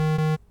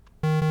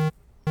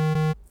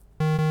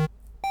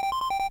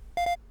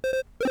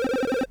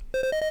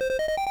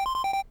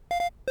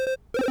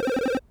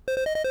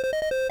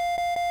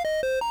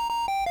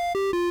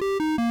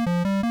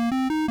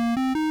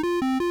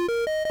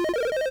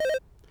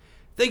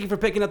Thank you for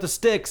picking up the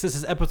sticks. This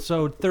is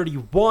episode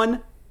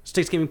 31,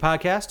 Sticks Gaming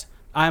Podcast.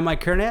 I'm Myke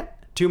Kernat.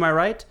 To my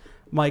right,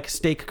 Myke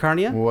Steak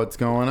Carnia. What's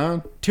going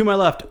on? To my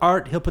left,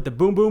 Art. He'll put the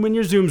boom boom in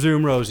your zoom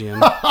zoom,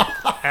 Rosian.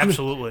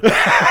 Absolutely.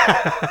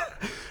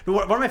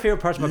 One of my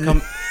favorite parts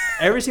about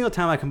every single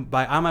time I come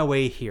by on my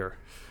way here,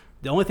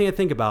 the only thing I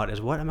think about is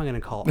what am I going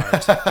to call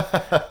Art?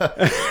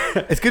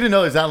 It's good to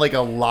know there's not like a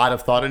lot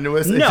of thought into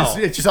it. No.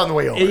 It's just on the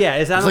way over. Yeah,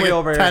 it's on the like way a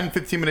over. 10,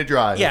 15-minute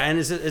drive. Yeah, and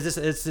it's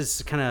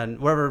just kind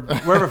of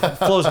wherever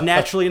flows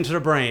naturally into the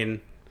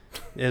brain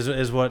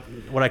is what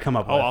I come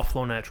up with. Oh, I'll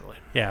flow naturally.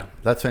 Yeah,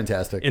 That's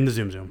fantastic. in the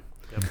zoom zoom.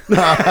 In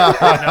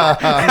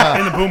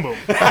the boom boom.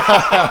 So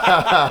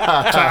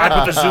I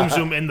put the zoom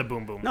zoom in the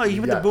boom boom. No,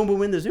 you put the boom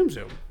boom in the zoom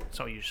zoom. That's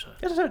what you said.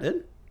 Yes, that's how I did. I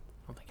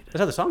don't think you did. That's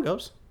how the song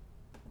goes.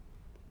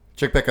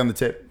 Check back on the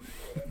tip.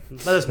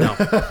 Let us know.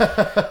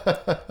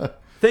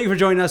 Thank you for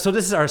joining us. So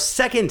this is our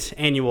second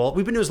annual.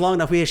 We've been doing this long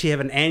enough. We actually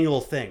have an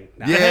annual thing.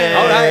 Yay!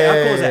 All right, how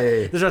cool is that?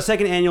 This is our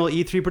second annual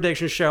E3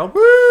 prediction show.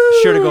 Woo!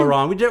 Sure to go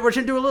wrong. We're going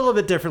to do a little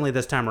bit differently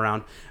this time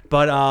around.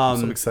 But I'm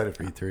super excited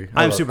for E3.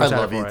 I'm super excited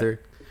I love for E3.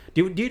 it.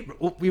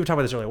 We were talking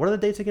about this earlier. What are the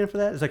dates again for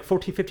that? It's like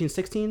 14, 15,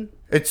 16?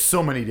 It's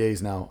so many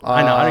days now.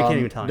 I know. I can't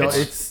even tell you. No,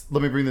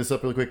 let me bring this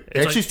up really quick. It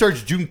It's actually like-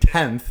 starts June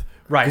 10th.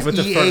 Right, Because with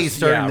the EA first-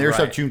 starting yeah, their right.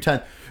 stuff June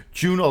 10th.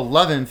 June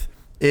 11th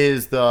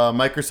is the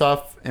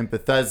Microsoft and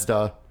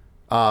Bethesda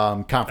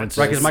conferences.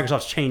 Right, because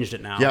Microsoft's changed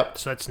it now. Yep.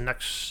 So that's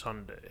next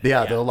Sunday.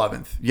 Yeah, the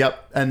 11th.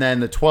 Yep. And then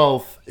the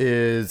 12th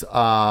is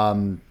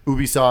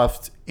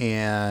Ubisoft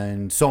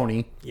and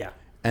Sony. Yeah.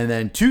 And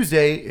then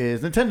Tuesday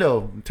is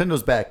Nintendo.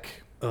 Nintendo's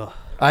back. Ugh.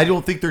 I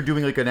don't think they're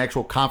doing like an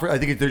actual conference. I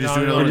think they're just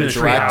doing a no, little the bit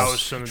of directs,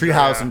 Treehouse and-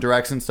 Treehouse yeah. and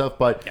directs and stuff.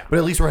 But Yeah. but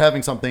at least we're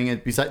having something.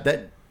 And besides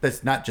that,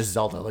 that's not just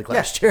Zelda like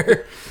last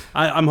year.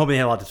 I'm hoping they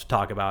have a lot to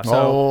talk about. So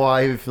Oh,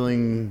 I have a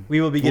feeling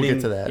we will be getting we'll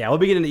get to that. Yeah, we'll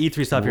be getting to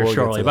E3 stuff here We'll get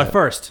shortly. to But that.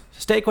 first,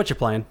 Steak, what you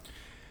playing?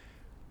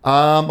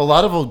 A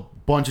lot of a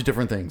bunch of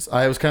different things.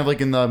 I was kind of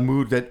like in the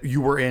mood that you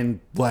were in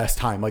last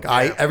time. Like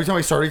every time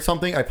I started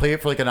something, I play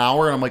it for like an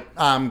hour, and I'm like,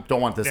 don't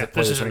want this Yeah,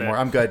 play this this isn't anymore. it.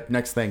 I'm good.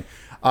 Next thing.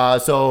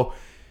 So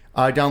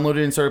I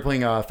downloaded and started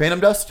playing Phantom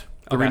Dust,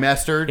 the Okay.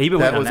 remastered Yeah, you've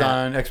been that working was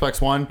on on Xbox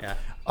One.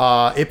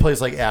 Yeah. It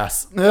plays like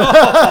ass.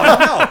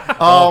 Oh,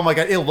 Oh my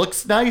god, it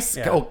looks nice.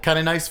 Yeah. Oh, kind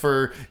of nice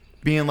for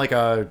being like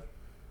a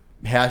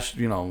hash.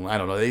 I don't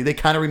know. They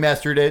kind of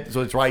remastered it,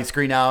 so it's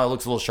widescreen now. It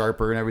looks a little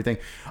sharper and everything.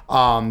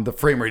 The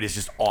frame rate is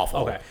just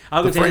awful. Okay.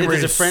 I The was frame gonna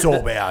rate say, is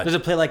so bad. Does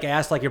it play like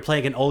ass, like you're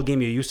playing an old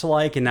game you used to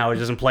like, and now it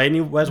doesn't play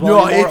as well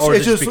No, anymore, or is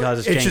it's it just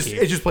because it's janky?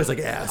 it just plays like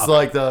ass.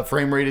 Like the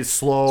frame rate is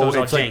slow. So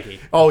it's all like, janky.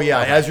 oh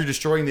yeah, as you're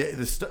destroying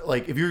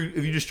like if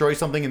you destroy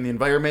something in the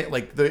environment,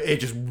 like it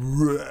just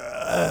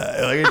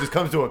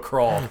comes to a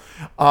crawl.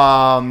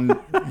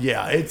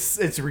 Yeah,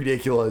 it's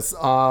ridiculous. Then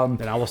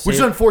I will Which is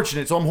save-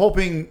 unfortunate. So I'm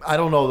hoping, I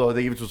don't know though,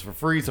 they give it to us for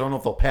free, so I don't know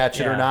if they'll patch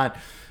it Yeah. or not.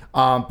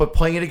 But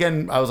playing it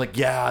again, I was like,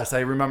 yes, I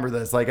remember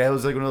this. Like I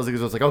was like one of those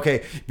things. I was like,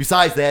 okay.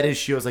 Besides that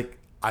issue, I was like,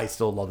 I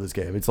still love this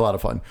game. It's a lot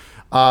of fun.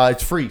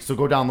 It's free, so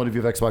go download if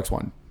you have Xbox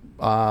One.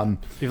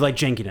 If you like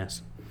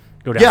jankiness,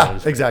 go down. Yeah,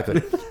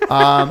 exactly.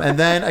 And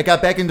then I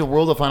got back into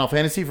World of Final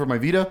Fantasy for my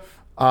Vita.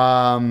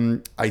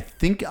 I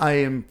think I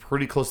am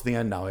pretty close to the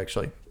end now,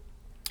 actually.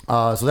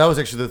 So that was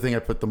actually the thing I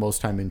put the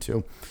most time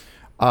into.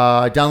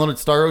 I downloaded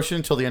Star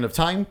Ocean till the end of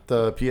time,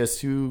 the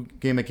PS2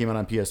 game that came out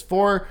on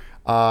PS4.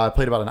 I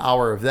played about an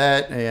hour of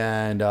that,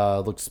 and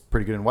looks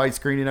pretty good in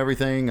widescreen and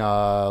everything.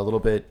 A little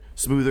bit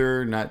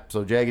smoother, not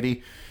so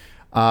jaggedy.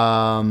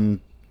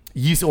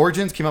 Yeast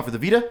Origins came out for the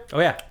Vita. Oh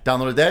yeah,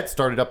 Downloaded that,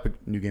 started up a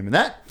new game in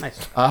that. nice.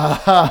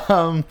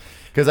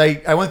 Because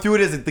I went through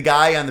it as the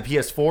guy on the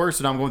PS4,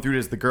 so now I'm going through it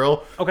as the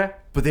girl. Okay.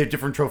 But they have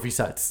different trophy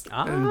sets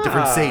and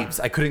different saves.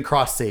 I couldn't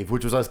cross save,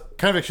 which I was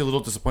kind of actually a little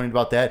disappointed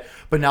about that.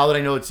 But now that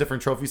I know it's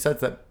different trophy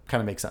sets, that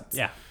kind of makes sense.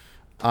 Yeah.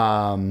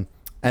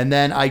 And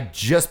then I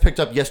just picked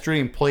up yesterday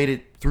and played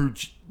it through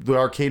the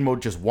arcade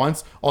mode just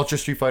once. Ultra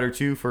Street Fighter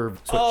 2 for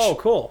Switch. Oh,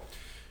 cool.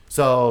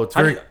 So it's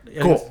very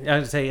cool. I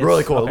would say it's,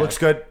 Really cool. okay. It looks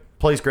good.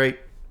 Plays great.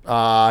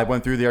 I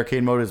went through the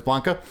arcade mode as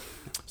Blanca.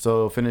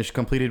 So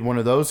completed one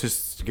of those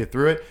just to get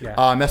through it. Yeah.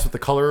 I messed with the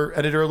color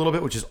editor a little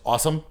bit, which is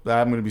awesome.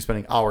 I'm going to be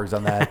spending hours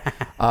on that.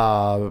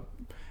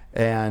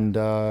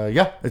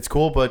 Yeah, it's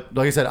cool. But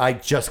like I said, I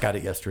just got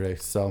it yesterday.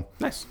 So,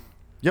 Nice.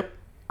 yep.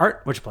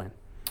 Art, what you playing?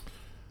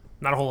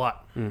 Not a whole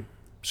lot.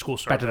 School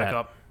started back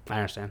up. I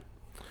understand.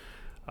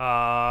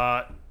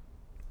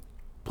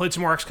 Played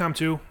some more XCOM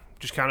 2.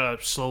 Just kind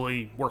of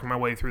slowly working my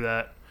way through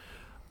that.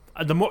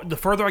 The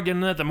further I get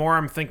into that, the more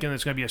I'm thinking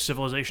it's going to be a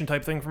Civilization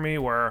type thing for me,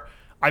 where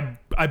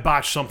I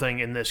botched something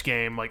in this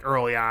game like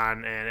early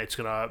on, and it's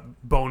going to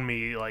bone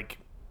me like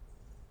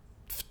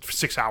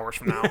 6 hours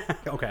from now.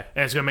 Okay.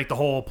 And it's going to make the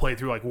whole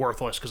playthrough like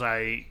worthless because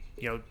I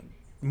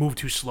moved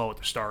too slow at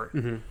the start.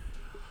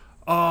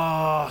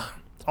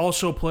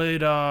 Also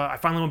played. I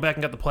finally went back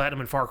and got the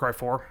platinum in Far Cry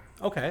 4.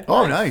 Okay.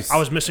 Oh, nice. I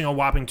was missing a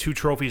whopping 2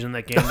 trophies in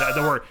that game. that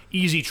were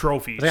easy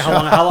trophies.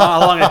 How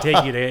long did it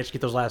take you to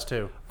get those last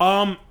two?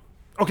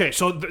 Okay,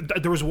 so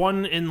there was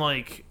one in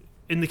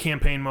the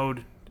campaign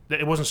mode.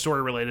 It wasn't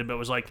story related, but it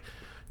was like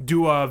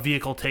do a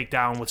vehicle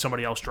takedown with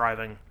somebody else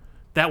driving.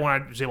 That one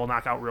I was able to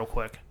knock out real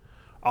quick.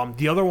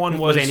 The other one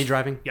was Andy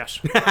driving? Yes.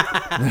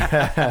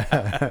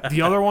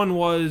 The other one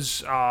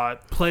was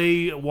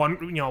play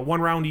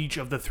one round each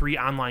of the 3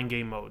 online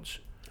game modes.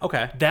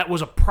 Okay. That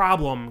was a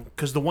problem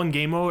because the one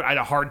game mode I had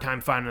a hard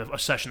time finding a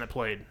session that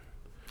played.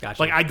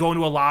 Gotcha. Like I'd go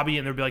into a lobby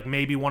and there'd be like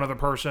maybe one other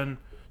person,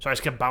 so I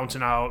just kept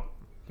bouncing out.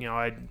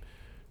 I'd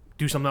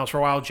do something else for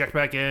a while, check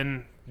back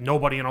in,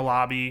 nobody in a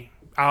lobby,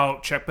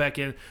 out, check back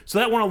in. So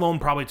that one alone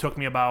probably took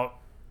me about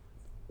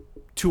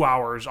 2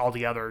 hours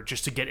altogether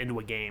just to get into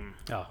a game.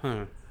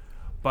 Oh,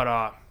 But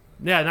I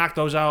knocked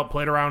those out,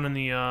 played around in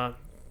the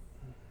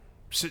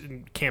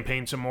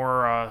campaign some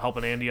more,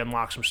 helping Andy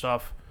unlock some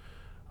stuff.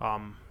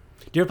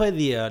 Did you ever play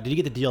did you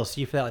get the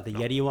DLC for that, like the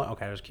Yeti one?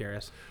 Okay, I was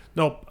curious.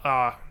 Nope.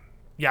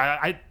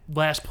 I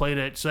last played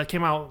it, so that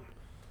came out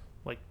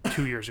like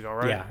 2 years ago,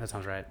 right? Yeah, that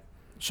sounds right.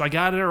 So I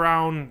got it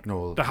around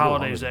the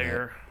holidays that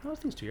year. Oh, I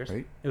think it's 2 years.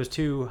 Right? It was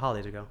 2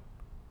 holidays ago.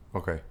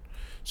 Okay.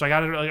 So I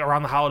got it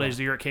around the holidays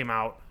the year it came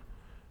out.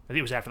 I think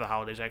it was after the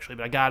holidays, actually,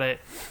 but I got it,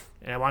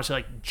 and I want to say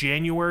like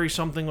January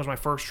something was my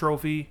first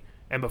trophy,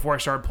 and before I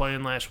started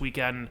playing last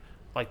weekend,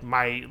 like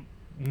my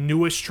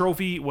newest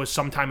trophy was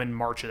sometime in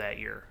March of that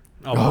year.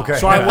 Oh, wow. Okay.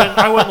 So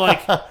I went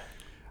like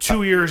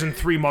 2 years and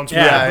 3 months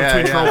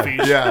between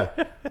trophies. Yeah.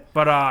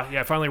 But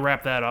I finally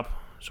wrapped that up,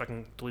 so I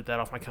can delete that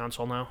off my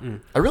console now.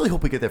 I really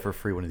hope we get that for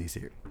free one of these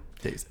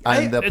days.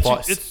 And the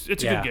Plus.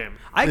 It's a good game.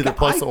 Either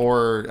Plus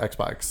or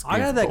Xbox. I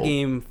got that Gold.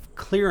 game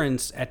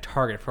clearance at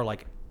Target for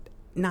like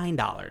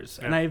 $9,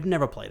 and I've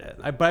never played it.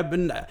 But I've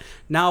been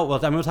now. Well,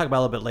 I'm going to talk about it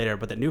a little bit later.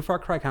 But the new Far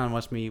Cry kind of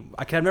wants me.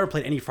 I've never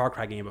played any Far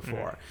Cry game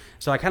before,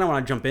 so I kind of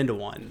want to jump into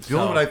one. The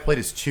only one I played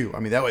is 2. I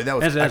mean, that was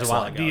That's a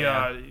while excellent.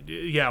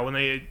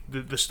 When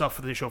the stuff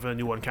that they show for the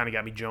new one kind of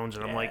got me Jones,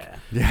 and I'm like,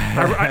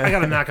 Yeah. I got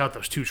to knock out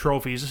those 2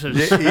 trophies. This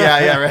is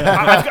Right.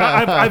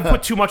 I've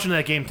put too much into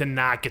that game to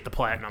not get the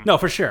platinum. No,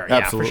 for sure.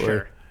 Absolutely. Yeah, for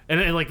sure.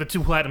 And like the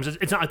 2 platinums,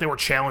 it's not like they were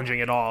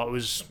challenging at all. It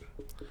was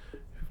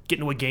get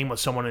into a game with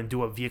someone and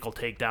do a vehicle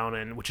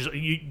takedown, and which is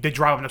they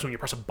drive up next to them, you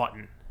press a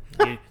button,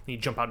 you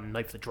jump out and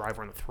knife the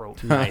driver in the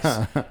throat. Nice.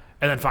 And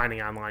then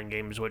finding online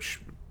games,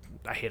 which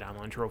I hate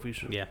online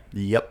trophies. Yeah.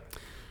 Yep.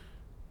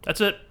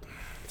 That's it.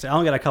 So I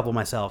only got a couple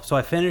myself. So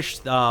I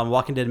finished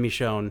Walking Dead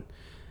Michonne.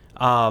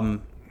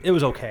 It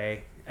was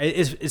okay.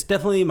 It's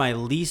definitely my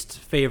least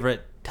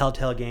favorite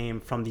Telltale game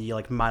from the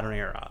like modern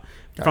era,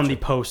 from the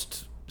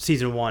post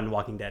season 1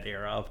 Walking Dead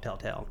era of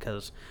Telltale,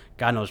 because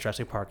God knows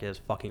Jurassic Park is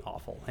fucking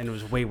awful, and it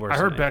was way worse. I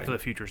heard than Back to anything. the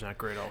Future is not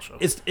great. Also,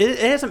 It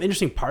has some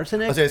interesting parts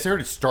in it. I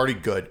heard it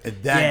started good and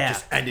then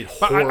just ended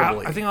but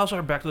horribly. I think also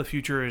heard Back to the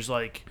Future is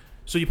like,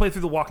 so you play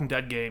through the Walking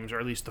Dead games, or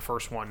at least the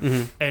first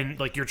one, and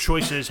like your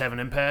choices have an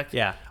impact.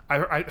 Yeah.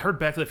 I heard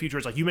Back to the Future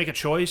is like you make a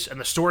choice and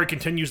the story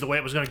continues the way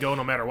it was going to go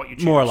no matter what you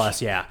choose. More or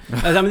less, yeah.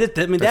 I mean, that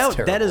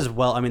terrible. is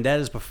that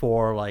is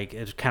before like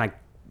it kind of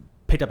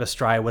picked up a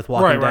stride with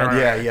Walking Right, Dead.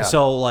 right. Yeah.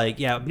 So like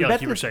Yeah, Back like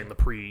to you were the- saying, the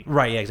pre.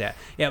 Right, yeah,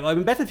 exactly. Yeah, well, I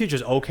mean, Back to the Future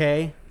is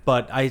okay,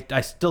 but I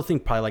still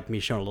think probably like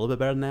Michonne a little bit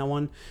better than that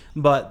one.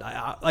 But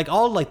like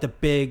all like the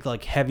big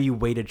like heavy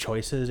weighted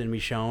choices in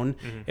Michonne,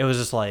 it was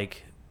just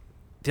like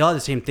they all had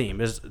the same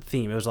theme.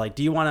 It was like,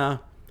 do you want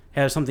to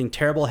have something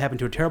terrible happen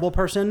to a terrible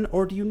person,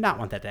 or do you not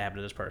want that to happen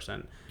to this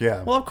person?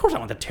 Yeah. Well, of course I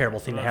want the terrible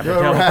thing to happen to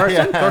a terrible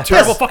person. Yeah. They're a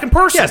terrible fucking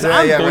person. Yes,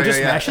 I'm going to right,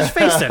 smash his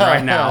face in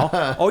right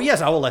now. Oh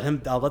yes, I'll let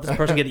this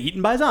person get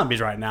eaten by zombies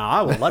right now.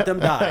 I will let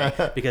them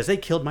die because they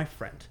killed my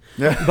friend.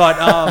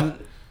 But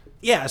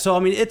yeah, so I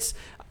mean,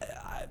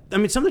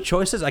 some of the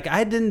choices, like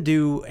I didn't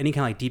do any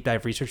kind of like deep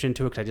dive research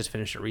into it because I just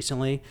finished it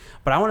recently.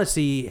 But I want to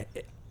see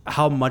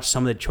how much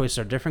some of the choices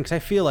are different, because I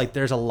feel like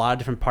there's a lot of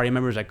different party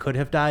members that could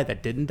have died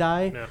that didn't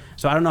die. Yeah.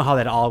 So I don't know how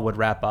that all would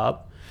wrap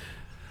up.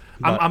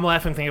 I'm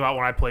laughing thinking about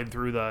when I played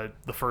through the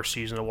first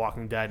season of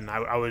Walking Dead, and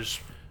I was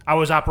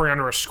operating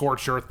under a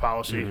scorched earth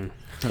policy.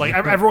 Like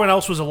everyone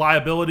else was a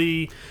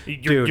liability.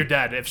 You're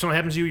dead. If something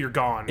happens to you, you're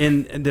gone.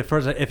 In the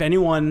first, if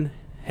anyone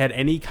had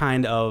any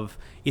kind of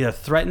either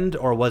threatened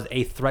or was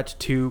a threat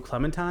to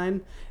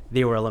Clementine,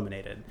 they were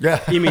eliminated.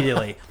 Yeah.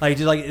 Immediately.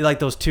 Like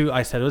those two.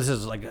 I said this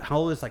is like how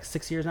old is it? Like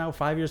 6 years now,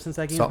 5 years since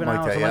that game's Something been like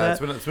out. that, Something yeah. like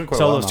that. It's been quite a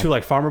so while those now. two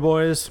like farmer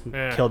boys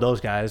Yeah. killed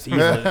those guys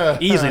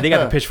easily. They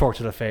got the pitchfork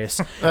to the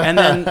face. And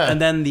then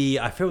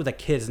I forget what the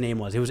kid's name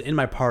was. He was in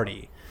my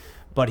party,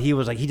 but he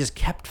was like he just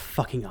kept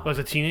fucking up. Was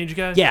it a teenage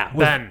guy? Yeah,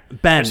 Ben.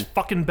 Ben. It's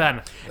fucking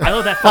Ben. I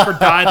let that fucker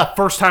die the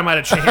first time I had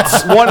a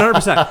chance.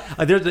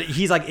 100%.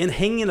 He's like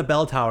hanging in a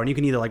bell tower, and you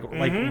can either like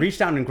reach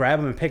down and grab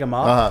him and pick him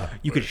up.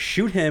 You could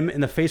shoot him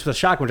in the face with a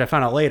shotgun, which I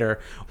found out later,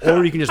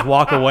 or you can just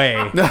walk away.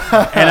 And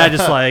I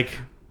just like,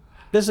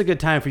 this is a good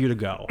time for you to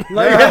go. Before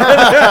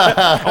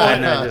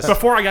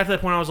I got to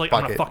that point, I was like, I'm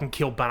Fuck gonna it. fucking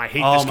kill Ben. I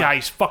hate this guy.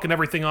 He's fucking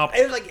everything up.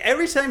 It was like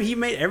every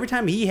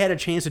time he had a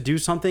chance to do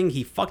something,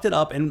 he fucked it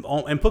up and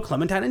put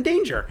Clementine in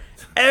danger.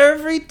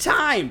 Every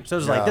time. So it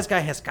was like, this guy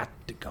has got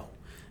to go.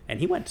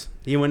 And he went.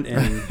 He went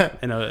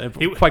in a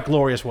quite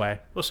glorious way.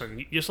 Listen,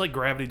 you just let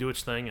gravity do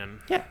its thing, and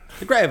Yeah,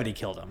 the gravity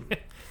killed him.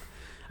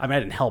 I mean, I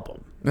didn't help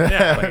him.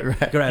 Yeah,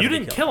 But you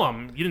didn't kill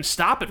him. You didn't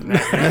stop it from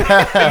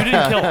happening. You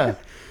didn't kill him.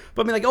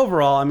 But I mean, like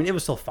overall, I mean, it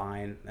was still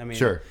fine. I mean,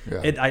 Sure,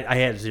 yeah. I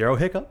had zero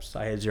hiccups.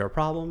 I had zero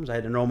problems. I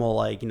had a normal,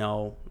 like,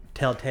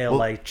 telltale,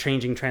 like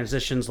changing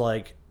transitions,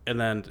 like, and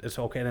then it's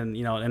okay, and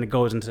then and it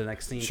goes into the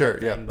next scene. Sure,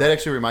 yeah. Thing, That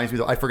actually reminds me,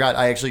 though. I forgot.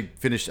 I actually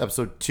finished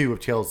episode 2 of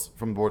Tales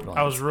from the Borderlands.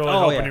 I was really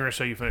hoping you were going to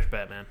say you finished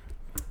Batman.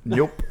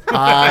 Nope.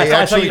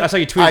 I saw you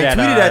tweeted I that,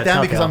 tweeted at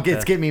them because Telltale.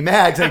 it's getting me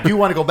mad because I do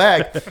want to go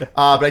back. But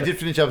I did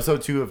finish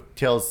episode 2 of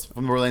Tales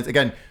from the Borderlands.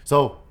 Again,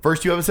 so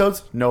first 2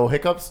 episodes, no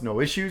hiccups, no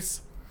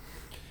issues.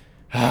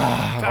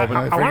 I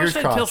want to fingers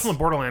say crossed. Tales from the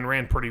Borderland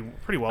ran pretty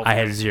well. I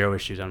had zero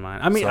issues on mine.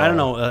 I mean, I don't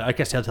know. I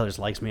guess Telltale just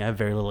likes me. I have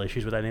very little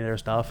issues with any of their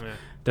stuff. Yeah.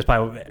 That's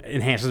probably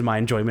enhances my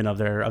enjoyment of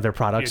their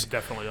products. It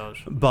definitely does.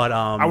 But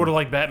I would have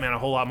liked Batman a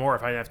whole lot more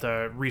if I have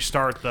to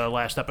restart the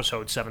last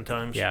episode 7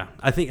 times. Yeah,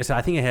 I think I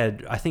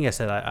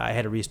said I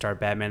had to restart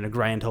Batman a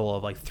grand total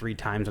of like 3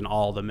 times in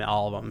all of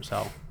them.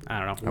 So I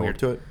don't know. I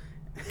Weird. won't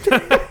do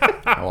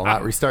it. I will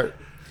not restart.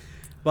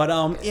 But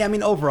yeah, I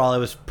mean, overall, it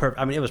was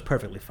it was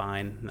perfectly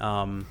fine.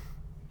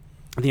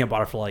 I think I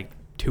bought it for like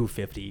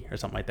 $250 or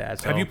something like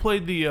that. So. Have you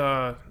played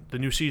the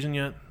new season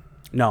yet?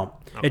 No,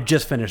 it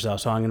just finished though,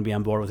 so I'm going to be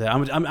on board with it.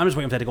 I'm just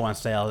waiting for that to go on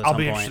sale. At I'll some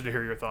be point. interested to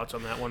hear your thoughts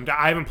on that one.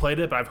 I haven't played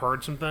it, but I've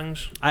heard some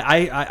things.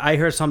 I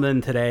heard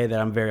something today that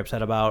I'm very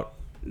upset about.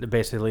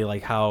 Basically,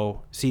 like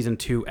how season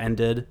 2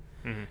 ended,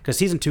 because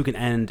season 2 can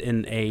end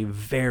in a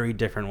very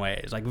different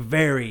ways, like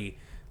very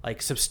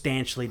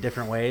substantially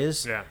different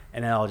ways. Yeah,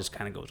 and it all just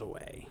kind of goes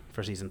away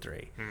for season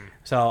 3.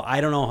 So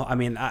I don't know. I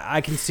mean,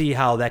 I can see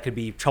how that could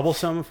be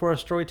troublesome for a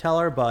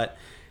storyteller, but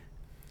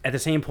at the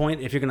same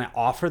point, if you're going to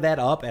offer that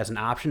up as an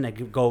option that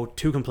could go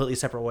 2 completely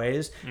separate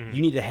ways,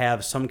 you need to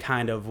have some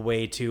kind of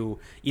way to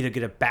either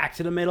get it back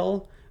to the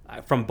middle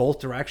from both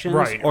directions,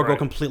 or go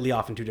completely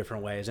off in 2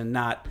 different ways, and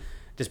not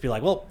just be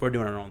like, well, we're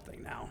doing our own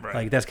thing now. Right.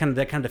 Like that kind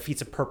of defeats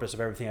the purpose of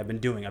everything I've been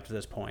doing up to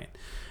this point.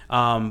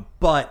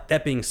 But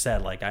that being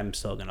said, like I'm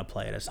still gonna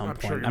play it at some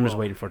point. Sure I'm just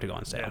waiting for it to go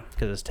on sale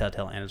because it's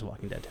Telltale and it's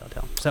Walking Dead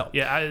Telltale. So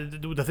yeah,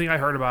 the thing I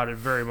heard about it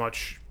very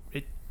much,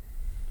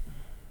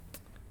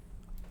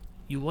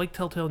 you like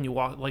Telltale and you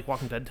like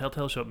Walking Dead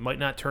Telltale, so it might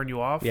not turn you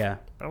off. Yeah,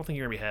 I don't think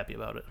you're gonna be happy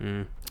about it.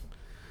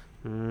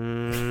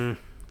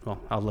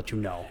 Well, I'll let you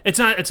know. It's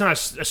not a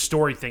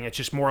story thing. It's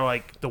just more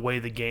like the way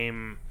the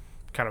game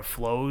kind of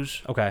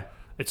flows. Okay.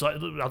 It's like,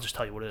 I'll just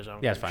tell you what it is. I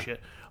don't give it's fine. shit.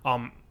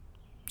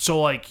 So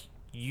like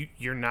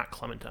you're not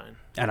Clementine.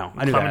 I know.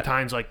 I knew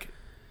Clementine's like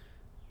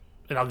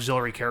an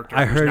auxiliary character.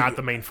 I who's heard not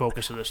the main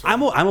focus of this thing.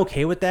 I'm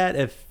okay with that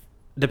if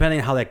depending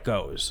on how that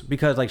goes,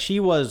 because like she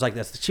was like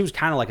this. She was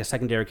kind of like a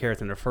secondary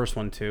character in the first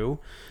one too,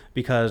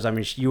 because I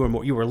mean you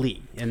were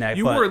Lee in that.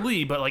 You were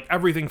Lee, but like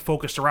everything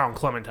focused around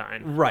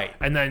Clementine. Right.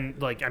 And then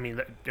like I mean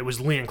it was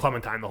Lee and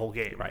Clementine the whole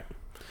game. Right.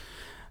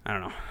 I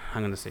don't know.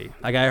 I'm gonna see.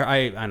 Like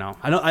I know.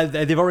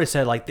 They've already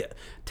said like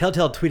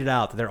Telltale tweeted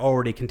out that they're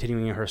already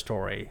continuing her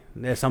story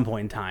at some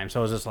point in time.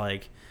 So it's just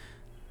like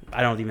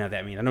I don't even know what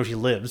that means. I know she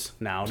lives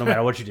now, no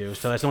matter what you do.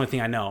 So that's the only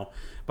thing I know.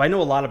 But I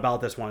know a lot about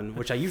this one,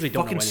 which I usually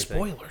don't know anything.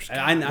 Spoilers.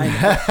 I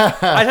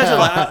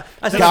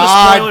said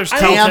God spoilers.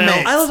 damn Telltale.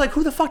 it. I was like,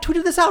 who the fuck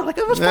tweeted this out? Like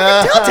it was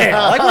fucking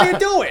Telltale. Like what are you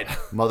doing?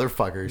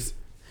 Motherfuckers.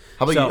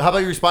 How about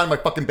you respond to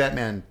my fucking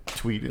Batman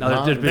tweet?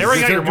 No, They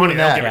already got your money. They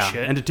don't give a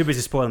shit. And they're too busy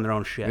spoiling their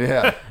own shit.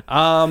 Yeah.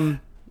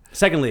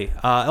 Secondly,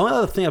 the only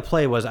other thing I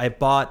played was I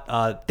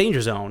bought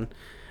Danger Zone,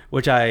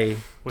 which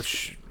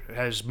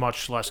has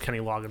much less Kenny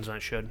Loggins than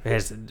it should.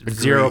 has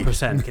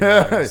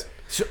 0%.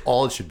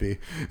 All it should be.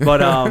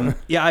 But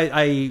yeah,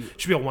 I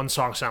Should be a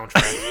 1-song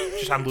soundtrack,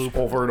 just on loop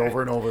Over and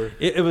over and over.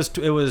 it was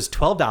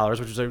 $12,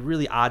 which was a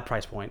really odd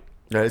price point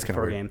That is kind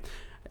for of a weird. game.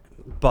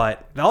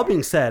 But all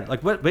being said,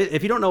 like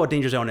if you don't know what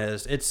Danger Zone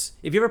is, it's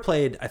if you ever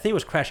played, I think it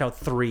was Crash Out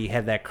 3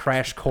 had that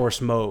crash course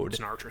mode. It's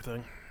an Archer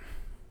thing.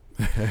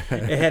 It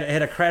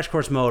had a crash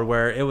course mode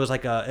where it was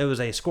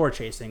a score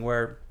chasing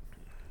where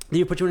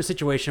you put you in a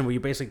situation where you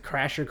basically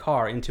crash your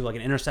car into like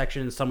an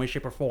intersection in some way,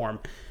 shape, or form,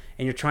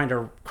 and you're trying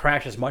to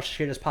crash as much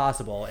shit as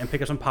possible and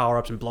pick up some power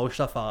ups and blow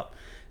stuff up.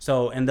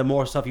 So, and the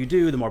more stuff you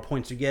do, the more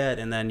points you get,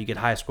 and then you get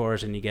high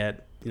scores, and you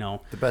get the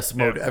best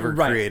mode ever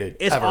created.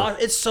 It's ever.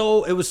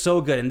 It was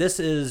so good, and this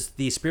is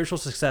the spiritual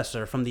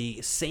successor from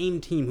the same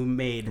team who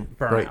made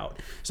Burnout. Right.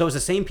 So it's the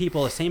same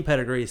people, the same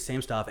pedigree,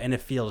 same stuff, and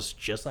it feels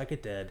just like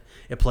it did.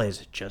 It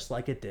plays just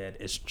like it did.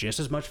 It's just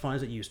as much fun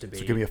as it used to be.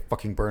 So give me a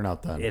fucking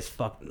Burnout then. It's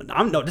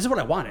this is what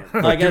I wanted.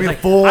 Like, Give it's me like,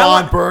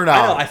 full-on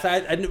Burnout.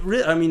 I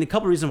know. I mean, a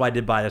couple of reasons why I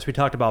did buy this. We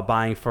talked about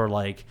buying for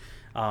like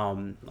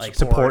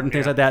support and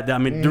things like that. I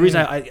mean, the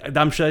reason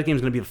I'm sure that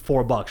game's going to be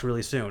 $4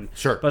 really soon.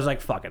 Sure. But it's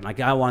like, fuck it.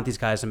 Like, I want these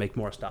guys to make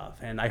more stuff.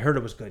 And I heard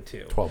it was good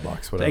too. $12,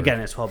 whatever. Again,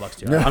 it's $12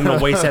 too. I'm going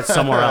to waste that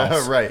somewhere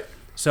else. Right.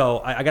 So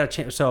I got a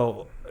chance.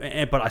 So,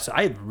 but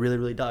I really,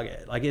 really dug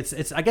it. Like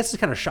it's I guess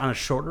it's kind of on a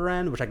shorter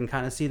end, which I can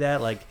kind of see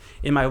that. Like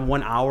in my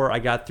 1 hour, I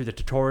got through the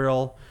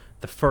tutorial,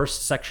 the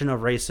first section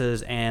of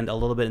races, and a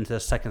little bit into the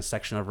second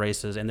section of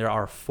races, and there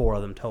are 4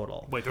 of them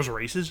total. Wait, there's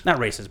races? Not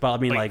races, but I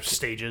mean like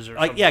stages or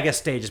like something? yeah, I guess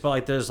stages, but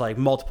like there's like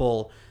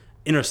multiple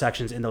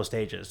intersections in those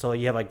stages. So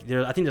you have like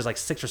I think there's like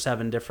 6 or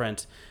 7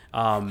 different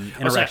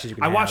interactions you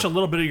can I have. watched a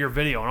little bit of your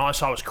video, and all I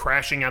saw was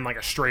crashing on like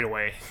a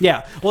straightaway.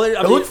 Yeah, well,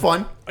 It looked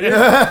fun.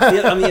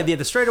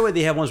 The straightaway,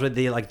 they have ones where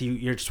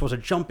you're supposed to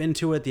jump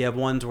into it. They have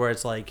ones where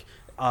it's like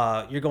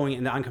you're going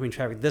into oncoming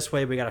traffic this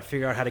way, but you got to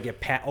figure out how to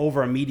get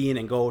over a median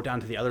and go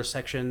down to the other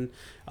section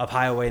of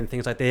highway and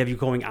things like that. They have you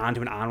going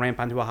onto an on-ramp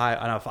onto a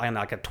on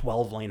like a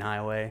 12-lane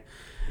highway.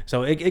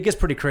 So it gets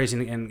pretty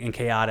crazy and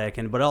chaotic,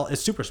 but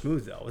it's super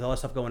smooth though. With all that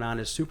stuff going on,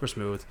 it's super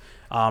smooth.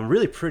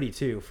 Really pretty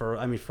too for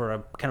a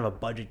kind of a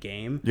budget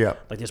game. Yeah,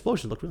 like the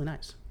explosions look really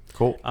nice.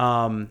 Cool.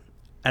 And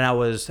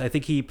I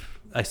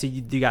see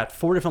you got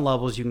 4 different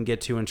levels you can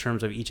get to in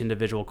terms of each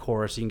individual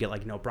course. You can get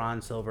like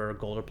bronze, silver,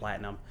 gold, or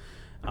platinum.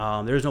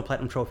 There is no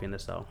platinum trophy in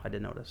this though. I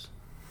did notice.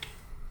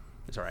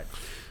 It's all right.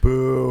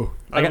 Boo.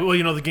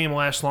 Well, the game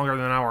lasts longer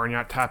than an hour, and you're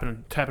not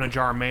tapping a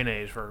jar of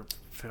mayonnaise for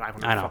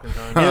 500 I know. fucking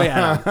times.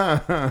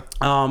 Yeah,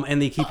 I know.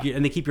 And they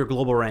keep your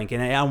global rank.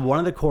 And on one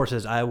of the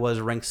courses, I was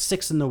ranked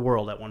 6th in the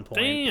world at one point.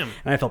 Damn.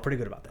 And I felt pretty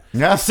good about that.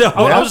 Yeah. So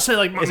I was just say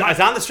like it's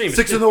on the stream.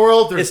 6 in the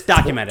world. It's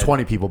documented.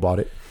 20 people bought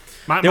it.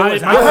 my I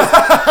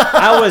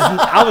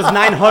was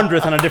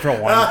 900th on a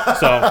different one.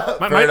 So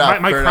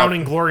my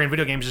crowning glory in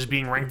video games is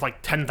being ranked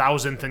like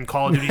 10,000th in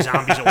Call of Duty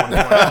Zombies at one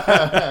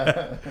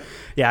point.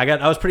 yeah,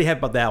 I was pretty happy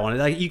about that one.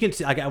 Like you can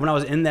see, like when I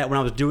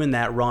was doing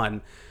that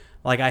run,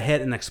 like I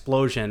hit an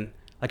explosion.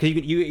 Like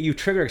you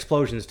trigger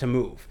explosions to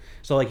move.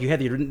 So like you had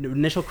the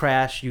initial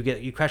crash,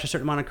 you crash a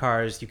certain amount of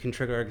cars, you can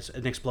trigger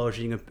an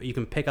explosion. You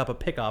can pick up a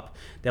pickup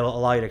that will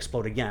allow you to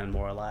explode again,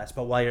 more or less.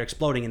 But while you're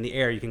exploding in the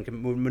air, you can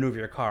maneuver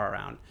your car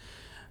around.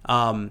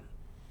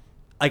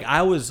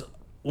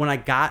 When I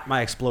got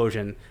my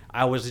explosion,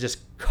 I was just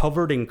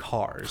covered in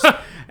cars,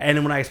 and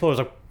then when I exploded,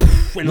 it was like.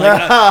 And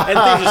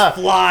things just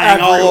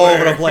flying all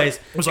over the place.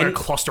 It was like a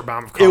cluster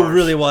bomb of cars. It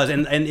really was.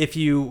 And if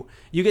you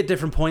get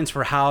different points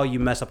for how you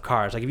mess up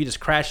cars. Like if you just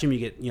crash them, you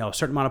get a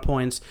certain amount of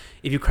points.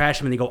 If you crash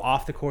them and they go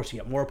off the course, you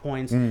get more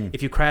points.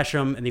 If you crash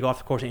them and they go off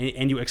the course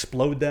and you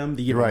explode them,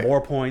 you get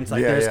more points.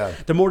 Like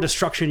the more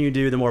destruction you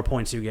do, the more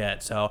points you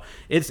get. So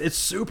it's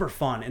super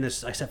fun. And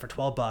it's, like I said, for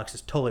 $12,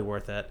 it's totally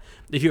worth it.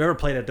 If you ever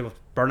played it with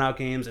Burnout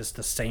games, it's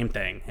the same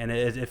thing, and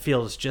it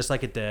feels just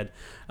like it did.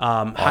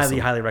 Awesome.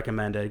 Highly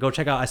recommended. Go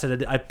check out.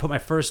 I put my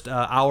first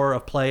hour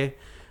of play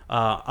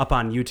up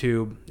on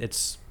YouTube.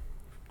 It's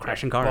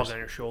crashing cars. Balls on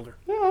your shoulder.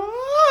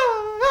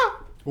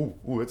 Ooh,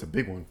 that's a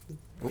big one.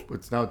 Oh,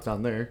 it's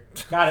down there.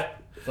 Got it.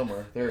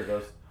 Somewhere. There it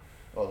goes.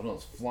 Oh, one of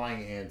those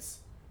flying ants.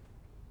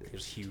 It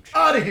was huge.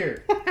 Out of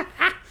here.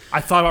 I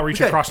thought about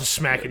reaching across and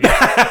smacking you.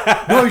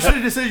 No, you should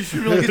have just said you should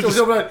really get those.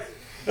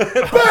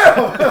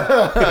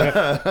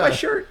 My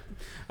shirt.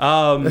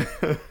 What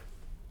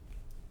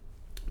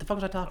the fuck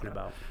was I talking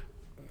about?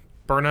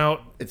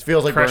 Burnout. It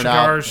feels like Crashing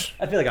Burnout. cars.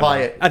 I feel like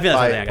Play it. I feel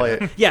like Play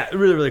something. it. Yeah,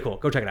 really, really cool.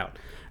 Go check it out.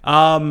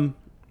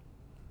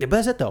 Yeah, but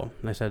that's it though.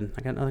 And I said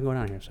I got nothing going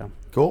on here. So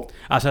Cool.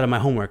 outside of my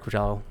homework, which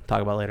I'll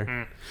talk about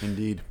later.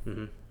 Indeed.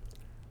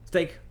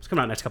 Steak. It's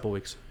coming out next couple of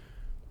weeks.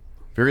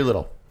 Very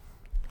little.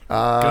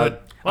 Good.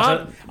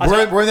 Well,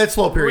 We're in that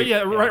slow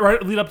period.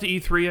 right. Lead up to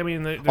E3. I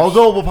mean,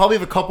 Although we'll probably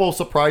have a couple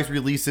surprise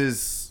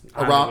releases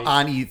On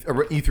on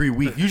E3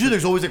 week. Usually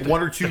there's always like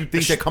 1 or 2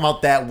 things that come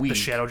out that week. the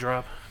Shadow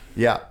Drop.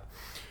 Yeah.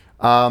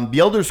 The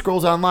Elder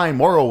Scrolls Online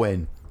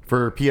Morrowind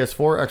for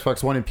PS4,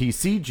 Xbox One, and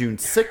PC, June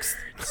 6th.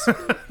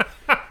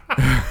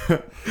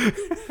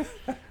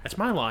 That's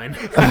my line.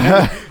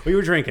 We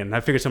were drinking. I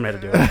figured somebody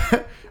had to do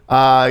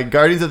it.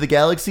 Guardians of the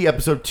Galaxy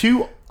Episode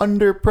 2,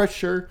 Under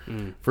Pressure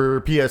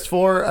for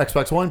PS4,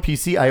 Xbox One,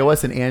 PC,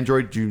 iOS, and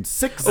Android, June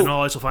 6th. And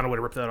I'll also find a way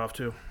to rip that off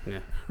too. Yeah.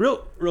 Real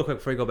quick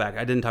before you go back,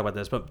 I didn't talk about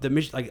this, but the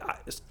mission,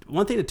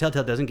 one thing that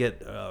Telltale doesn't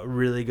get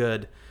really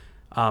good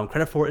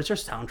credit for is their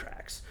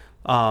soundtracks.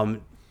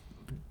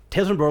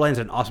 Tales from Borderlands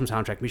is an awesome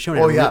soundtrack.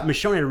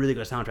 Michonne had a really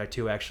good soundtrack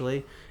too,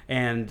 actually.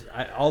 And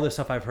all the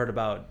stuff I've heard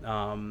about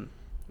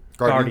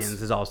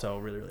Guardians is also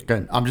really, really good.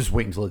 Again, I'm just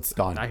waiting until it's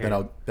done. Then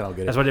I'll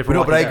get it. That's what I did for But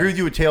Walking I Dead. agree with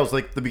you with Tales.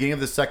 Like the beginning of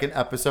the second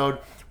episode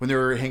when they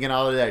were hanging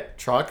out of that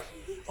truck.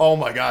 Oh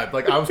my god!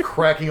 Like I was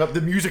cracking up.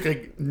 The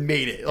music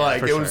made it.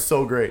 Like it was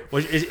so great.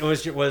 Was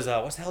what's the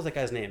hell is that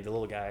guy's name? The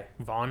little guy.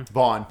 Vaughn.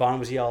 Vaughn,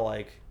 was he all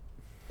like?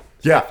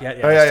 Yeah.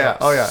 Yeah.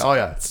 Oh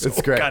yeah.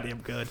 It's great. Goddamn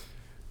good.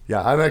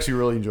 Yeah, I'm actually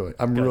really enjoying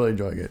it. Really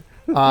enjoying it.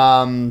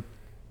 Wipeout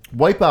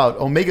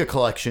Omega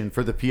Collection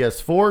for the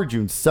PS4,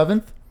 June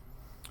 7th.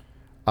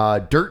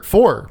 Dirt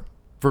 4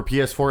 for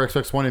PS4,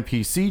 Xbox One, and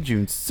PC,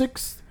 June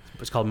 6th.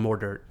 It's called More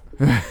Dirt.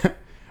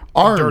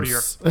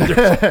 Arms.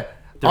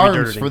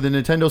 Arms for the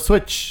Nintendo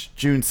Switch,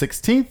 June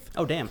 16th.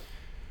 Oh, damn.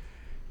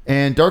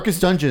 And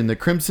Darkest Dungeon, The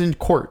Crimson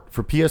Court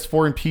for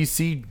PS4 and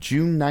PC,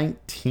 June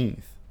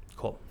 19th.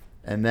 Cool.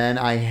 And then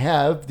I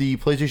have the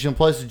PlayStation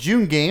Plus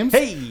June games,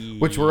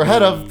 which we're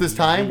ahead of this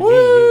time.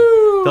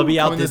 Woo! They'll be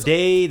out the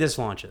day this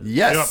launches.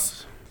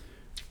 Yes. Yep.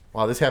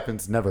 Wow, this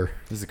happens never.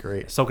 This is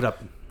great. Soak it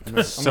up. I'm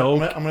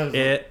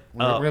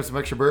gonna have some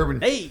extra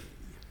bourbon. Hey,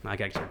 I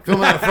got you.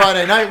 Film on a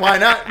Friday night. Why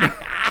not?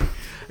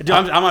 Dude,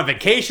 I'm on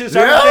vacation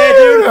Saturday,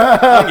 dude.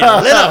 I'm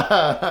getting lit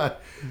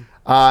up.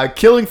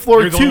 Killing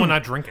Floor You're the 2. only one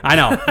not drinking. I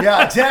know. Yeah,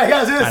 I was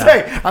going to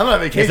say. I'm on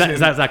vacation. It's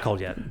not cold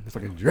yet.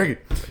 Fucking drinking.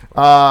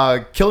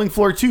 Killing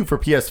Floor 2 for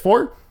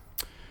PS4.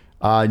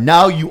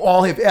 Now you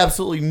all have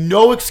absolutely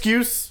no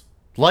excuse.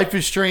 Life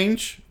is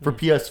Strange for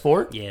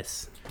PS4.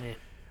 Yes.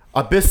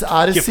 Abyss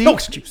Odyssey. No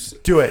excuse.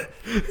 Do it.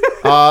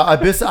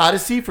 Abyss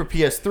Odyssey for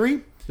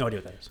PS3. No idea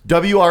what that is.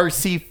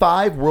 WRC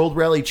 5 World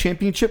Rally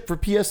Championship for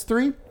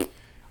PS3.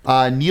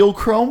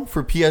 Neochrome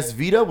for PS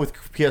Vita with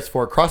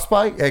PS4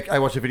 cross-buy. I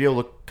watched a video,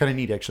 look kind of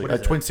neat actually. A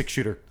twin stick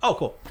shooter. Oh,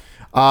 cool.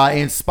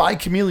 And Spy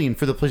Chameleon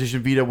for the PlayStation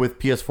Vita with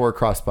PS4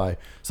 cross-buy.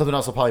 Something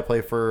else I'll probably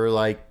play for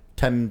like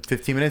 10,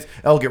 15 minutes.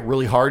 It'll get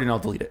really hard and I'll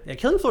delete it. Yeah,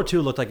 Killing Floor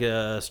 2 looked like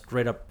a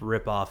straight up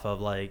rip off of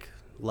like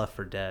Left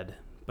 4 Dead,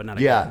 but not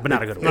a Yeah, good,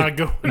 not a good one. Not a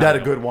good one. Not a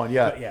good one,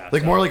 yeah. Yeah,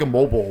 like so- more like a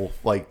mobile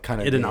like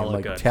kind of It did game, not look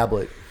like good.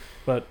 tablet.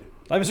 But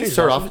Life is Did it Strange.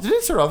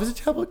 start off as a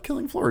tablet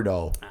Killing Floor?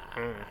 No.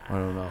 I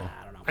don't know.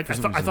 I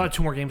thought I had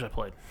 2 more games I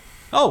played.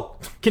 Oh,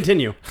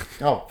 continue.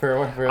 Oh, fair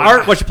enough.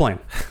 Art, what you playing?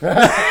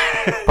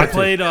 I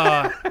played.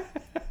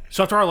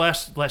 So after our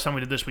last time we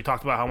did this, we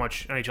talked about how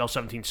much NHL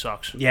 17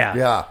 sucks. Yeah.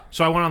 Yeah.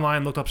 So I went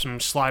online, looked up some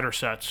slider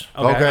sets.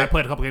 Okay. And I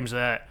played a couple games of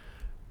that.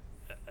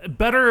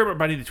 Better,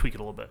 but I need to tweak it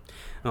a little bit.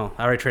 Oh,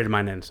 I already traded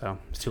mine in, so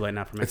it's too late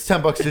now for me. It's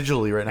 $10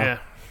 digitally right now. Yeah.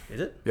 Is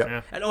it? Yep.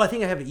 Yeah. Oh, I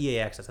think I have EA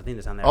access. I think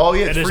it's on there. Oh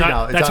yeah, it's It is free on-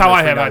 now. It's that's on how there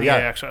I free have now. it on Yeah.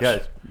 EA access. Yeah.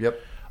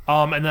 Yep.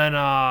 And then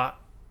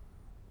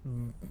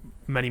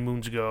many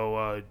moons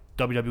ago,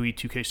 WWE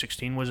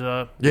 2K16 was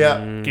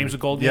Games of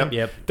Gold game.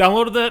 Yep.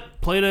 Downloaded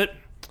that, played it.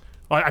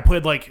 I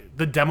played like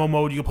the demo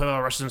mode. You can play while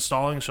the rest is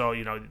installing. So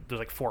there's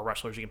like 4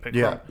 wrestlers you can pick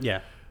Yeah. from. Yeah.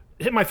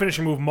 Hit my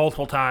finishing move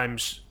multiple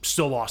times.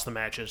 Still lost the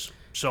matches.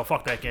 So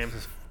fuck that game.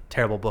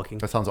 Terrible booking.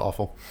 That sounds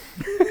awful.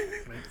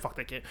 Fuck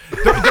that game.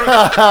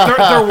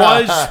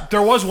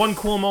 There was one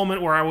cool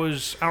moment where I don't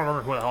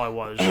remember who the hell I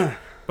was,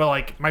 but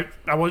like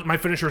my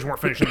finishers weren't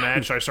finishing the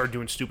match, so I started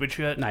doing stupid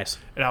shit. Nice.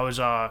 And I was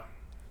had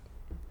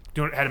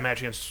a match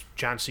against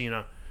John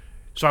Cena.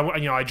 So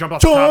I jumped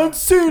off the John top.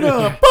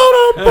 Cena.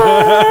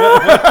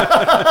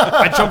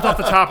 I jumped off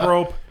the top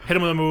rope, hit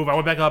him with a move. I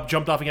went back up,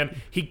 jumped off again.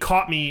 He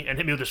caught me and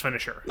hit me with his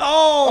finisher.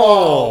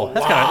 Oh,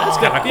 that's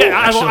kind of cool. Yeah,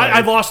 actually.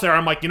 I lost there.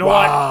 I'm like, you know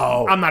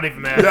Wow. what? I'm not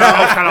even mad. That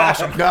was kind of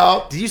awesome.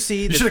 No. Did you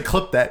see? You should have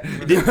clipped that.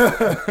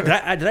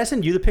 Did I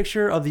send you the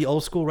picture of the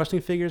old school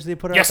wrestling figures they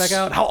put Yes. back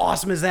out? How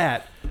awesome is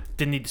that?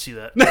 Didn't need to see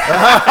that. They're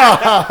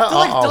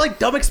like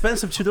dumb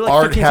expensive too. They're like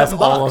Art has $15,000.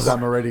 all of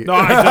them already. No,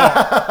 I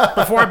don't.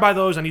 Before I buy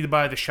those, I need to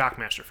buy the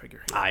Shockmaster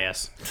figure. Ah,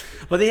 yes.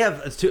 But they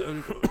have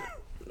two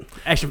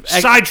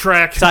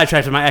Sidetrack.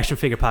 sidetracked to my action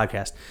figure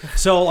podcast.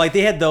 So like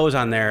they had those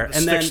on there, and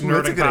then Sticks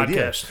That's a Nerding good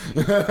idea.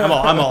 podcast.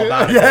 I'm all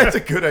about it. Yeah, it's a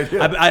good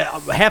idea.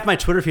 Half my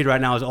Twitter feed right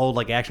now is old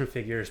like action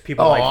figures.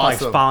 People Oh, like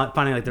awesome.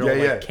 finding like their Yeah,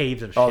 old yeah. like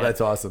caves and shit. Oh, that's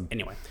awesome.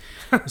 Anyway,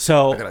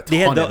 so got a they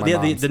had, ton at my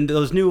mom's.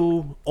 those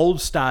new old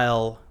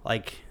style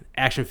like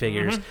action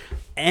figures, Mm-hmm.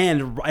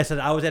 and I said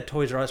I was at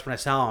Toys R Us when I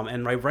saw them,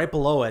 and right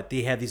below it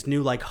they had these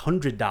new like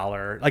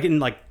 $100 like in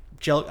like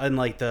gel and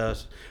like the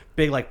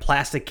big like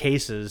plastic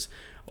cases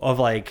of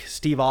like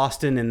Steve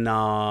Austin and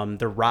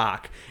The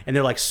Rock, and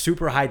they're like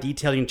super high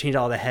detail. You can change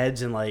all the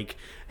heads and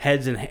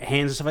hands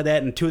and stuff like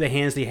that. And 2 of the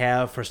hands they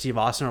have for Steve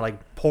Austin are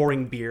like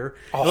pouring beer.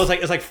 Oh.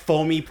 It's like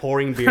foamy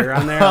pouring beer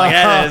on there. Like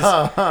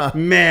that is,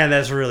 man,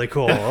 that's really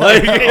cool.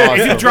 Like,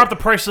 If you drop the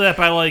price of that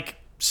by like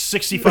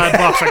 $65,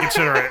 I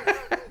consider it.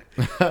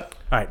 all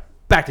right,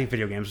 back to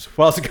video games.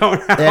 What else is going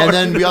on? And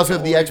then we also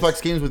have the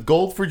Xbox games with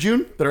gold for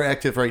June that are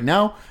active right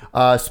now.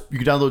 You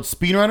can download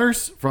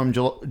Speedrunners from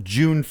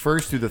June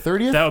 1st through the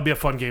 30th. That would be a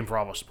fun game for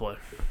all of us to play.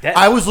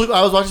 I was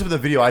watching some of the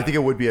video. I think it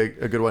would be a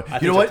good one. You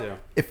think know so, what? too.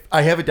 If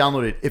I have it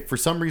downloaded, if for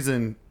some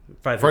reason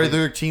Friday the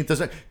 13th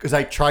doesn't, because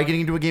I tried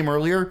getting into a game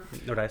earlier,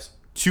 No dice.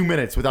 2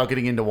 minutes without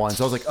getting into one.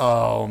 So I was like,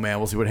 oh man,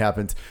 we'll see what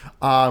happens.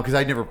 Because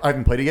I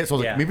haven't played it yet. So I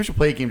was Yeah. like, maybe we should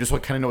play a game just so I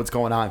kind of know what's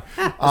going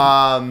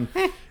on.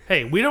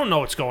 Hey, we don't know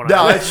what's going on.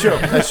 No, that's true.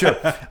 That's true.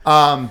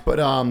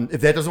 But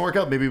if that doesn't work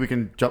out, maybe we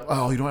can jump.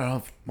 Oh, you know what? I don't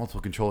have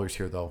multiple controllers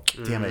here though.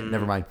 Damn it.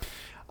 Never mind.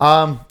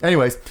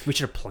 Anyways, We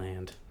should have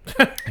planned.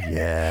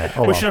 yeah.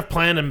 Oh, We well. should have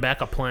planned and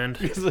backup planned.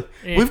 We've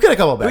got a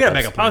couple of backups. We got a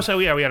backup plan. Oh, so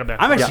yeah, we had a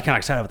backup. I'm actually Yeah. kind of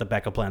excited with the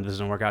backup plan. If this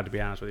doesn't work out, to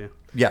be honest with you.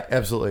 Yeah,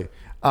 absolutely.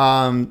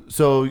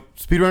 So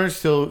Speedrunners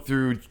still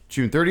through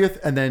June 30th,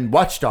 and then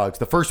Watch Dogs,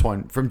 the first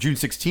one, from June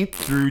 16th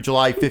through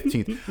July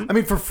 15th. I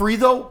mean, for free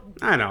though,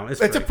 I know it's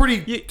it's a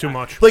free. pretty Too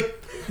much.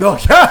 like no.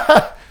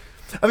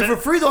 I mean, for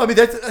free though. I mean,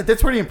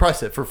 that's pretty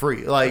impressive for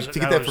free. Like to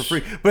get that for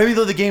free. But I mean,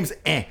 though the game's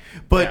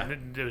but Yeah,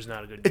 it was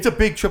not a good game. it's a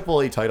big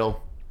AAA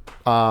title.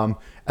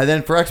 And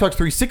then for Xbox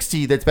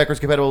 360, that's backwards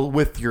compatible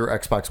with your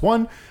Xbox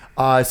One.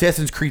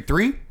 Assassin's Creed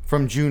 3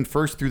 from June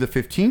 1st through the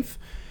 15th.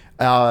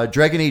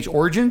 Dragon Age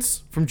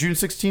Origins from June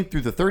 16th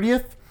through the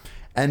 30th.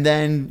 And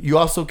then you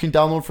also can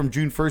download from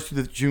June 1st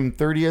through the June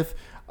 30th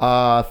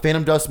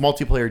Phantom Dust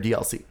multiplayer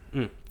DLC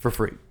for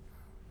free.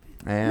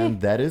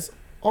 And that is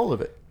all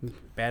of it.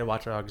 Bad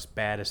Watch Dogs,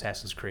 bad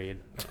Assassin's Creed,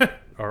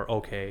 or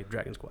okay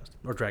Dragon's Quest,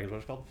 or Dragon's what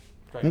it's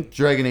called.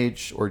 Dragon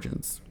Age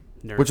Origins.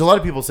 Nerds. which a lot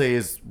of people say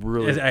is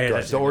really I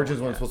good. The Origins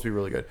one is supposed to be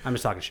really good. I'm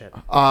just talking shit.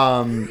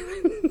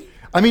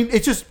 I mean,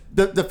 it's just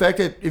the fact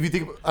that if you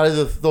think out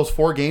of those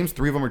 4 games,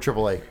 3 of them are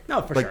AAA.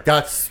 No, for like, sure.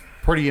 that's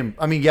pretty.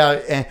 I mean,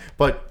 yeah,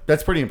 but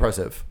that's pretty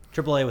impressive.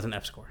 AAA with an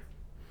F score.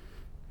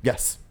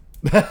 Yes.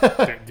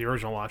 The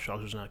original Watch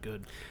Dogs was not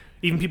good.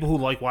 Even people who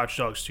like Watch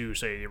Dogs 2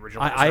 say the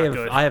original was not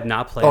good. I have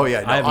not played. Oh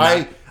yeah, no,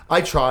 I I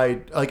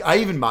tried. Like, I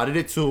even modded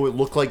it so it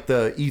looked like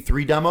the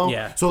E3 demo.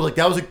 Yeah. So like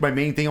that was like my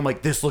main thing. I'm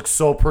like, this looks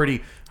so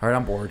pretty. All right,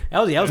 I'm bored.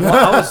 I was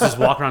just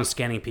walking around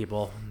scanning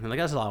people. And like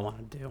that's all I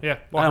want to do. Yeah,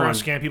 walk around,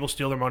 scan people,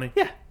 steal their money.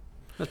 Yeah,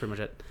 that's pretty much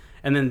it.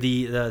 And then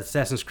the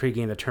Assassin's Creed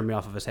game that turned me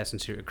off of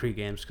Assassin's Creed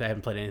games because I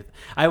haven't played anything.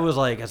 I was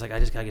like, I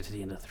just gotta get to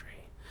the end of 3.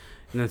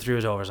 And then 3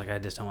 was over. I was like, I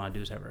just don't want to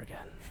do this ever again.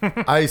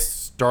 I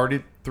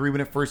started 3 when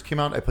it first came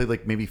out. I played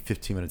like maybe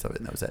 15 minutes of it,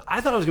 and that was it. I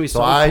thought it was gonna be So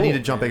so I cool, need to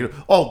jump back.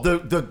 Oh,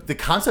 the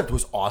concept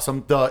was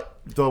awesome. The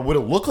what it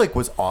looked like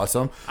was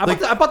awesome. I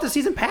bought the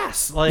season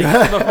pass like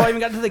before I even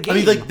got into the game. I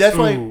mean, like that's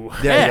why. Ooh.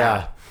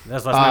 Yeah.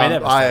 That's last time I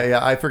made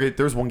that. I forget.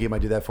 There was one game I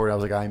did that for, and I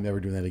was like, I'm never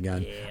doing that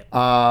again. Yeah.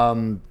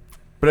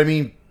 But I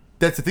mean,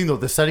 that's the thing though.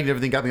 The setting and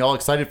everything got me all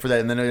excited for that,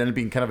 and then it ended up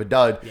being kind of a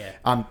dud.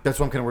 Yeah. That's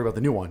why I'm kind of worried about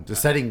the new one. The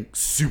setting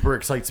super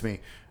excites me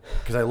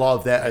because I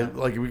love that. I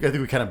think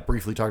we kind of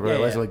briefly talked about it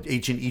last time, like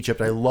ancient Egypt.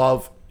 I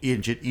love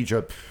ancient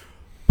Egypt,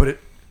 but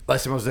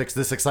last time I was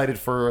this excited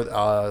for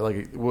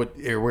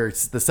where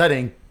it's the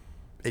setting,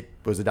 it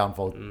was a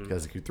downfall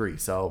because of Q3.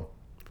 So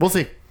we'll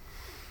see.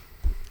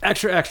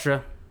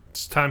 Extra.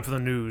 It's time for the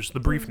news, the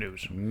brief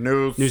news.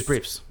 News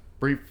briefs.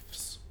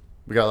 Briefs.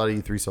 We got a lot of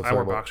E3 stuff. I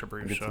wear boxer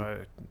briefs, so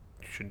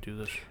I shouldn't do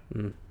this.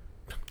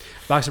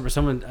 Boxer.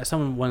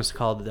 Someone once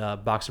called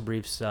boxer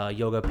briefs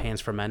yoga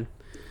pants for men,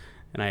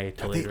 and I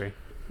totally agree.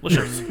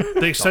 Listen,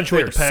 they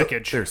accentuate the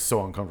package. They're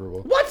so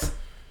uncomfortable.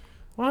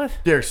 What?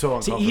 They're so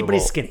uncomfortable. But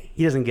he's skinny.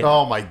 He doesn't get it.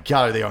 Oh my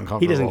god, are they uncomfortable?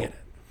 He doesn't get it.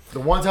 The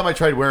one time I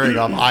tried wearing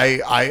them, I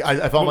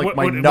felt like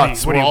my what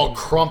nuts what were are you, all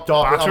crumped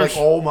up. I'm like, boxers?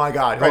 oh my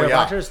god. Oh Regular yeah.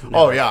 boxers? Oh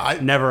Never. yeah.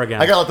 Never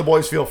again. I gotta let the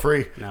boys feel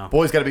free. No.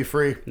 Boys gotta be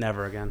free.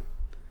 Never again.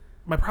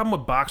 My problem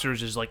with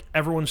boxers is like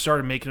everyone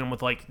started making them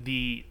with like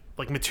the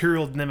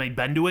material and then they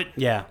bend to it,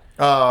 Yeah.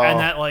 and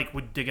that like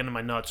would dig into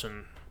my nuts,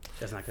 and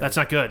That's not good. that's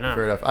not good. No.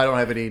 Fair enough. I don't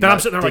have any. Then I'm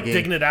sitting there like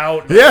digging it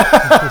out, Yeah.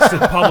 in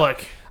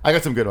public, I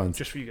got some good ones.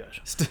 just for you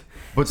guys.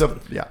 But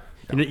yeah.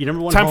 You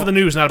number one. Time for the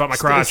news, not about my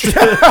crotch.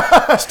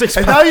 Sticks.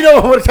 And now you know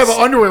what type of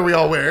underwear we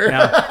all wear.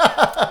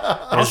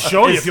 I'll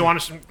show you if you want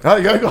to. Oh,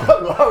 you gotta go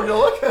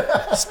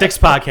look. Sticks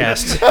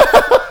podcast.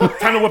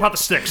 Time to whip out the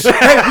sticks. Hey,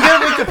 we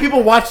gotta make the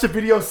people watch the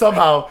video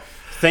somehow.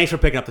 Thanks for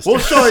picking up the We'll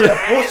sticks. show you.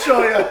 We'll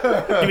show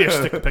you. Give me a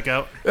stick to pick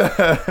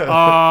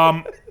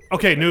out.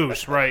 Okay,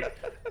 news. Right.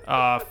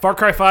 Far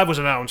Cry 5 was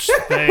announced.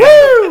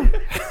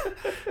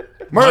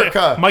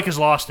 America. Mike has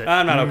lost it.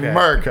 I'm not okay.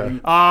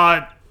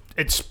 America.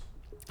 It's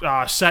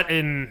set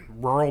in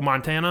rural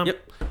Montana.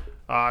 Yep.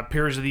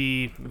 Appears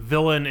the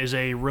villain is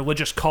a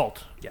religious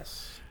cult.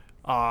 Yes.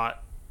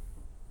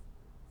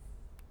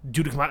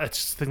 Due to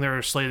that's the thing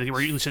they're slated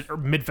where you said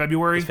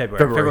mid-February.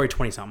 February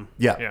 20 something.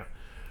 Yeah.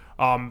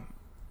 Yeah.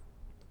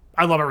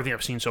 I love everything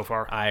I've seen so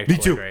far. I Me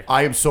totally too. agree.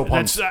 I am so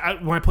pumped.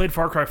 That's when I played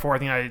Far Cry 4. I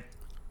think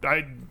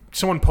I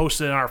someone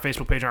posted on our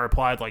Facebook page and I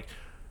replied like,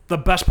 the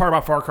best part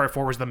about Far Cry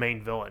 4 was the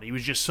main villain. He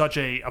was just such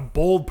a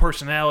bold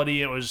personality.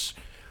 There was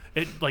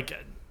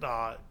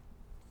another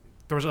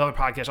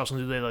podcast I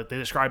listened to. They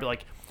described it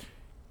like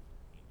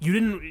you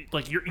didn't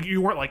like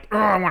you weren't like, oh,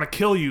 I want to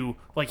kill you.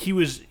 Like he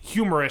was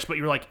humorous, but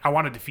you were like, I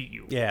want to defeat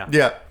you. Yeah.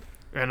 Yeah.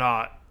 And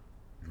I'm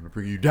gonna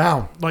bring you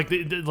down. like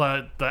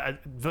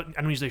the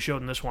enemies they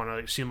showed in this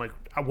one seemed like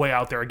way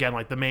out there again,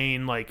 like the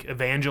main like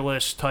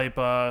evangelist type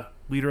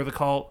leader of the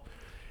cult.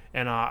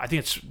 And I think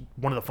it's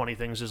one of the funny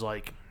things is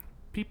like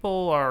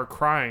people are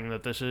crying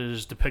that this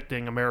is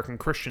depicting American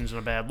Christians in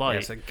a bad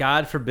light. Yes,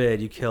 God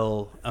forbid you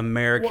kill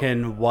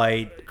American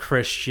white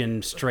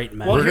Christian straight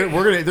men. Well,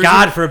 We're gonna.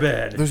 God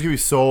forbid. There's gonna be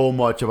so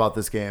much about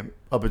this game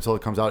up until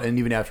it comes out, and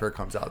even after it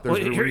comes out. There's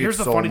gonna be Here's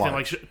the so funny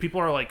much. thing: like people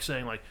are like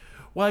saying like,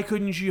 why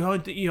couldn't you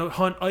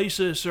hunt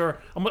ISIS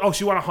or I'm like, oh, so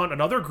you want to hunt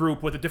another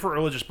group with a different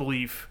religious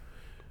belief?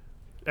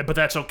 But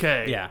that's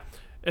okay. Yeah.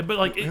 But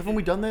like, Haven't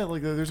we done that?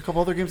 Like, there's a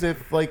couple other games that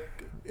have like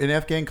in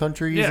Afghan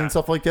countries Yeah. and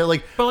stuff like that.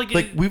 Like, But,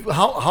 like, we've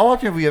how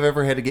often have we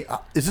ever had a game?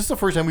 Is this the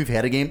first time we've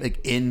had a game like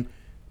in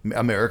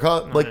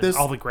America like this?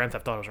 all the Grand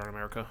Theft Autos are in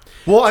America.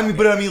 Well, I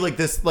mean, like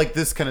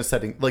this kind of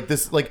setting, like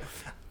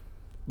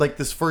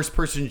this first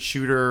person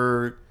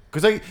shooter.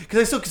 Because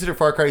I still consider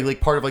Far Cry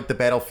like part of like the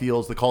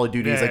Battlefields, the Call of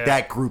Duties, Yeah, like yeah.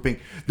 that grouping.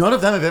 None of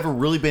them have ever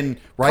really been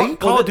right.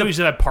 Call of Duty's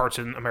had parts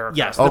in America.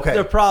 Yes. Okay.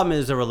 The problem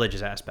is the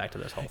religious aspect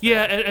of this whole thing.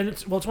 Yeah, and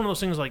it's one of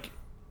those things like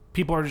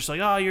people are just like,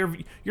 oh, you're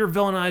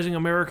villainizing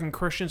American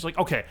Christians. Like,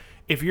 okay,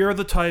 if you're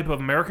the type of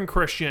American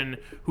Christian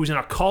who's in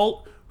a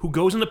cult, who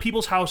goes into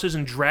people's houses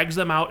and drags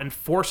them out and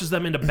forces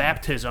them into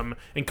baptism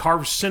and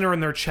carves sinner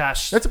in their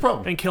chest, That's a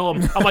problem. and kill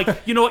them. I'm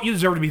like, you know what? You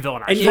deserve to be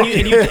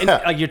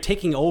villainized. And you're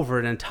taking over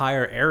an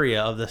entire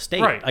area of the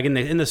state. Right. Like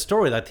in the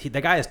story, that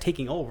the guy is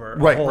taking over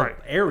Right, a whole right.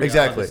 area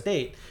Exactly. of the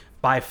state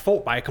by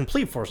a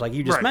complete force, like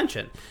you just Right.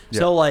 mentioned. Yeah.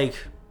 So like,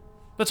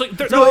 That's like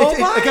No,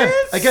 again,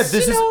 this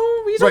is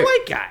he's right. a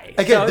white guy.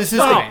 Again, so this it's is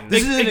like- fine.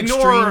 this is an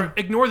extreme.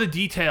 Ignore the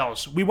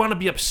details. We want to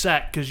be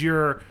upset because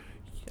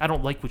I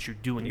don't like what you're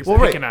doing. You're Well,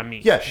 picking right. on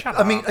me. Yeah, Shut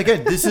I mean, up.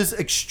 again, this is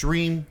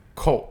extreme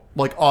cult,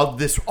 like of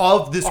this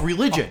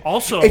religion.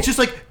 Also- it's just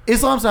like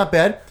Islam's not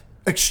bad.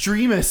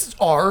 Extremists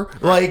are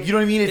like, you know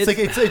what I mean? It's like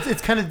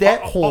it's kind of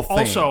that whole thing.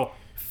 Also,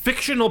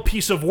 fictional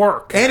piece of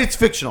work. And it's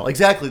fictional.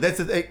 Exactly.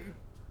 That's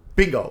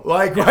bingo.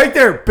 Like right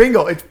there,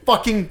 bingo. It's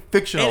fucking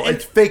fictional. And-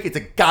 It's fake. It's a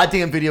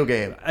goddamn video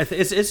game.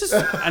 It's just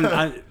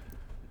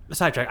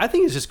sidetrack. I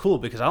think it's just cool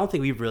because I don't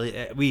think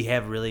we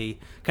have really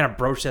kind of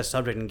broached that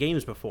subject in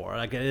games before,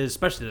 like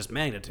especially this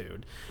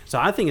magnitude. So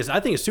I think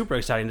it's super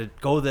exciting to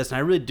go with this, and I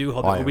really do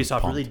hope I that am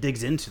Ubisoft pumped. really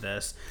digs into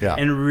this Yeah.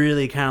 and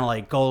really kind of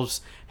like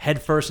goes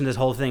headfirst in this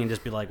whole thing and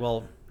just be like,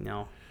 well, you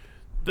know,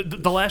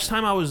 The last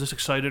time I was this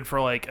excited for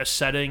like a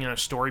setting and a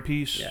story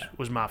piece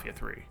was Mafia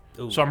 3.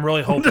 Ooh. So I'm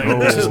really hoping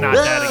this is not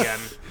that again.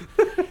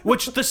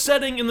 Which the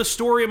setting and the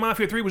story of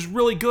Mafia 3 was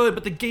really good,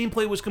 but the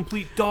gameplay was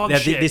complete dog yeah,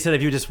 shit. they said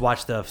if you just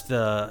watch the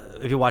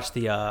video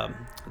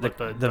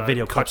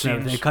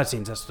cutscenes.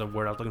 cutscenes, that's the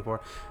word I was looking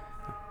for.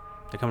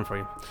 They're coming for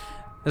you.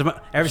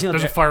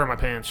 There's a fire in my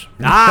pants.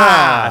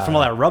 That's from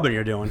all that rubbing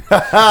you're doing.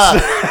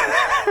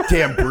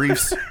 Damn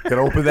briefs.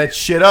 Gotta open that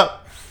shit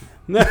up.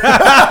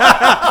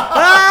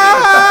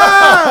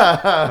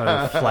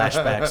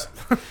 Flashbacks.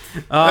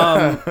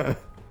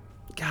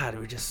 God,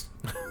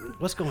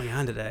 what's going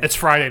on today? It's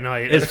Friday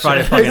night. It's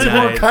Friday fucking It's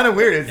night. kind of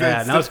weird.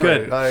 Yeah, no, it's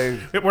good.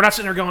 We're not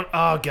sitting there going,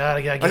 "Oh God,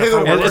 I gotta get I up gotta for go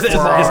work." work It's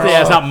for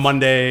it's not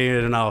Monday.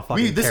 It's not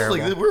fucking this terrible.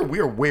 is like we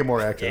are way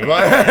more active. We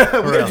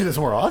gotta do this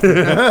more often.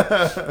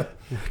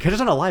 Catch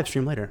us on a live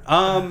stream later.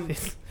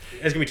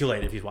 It's gonna be too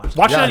late if you watch.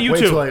 Watch it on way YouTube.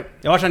 too late.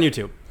 Yeah, watch it on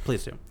YouTube,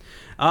 please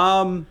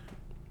do.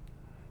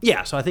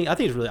 Yeah, so I think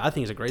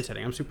it's a great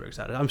setting. I'm super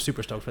excited. I'm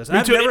super stoked for this. And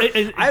Me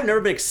too. I've never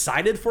been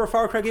excited for a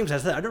Far Cry game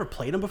because I've never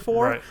played them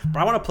before. Right. But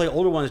I want to play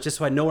older ones just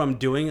so I know what I'm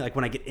doing. Like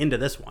when I get into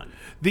this one.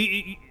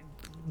 The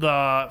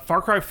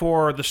Far Cry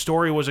 4, the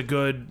story was a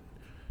good.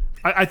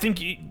 I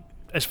think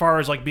as far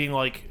as like being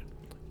like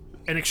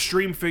an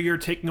extreme figure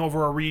taking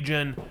over a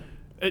region,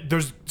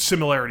 there's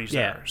similarities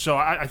Yeah. there. So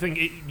I think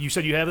you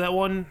said you have that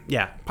one.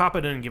 Yeah, Pop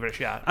it in and give it a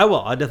shot. I will.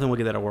 I definitely will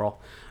give that a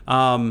whirl.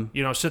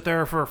 Sit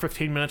there for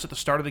 15 minutes at the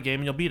start of the game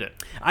and you'll beat it.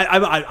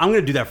 I'm going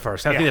to do that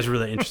first. I think Yeah. that's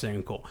really interesting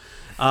and cool.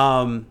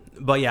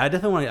 But yeah, I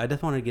definitely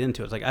want to get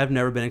into it. It's like I've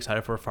never been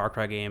excited for a Far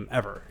Cry game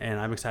ever, and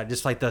I'm excited.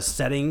 Just like the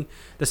setting,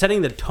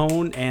 the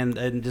tone,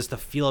 and just the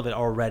feel of it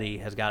already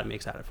has gotten me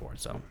excited for it.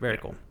 So very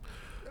cool.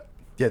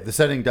 Yeah, the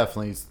setting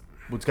definitely is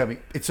what's got me.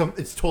 It's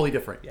totally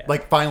different. Yeah.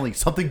 Like finally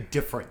something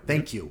different.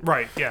 Thank you.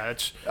 Right? Yeah.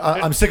 It's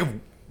I'm sick of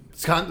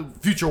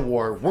Future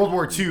War, World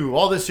War II,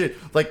 all this shit.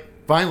 Like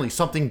finally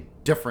something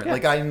different. Yeah.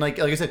 Like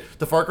I said,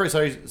 the Far Cry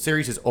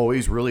series has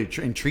always really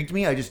intrigued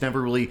me. I just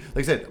never really, like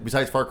I said,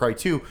 besides Far Cry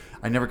 2,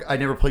 I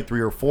never played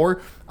 3 or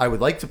 4. I would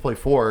like to play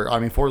 4. I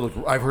mean, 4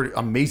 I've heard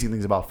amazing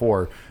things about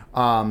 4.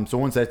 So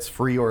once that's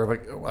free, or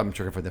if I'm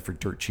sure if I find that for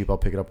dirt cheap, I'll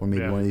pick it up one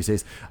of these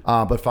days.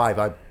 But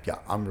 5,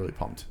 I'm really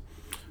pumped.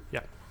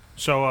 yeah.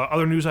 So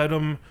other news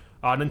item: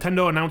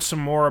 Nintendo announced some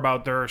more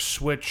about their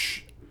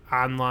Switch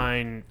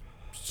Online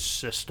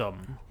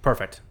system.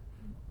 Perfect.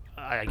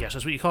 I guess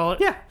that's what you call it.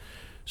 Yeah.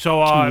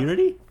 So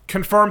Community.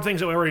 confirm things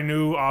that we already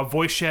knew.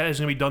 Voice chat is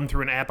going to be done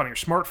through an app on your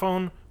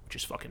smartphone, which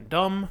is fucking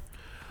dumb.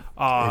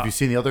 Have you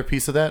seen the other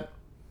piece of that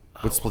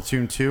with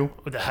Splatoon 2?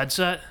 With the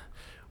headset.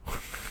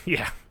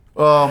 Yeah.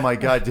 Oh my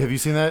god, have you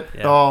seen that?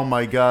 Yeah. Oh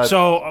my god.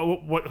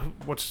 So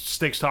what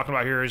Steak's talking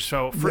about here is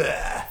for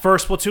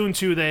Splatoon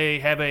 2, they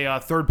have a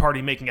third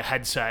party making a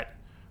headset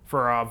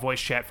for voice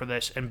chat for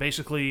this, and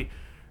basically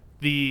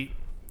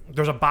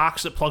there's a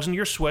box that plugs into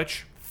your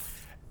Switch,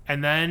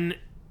 and then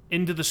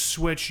into the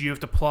Switch you have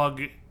to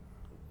plug,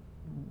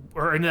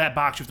 or into that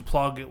box you have to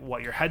plug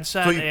your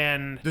headset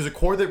and there's a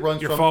cord that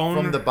runs your phone.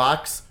 from the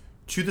box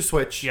to the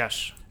Switch.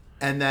 Yes.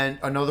 And then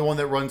another one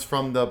that runs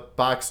from the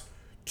box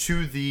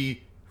to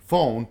the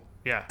phone.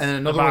 Yeah. And then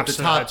another The one at box the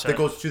to the top headset. that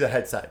goes to the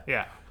headset.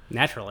 Yeah.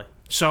 Naturally.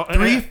 So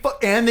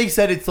And they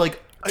said it's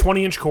like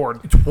 20-inch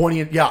cord.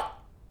 20. Yeah.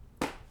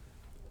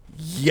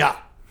 Yeah.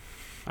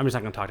 I'm just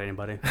not going to talk to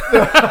anybody.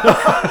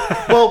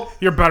 Well,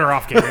 You're better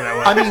off getting it that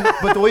way. I mean,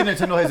 but the way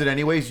Nintendo has it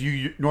anyways,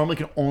 you normally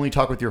can only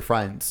talk with your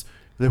friends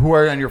who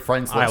are on your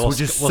friends list, All right, we'll which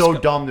is Sky- so we'll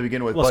dumb to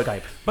begin with. We'll but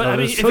Skype. But I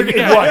mean, if Right,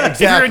 you're gonna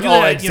exactly. do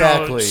that,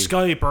 Exactly.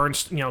 Skype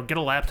or get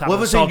a laptop. Well,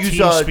 and everyone's saying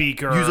install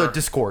TeamSpeak or use a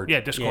Discord. Yeah,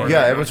 Discord.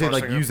 Yeah, That's everyone's saying what I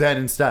was like thinking. use that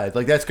instead.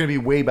 Like that's going to be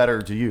way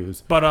better to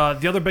use. But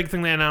the other big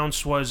thing they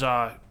announced was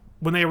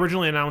when they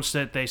originally announced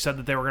it, they said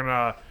that they were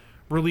gonna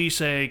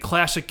release a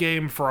classic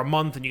game for a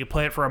month, and you could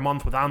play it for a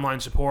month with online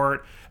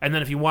support. And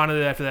then if you wanted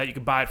it after that, you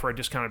could buy it for a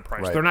discounted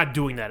price. Right. They're not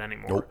doing that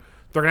anymore. Nope.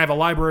 They're gonna have a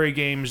library of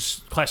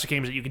games, classic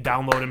games that you can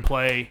download and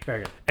play.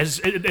 Very good.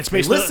 It's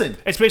basically listen.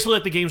 It's basically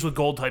like the games with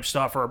gold type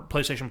stuff or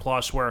PlayStation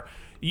Plus, where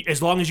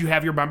as long as you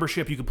have your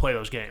membership, you can play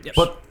those games.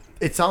 But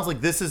it sounds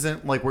like this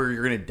isn't like where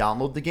you're going to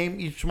download the game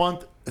each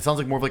month. It sounds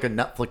like more of like a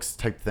Netflix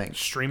type thing.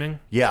 Streaming?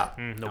 Yeah.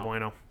 No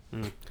bueno.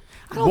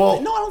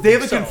 Well, they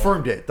haven't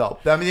confirmed it though.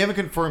 I mean, they haven't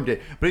confirmed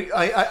it. But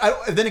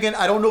then again,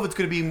 I don't know if it's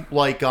going to be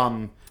like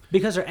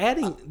because they're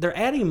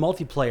adding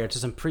multiplayer to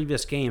some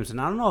previous games, and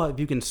I don't know if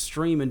you can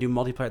stream and do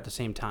multiplayer at the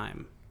same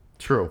time.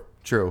 True.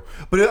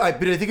 But I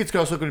think it's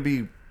also going to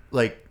be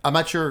like, I'm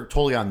not sure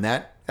totally on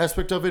that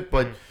aspect of it,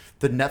 but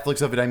the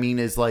Netflix of it, I mean,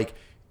 is like,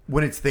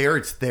 when it's there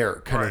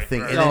kind of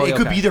thing. And then it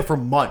could be there for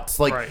months,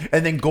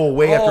 and then go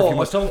away after a few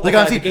months. So, like,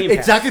 honestly,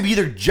 it's not going to be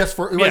there just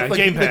for like the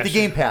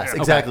Game Pass. Yeah.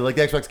 Exactly, like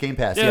the Xbox Game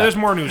Pass. Yeah, there's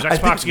more news.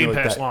 Xbox Game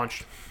Pass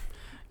launched.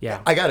 Yeah.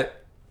 I got it.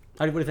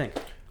 What do you think?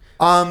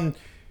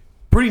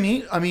 Pretty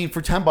neat. I mean,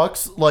 for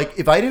 $10, like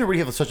if I didn't already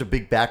have such a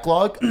big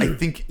backlog, I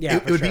think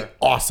it would be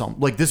awesome.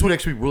 Like this would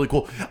actually be really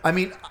cool. I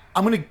mean,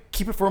 I'm gonna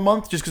keep it for a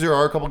month just because there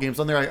are a couple games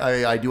on there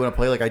I do want to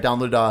play. Like I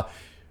downloaded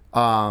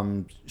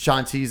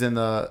Shantae's and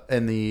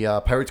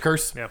the Pirate's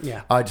Curse. Yep.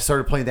 Yeah. I just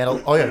started playing that.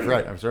 Oh yeah,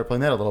 right. I started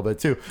playing that a little bit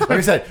too. Like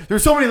I said,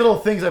 there's so many little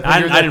things I put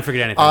here. I didn't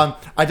forget anything.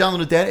 I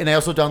downloaded that, and I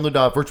also downloaded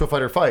Virtua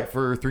Fighter 5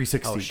 for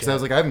 360 because I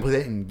was like, I haven't played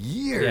that in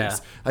years. Yeah.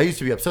 I used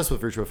to be obsessed with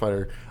Virtua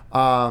Fighter.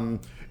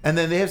 And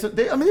then they have some.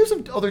 There's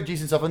some other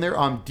decent stuff on there.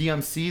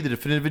 DMC, the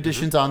definitive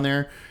edition's on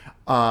there.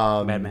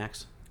 Mad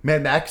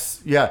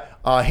Max, yeah.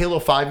 Halo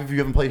 5. If you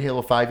haven't played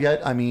Halo 5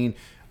 yet, I mean,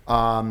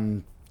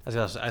 I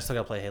still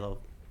gotta play Halo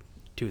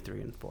 2,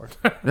 3, and 4.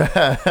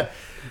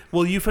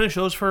 Will you finish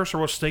those first, or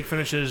will Steak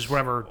finishes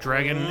whatever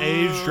Dragon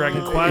Age,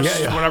 Dragon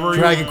Quest, whatever?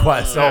 Dragon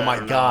Quest. Oh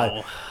my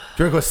god.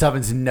 Dragon Quest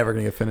 7's never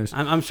gonna get finished.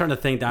 I'm starting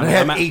to think that I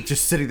have 8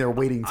 just sitting there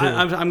waiting too.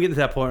 I'm getting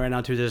to that point right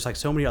now too. There's like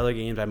so many other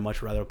games I'd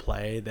much rather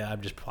play that I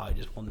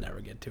probably will never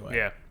get to it.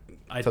 Yeah.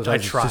 I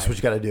It's tried. just what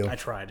you got to do. I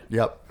tried.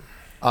 Yep.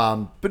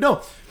 But no,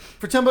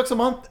 for $10 a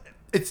month,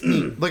 it's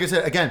neat. Like I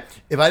said, again,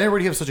 if I didn't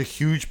already have such a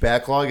huge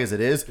backlog as it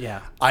is,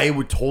 I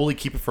would totally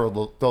keep it for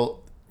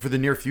the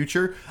near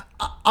future.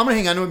 I'm gonna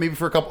hang on to it maybe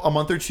for a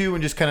month or two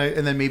and just kind of,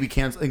 and then maybe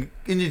cancel and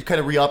just kind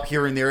of re-up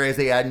here and there as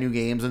they add new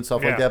games and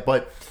stuff like that.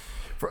 But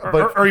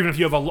even if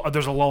you have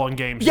there's a lull in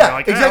games, yeah, you're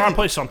like, exactly. I want to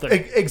play something.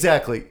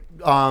 Exactly.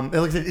 And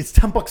like I said, it's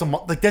 $10 a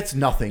month. Like that's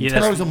nothing. Yeah,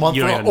 $10 a month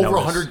for over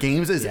 100 notice.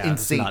 games is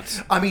insane.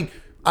 Nuts. I mean,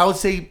 I would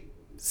say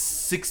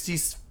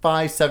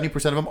 65-70%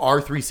 of them are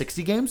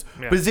 360 games,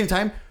 but at the same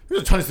time,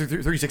 there's a ton of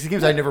 360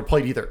 games I never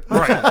played either.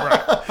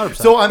 Right.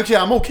 So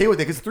I'm okay with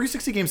it because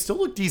 360 games still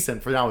look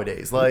decent for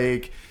nowadays.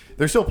 Like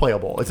they're still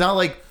playable. It's not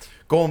like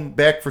going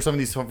back for some of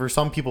these, for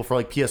some people, for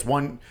like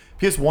PS1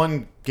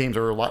 games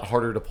are a lot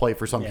harder to play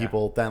for some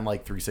people than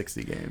like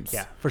 360 games.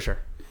 Yeah, for sure.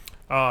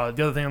 The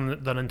other thing on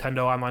the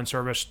Nintendo online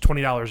service,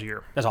 $20 a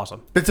year. That's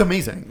awesome. It's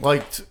amazing.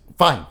 Like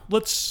fine.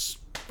 Let's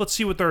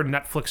see what their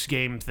Netflix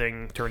game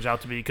thing turns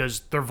out to be, because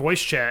their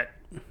voice chat.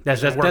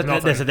 That is garbage.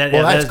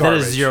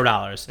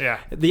 $0. Yeah.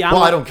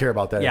 I don't care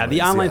about that. Yeah, anyways.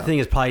 the online thing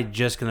is probably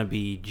just going to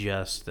be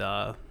just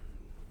the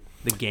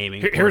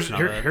gaming. Here's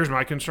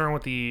my concern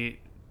with their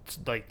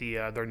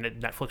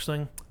Netflix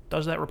thing.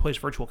 Does that replace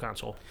Virtual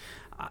Console?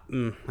 I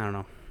don't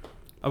know.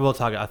 We'll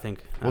talk. I think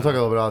we'll talk a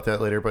little bit about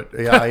that later. But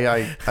yeah,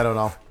 I don't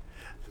know.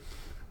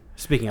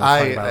 Speaking of I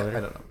about it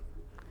don't know.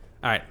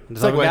 All right,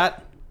 that's all we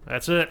got.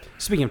 That's it.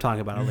 Speaking of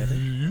talking about it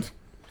later.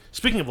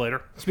 Speaking of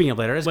later,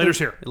 later's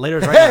here.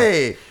 Later's right now.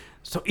 Hey.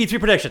 So E3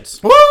 predictions.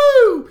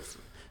 Woo!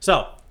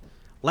 So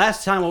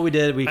last time what we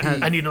did, we kind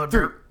of I need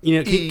another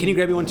beer. can you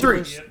grab me one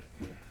too? Three.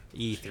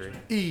 Please? E3.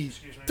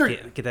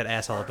 E3. Get that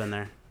asshole up in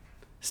there.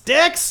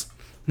 Sticks.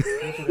 Man,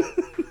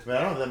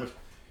 I don't have that much.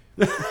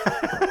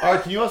 All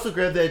right, can you also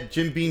grab that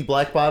Jim Beam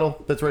black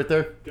bottle that's right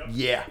there? Yep.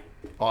 Yeah.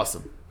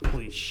 Awesome.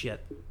 Holy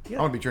shit. I'm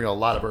going to be drinking a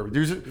lot of bourbon.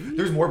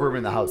 There's more bourbon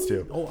in the house,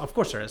 too. Oh, of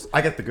course there is.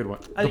 I got the good one.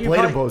 The you're Blade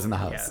probably- and Bow's in the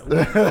house.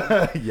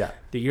 Yeah.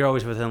 Dude, you're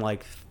always within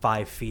like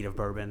 5 feet of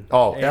bourbon.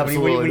 Oh, Yeah,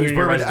 absolutely. when There's you're in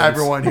your bourbon residence.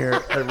 everyone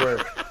here. Everywhere.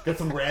 Got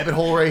some rabbit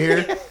hole right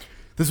here.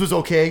 This was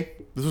okay.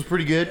 This was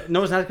pretty good.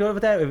 No, it's not good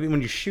with that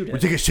when you shoot it. We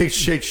take a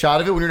shake shot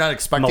of it when you're not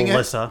expecting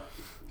Melissa.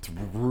 it. It's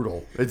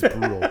brutal.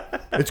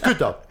 It's good,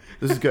 though.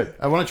 This is good.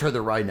 I want to try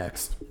the rye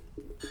next.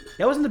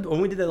 Yeah,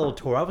 when we did that little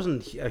tour, I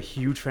wasn't a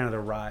huge fan of the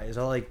ryes.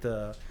 I like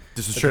the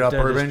Just straight up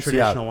bourbon.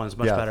 traditional ones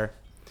much better.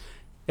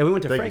 Yeah, we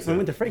went to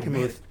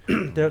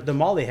Frankenmuth. The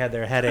mall they had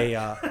there had a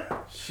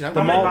How many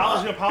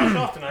bottles you gonna polish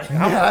off tonight?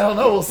 Yeah, I don't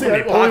know. We'll see.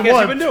 many Only podcasts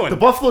one. you been doing? The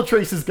Buffalo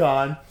Trace is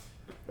gone.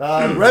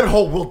 The rabbit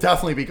hole will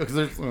definitely be because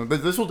this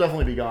will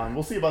definitely be gone.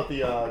 We'll see about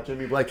the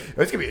Jimmy Black.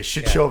 It's gonna be a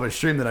shit show of a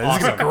stream tonight.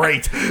 This is gonna be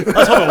great.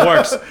 Let's hope it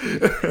works.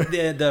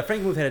 The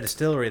Frankenmuth had a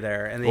distillery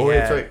there, and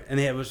that's right. and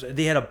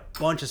they had a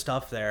bunch of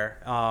stuff there,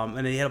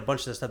 and they had a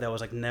bunch of the stuff that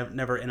was like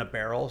never in a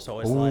barrel, so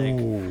it's like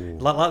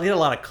they had a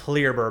lot of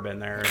clear bourbon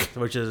there,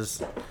 which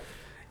is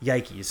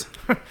yikes.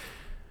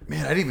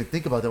 Man, I didn't even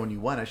think about that when you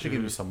went. I should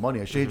give you some money.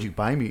 I should have you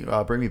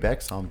bring me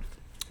back some.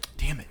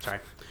 Damn it. Sorry.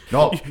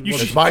 No, should-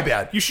 it's my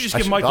bad. You should just I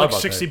give should've Mike thought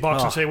like about $60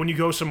 that. and say, when you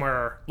go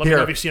somewhere, let me Here.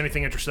 know if you see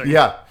anything interesting.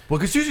 Yeah, well,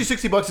 because usually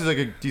 $60 is like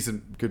a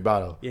decent, good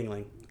bottle.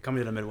 Yingling,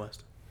 coming to the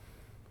Midwest.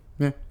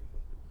 Yeah.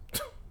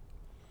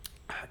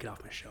 Get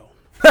off my show.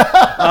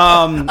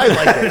 I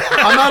like it.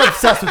 I'm not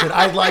obsessed with it.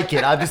 I like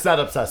it. I'm just not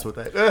obsessed with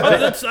it.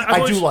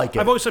 I do like it.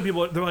 I've always said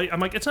people, I'm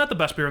like, it's not the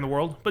best beer in the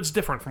world, but it's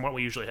different from what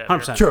we usually have.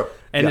 100%. True.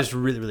 And Yeah. it's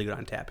really, really good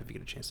on tap if you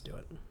get a chance to do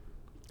it.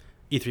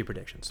 E3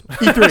 predictions.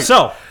 E3.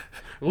 So,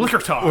 Liquor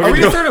talk. Are we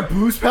going to start a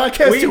booze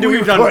podcast?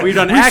 we've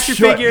done We action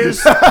should.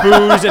 figures,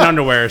 booze, and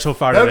underwear so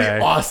far That'd today.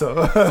 be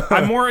awesome.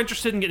 I'm more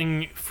interested in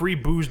getting free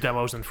booze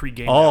demos than free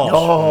game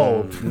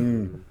Oh. demos.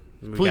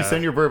 Oh. Please got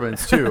send your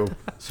bourbons too.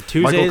 So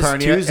Michael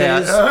Carney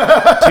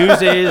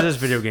Tuesdays is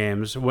video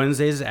games.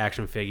 Wednesdays is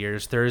action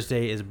figures.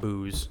 Thursday is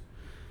booze.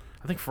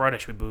 I think Friday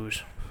should be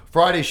booze.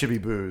 Friday should be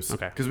booze.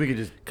 Okay. Because we could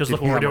just. 'Cause get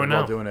look what we're hammered doing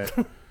while now. doing it.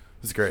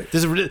 This is great.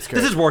 This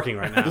is working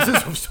right now. This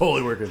is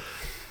totally working.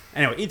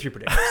 Anyway, E3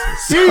 predictions.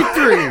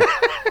 C3.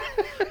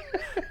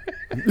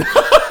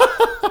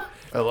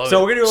 I love So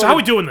it. we're gonna do. So how are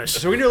we doing this?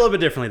 So we're gonna do a little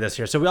bit differently this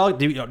year. So we all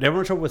do.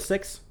 Everyone show up with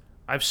 6.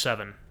 I have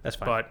 7. That's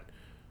fine. But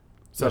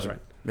Seven. right.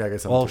 Yeah, I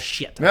guess I'm Oh two.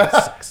 shit!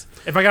 That's 6.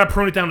 if I got to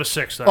prune it down to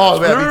 6, then Oh,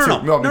 that's yeah, No, me no,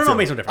 too. no, me no, too.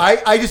 makes no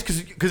difference. I just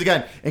because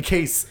again, in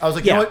case I was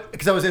like, you Yeah. know what?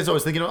 Because I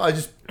was thinking, I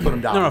just put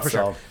them down. No, for so.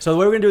 sure. So the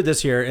way we're gonna do it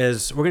this year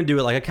is we're gonna do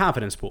it like a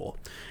confidence pool.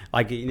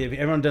 Like if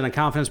everyone done a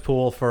confidence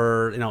pool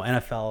for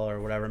NFL or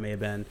whatever it may have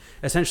been.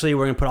 Essentially,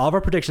 we're gonna put all of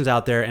our predictions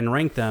out there and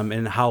rank them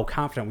and how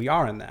confident we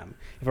are in them.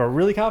 If we're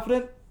really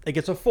confident, it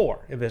gets a 4.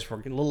 If we're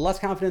a little less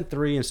confident,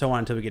 3, and so on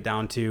until we get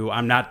down to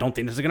don't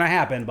think this is gonna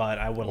happen, but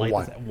I would like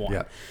 1. this at 1.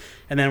 Yeah.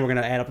 And then we're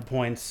gonna add up the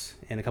points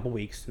in a couple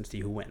weeks and see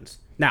who wins.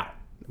 Now,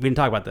 we didn't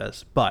talk about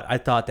this, but I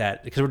thought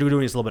that because we're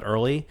doing this a little bit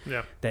early,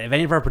 Yeah. that if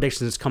any of our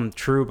predictions come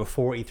true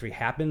before E3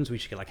 happens, we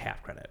should get like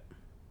half credit.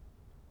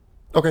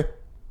 Okay.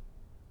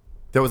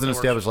 That wasn't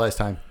established last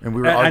time, and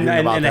we were And- arguing and-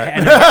 about and-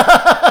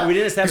 that. and we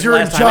didn't establish You're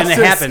last time, and it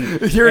injustice. happened.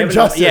 You're It happened-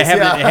 injustice, Yeah, it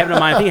happened, yeah. it happened in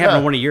mine. I think it happened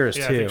in one of yours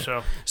Yeah, I too. think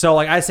so. So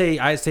like I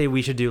say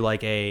we should do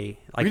like a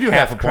we do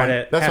half a point.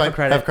 credit. That's half fine. a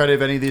credit. Half credit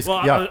of any of these.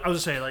 Well, yeah. I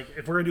was gonna say, like,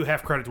 if we're gonna do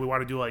half credit, do we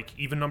want to do like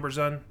even numbers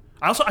then?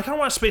 I kind of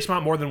want to space them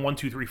out more than 1,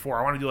 2, 3, 4.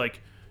 I want to do like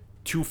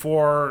 2,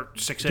 4,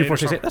 6, 8. 2, 4,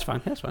 6, 8. or something. That's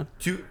fine. That's fine.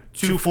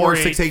 2, 4,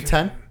 6, 8,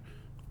 10.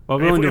 Well,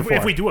 we only do 4.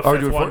 If we do a Oh, we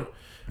fifth do a one, four?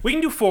 we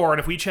can do 4, and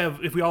if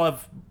we all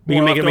have, We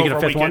can more make it left a over,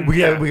 fifth we one? can- We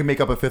yeah. can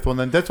make up a fifth one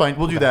then. That's fine.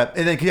 We'll do that,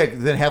 and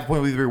then half a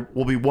point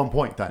will be 1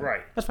 point then.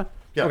 Right. That's fine.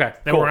 Yeah. Okay.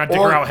 Then cool. we're not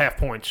digging Or- out half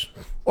points.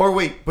 Or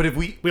wait, but if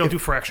We don't do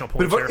fractional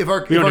But points if here.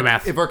 our We don't do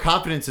math. if our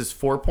confidence is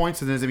 4 points,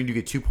 then does that mean you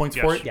get 2 points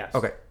for Yes. it? Yes.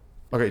 Okay.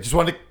 Okay. Just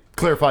wanted to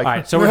clarify. All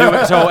right. So we're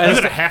doing. So Is as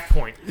it a half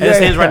point? it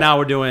stands yeah. right now,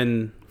 we're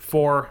doing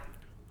 4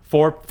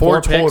 four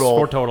Four picks, total.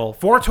 4 total.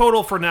 4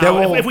 total for That now.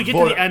 will If we get to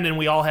vote- the end and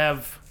we all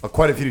have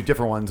Quite a few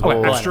different ones. Okay,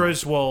 We'll-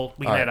 extras, we can All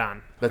right. add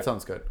on. That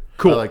sounds good.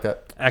 Cool. I like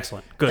that.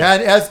 Excellent. Good.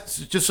 And as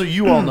just so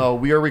you all know,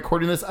 we are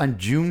recording this on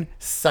June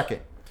 2nd.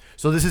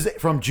 So this is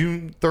from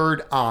June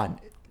 3rd on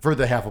for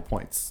the half a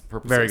points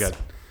purposes. Very good.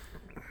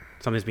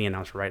 Something's being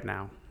announced right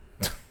now.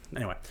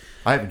 Anyway.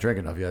 I haven't drank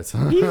enough yet. So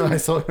I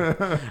still,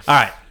 All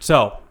right.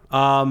 So,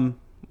 how do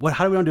we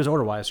want to do this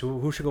order wise?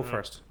 Who should go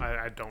first?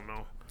 I don't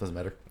know. doesn't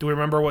matter. Do we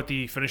remember what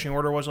the finishing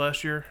order was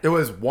last year? It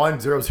was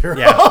 1-0-0.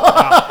 Yeah.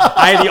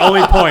 I had the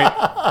only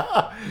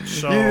point.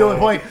 So You need the only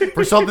point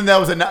for something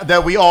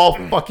that we all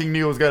fucking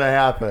knew was gonna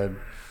happen.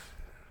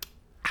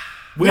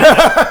 we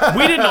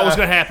didn't know it was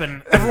going to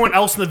happen. Everyone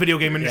else in the video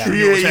game industry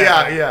knew it was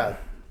happening. Yeah.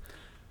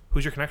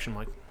 Who's your connection,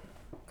 Mike?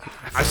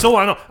 I still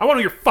want to know. I want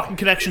to know who your fucking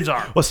connections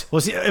are. We'll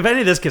see if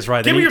any of this gets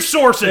right. Give then me your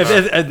sources.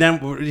 and then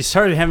we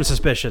started having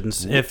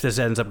suspicions if this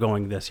ends up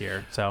going this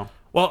year. So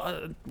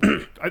Well,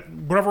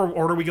 whatever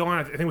order we go on,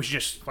 I think we should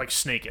just like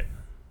snake it.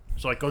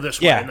 So like go this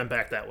way Yeah. and then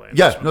back that way.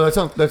 Yeah. No, that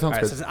sounds all right,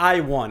 good. since I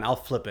won, I'll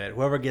flip it.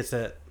 Whoever gets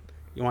it,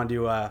 you want to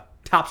do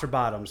tops or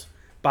bottoms?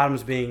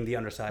 Bottoms being the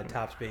underside,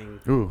 tops being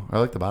Ooh, I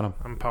like the bottom.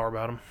 I'm power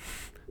bottom.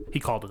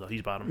 He called it though.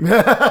 He's bottom.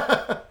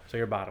 so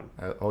you're bottom.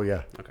 Oh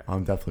yeah. Okay.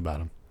 I'm definitely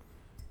bottom.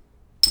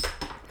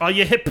 Oh,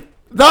 you hip.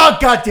 No,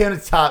 goddamn,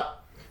 it's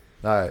top.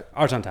 All right.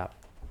 Ours on top.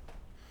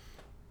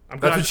 I'm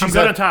good, That's what she I'm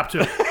said. good on top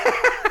too.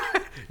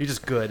 You're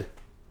just good,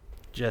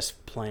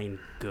 just plain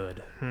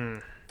good. All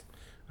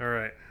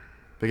right.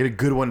 They get a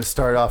good one to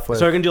start off with.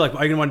 So you're gonna do like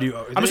are you gonna want to do?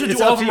 I'm just gonna it's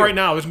do all up of to them you. right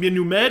now. There's gonna be a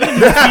new med, a new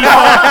FIFA,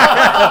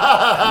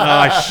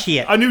 Oh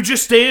shit! a new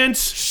Just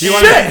Dance. Do you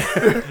want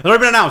it's already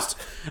been announced.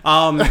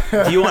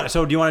 Do you want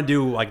to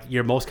do like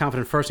your most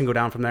confident first and go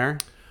down from there?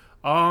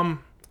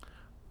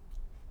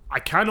 I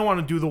kind of want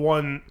to do the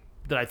one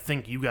that I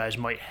think you guys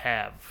might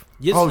have.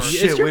 Yes, oh it's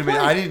shit! your Wait a minute.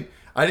 play.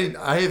 I didn't.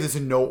 I have this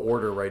in no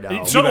order right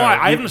now. So do better- I.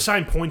 I you- haven't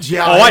assigned points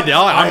Yeah. yet. Oh, I did.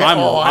 I have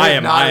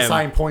am. not I am.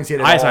 assigned points yet.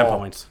 At I assign all.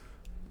 points.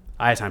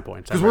 I assign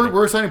points. Because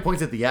we're assigning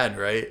points at the end,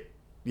 right?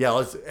 Yeah.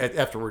 Let's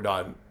after we're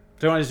done.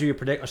 So you want to do your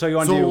predict? So you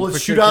want So to do let's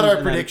shoot out our and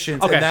then-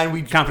 predictions, okay. and then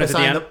we confidence at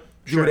the assign end.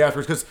 do it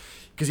afterwards.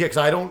 Because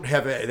I don't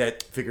have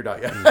that figured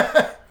out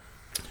yet.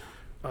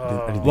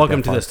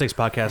 Welcome to the Sticks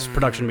Podcast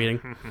production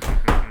meeting.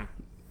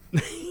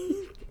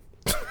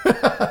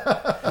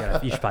 Yeah,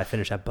 you should probably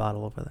finish that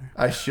bottle over there.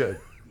 I should.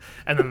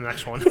 And then the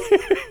next one.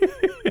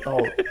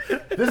 Oh,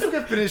 this will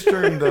get finished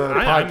during the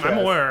podcast. I'm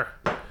aware.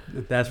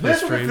 That's for the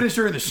This will get stream. finished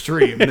during the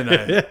stream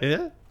tonight.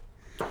 Yeah.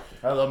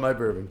 I love my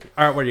bourbon.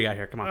 All right, what do you got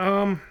here? Come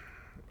on.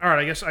 All right,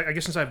 I guess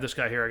since I have this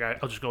guy here,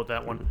 I'll just go with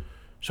that one.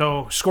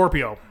 So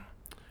Scorpio,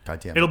 God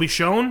damn it. it'll be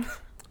shown.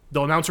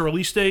 They'll announce a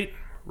release date.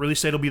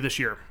 Release date will be this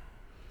year.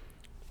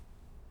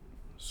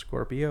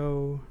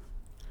 Scorpio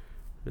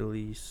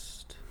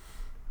released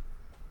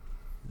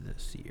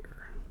this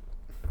year.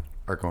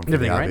 Are going for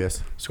the obvious.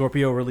 Right?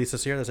 Scorpio released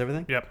this year. That's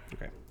everything. Yep.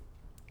 Okay.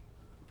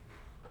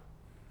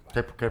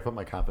 Can I put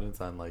my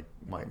confidence on like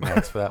my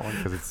Myke's for that one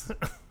because it's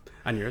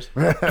On yours.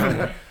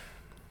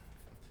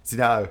 see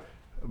now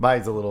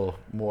mine's a little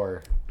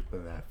more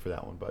than that for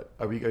that one. But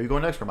are you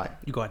going next or mine?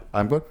 You go ahead.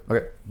 I'm good.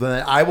 Okay,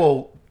 then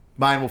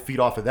mine will feed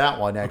off of that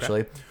one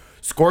actually. Okay.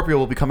 Scorpio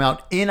will be coming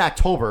out in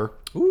October.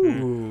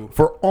 Ooh.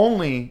 For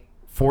only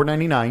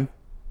 $4.99.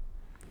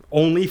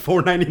 Only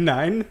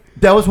 $4.99.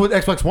 That was what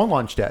Xbox One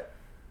launched at.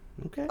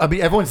 Okay. I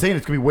mean, everyone's saying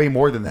it's gonna be way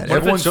more than that. What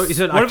Everyone's So you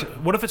said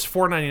what if it's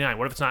 $4.99?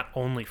 What if it's not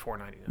only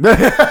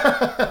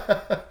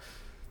 $4.99?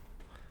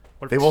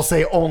 they will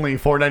say only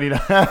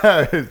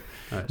 $4.99.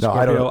 No,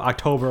 I don't know.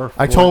 October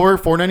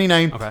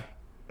 $4.99. Okay.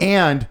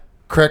 And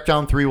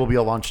Crackdown 3 will be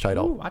a launch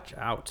title. Ooh, watch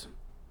out.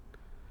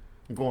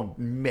 I'm going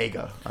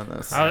mega on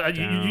this.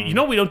 You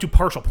know we don't do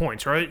partial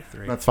points, right?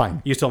 That's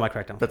fine. You stole my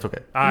Crackdown. That's okay.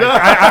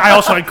 I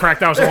also had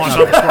Crackdown as a launch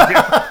title for Scorpio.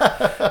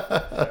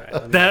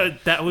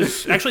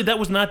 That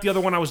was not the other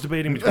one I was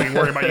debating between.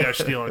 Worrying about you guys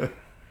stealing.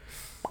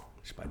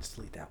 Should probably just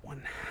delete that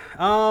one.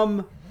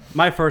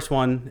 My first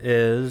one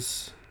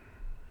is.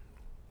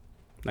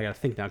 I gotta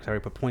think now because I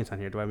already put points on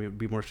here. Do I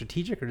be more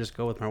strategic or just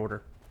go with my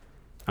order?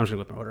 I'm just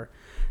gonna go with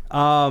my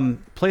order.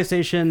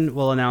 PlayStation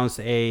will announce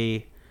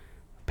a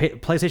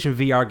PlayStation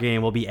VR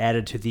game will be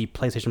added to the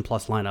PlayStation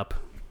Plus lineup.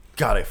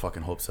 God, I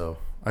fucking hope so.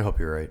 I hope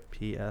you're right.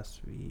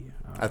 PSVR.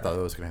 I thought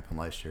that was gonna happen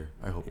last year.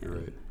 I hope you're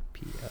right.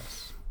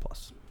 PS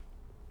Plus.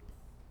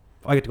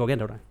 Oh, I get to go again,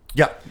 don't I?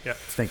 Yeah. Yeah.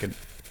 Stinking.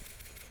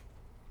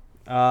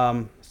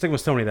 Sticking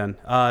with Sony then.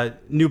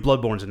 New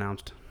Bloodborne's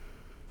announced.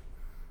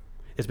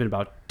 It's been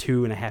about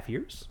 2.5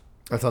 years.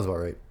 That sounds about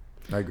right.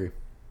 I agree.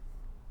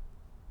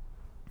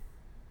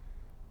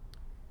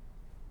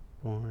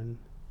 Born.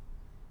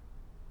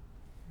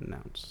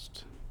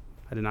 Announced.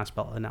 I did not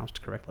spell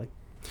announced correctly.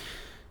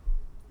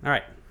 All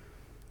right.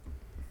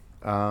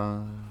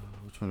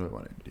 Which one do I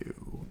want to do?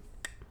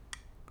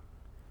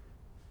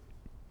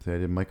 See, I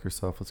did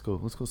Microsoft. Let's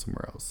go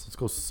somewhere else. Let's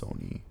go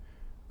Sony.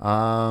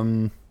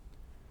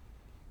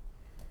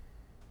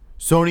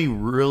 Sony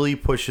really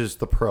pushes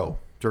the Pro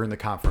during the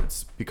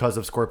conference because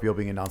of Scorpio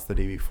being announced the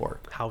day before.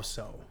 How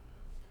so?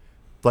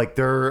 Like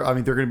they're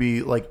going to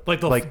be like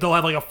they'll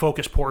have like a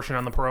focus portion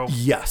on the Pro.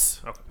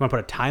 Yes. Want to put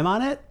a time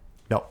on it?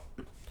 No.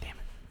 Damn it.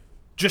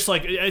 Just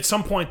like at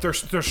some point they're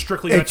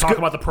strictly going to talk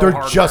about the Pro. They're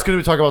hardware. just going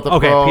to be talking about the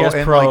Okay, Pro PS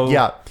and Pro.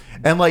 like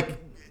and like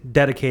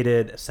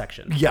Dedicated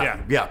section.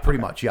 yeah, pretty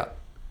much, yeah.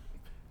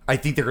 I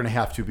think they're going to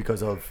have to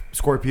because of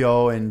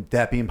Scorpio and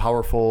that being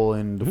powerful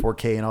and the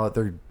 4K and all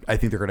that. I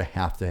think they're going to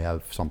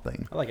have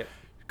something. I like it.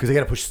 Because they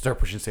got to start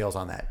pushing sales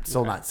on that.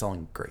 Still not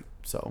selling great.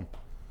 So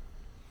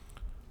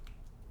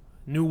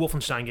New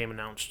Wolfenstein game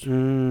announced.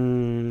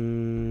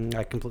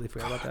 I completely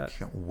forgot about that. I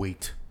can't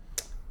wait.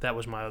 That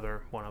was my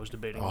other one I was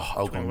debating. Oh,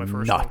 I'll go my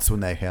first nuts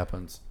when that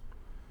happens.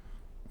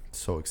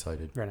 So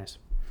excited. Very nice.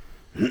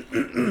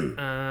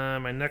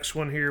 My next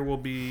one here will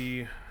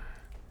be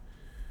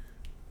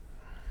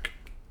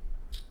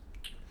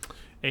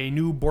a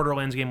new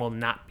Borderlands game will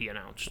not be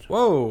announced.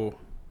 Whoa.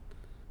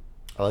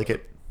 I like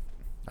it.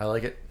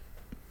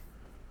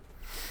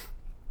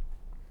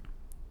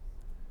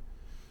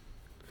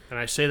 And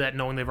I say that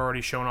knowing they've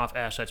already shown off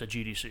assets at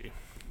GDC.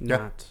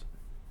 Not.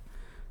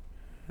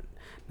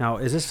 Now,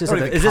 is this just I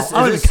don't even is this count- I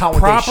don't is even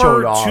count what they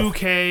showed Proper off.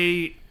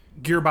 2K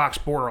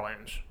Gearbox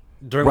Borderlands.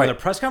 during Right. one of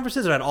the press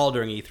conferences or at all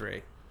during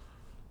E3?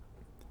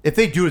 If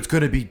they do, it's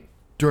going to be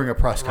during a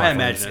press I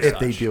conference. imagine as if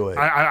they such. do it.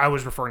 I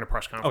was referring to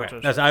press Okay,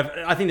 conferences.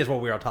 I think that's what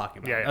we were all talking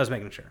about. Yeah. I was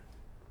making sure.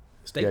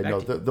 Stay Yeah, back no,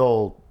 to you.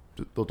 they'll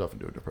definitely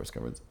do it in a press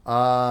conference.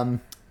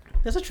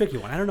 That's a tricky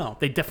one. I don't know.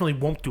 They definitely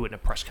won't do it in a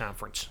press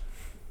conference.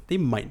 They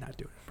might not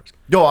do it.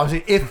 No,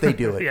 obviously, if they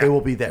do it, Yeah. they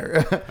will be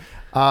there.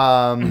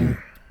 I'm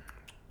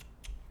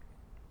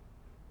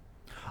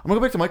gonna go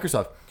back to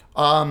Microsoft.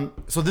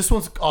 So this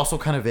one's also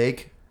kind of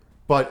vague,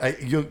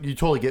 but you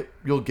totally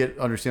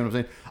understand what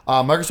I'm saying.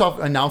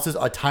 Microsoft announces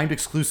a timed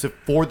exclusive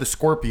for the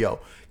Scorpio,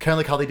 kind of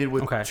like how they did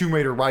with Tomb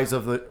Raider: Rise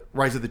of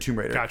the Tomb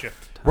Raider. Gotcha.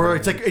 Where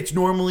it's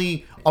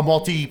normally a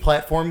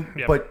multi-platform,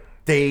 Yep. but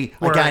they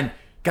Right.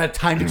 got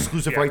timed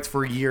exclusive Yeah. rights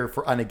for a year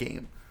on a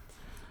game.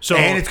 So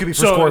And it's gonna be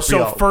for Scorpio.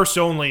 So first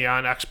only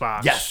on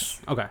Xbox.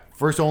 Yes. Okay.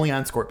 First only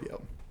on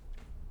Scorpio.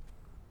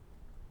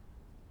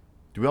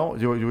 Do we all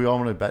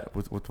want to bet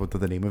what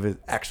the name of it is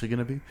actually going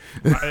to be?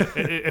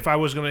 If I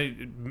was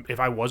going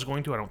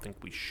to, I don't think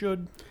we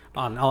should.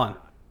 Hold on.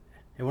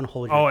 It won't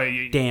hold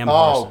your damn Oh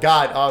horses.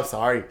 God! Oh,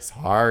 sorry.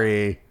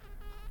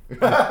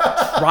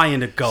 Trying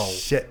to go.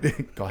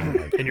 Shit. Go ahead,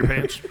 Mike. In your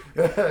pants.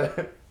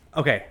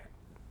 Okay.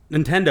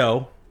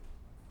 Nintendo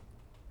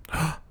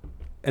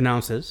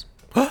announces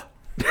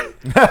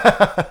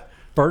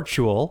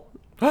virtual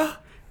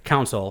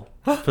console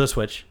for the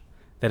Switch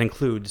that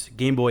includes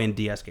Game Boy and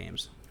DS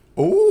games.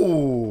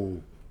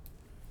 Oh,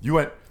 you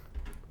went.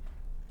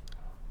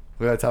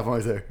 Look at that top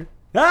one there.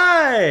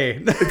 Hey!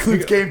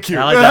 Includes GameCube.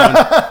 I like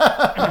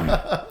that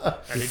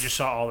one. I just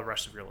saw all the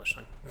rest of your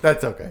listing.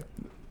 That's okay.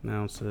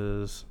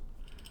 Announces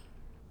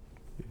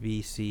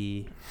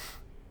VC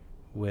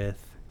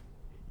with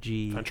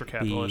G, Venture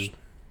capitalist.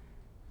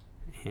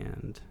 B,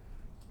 and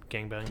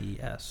Gangbang.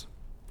 DS.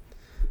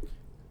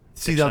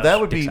 See, now that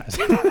would be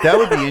interesting. That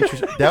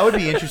would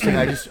be interesting.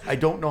 I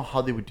don't know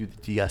how they would do the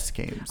DS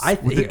games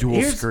with the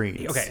dual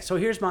screens. Okay, so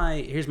here's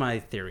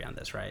my theory on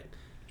this, right?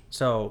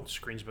 So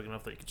Screen's big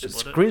enough that you can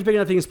split it. screen's big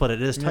enough that you can split it.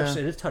 It is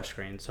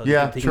touchscreen, so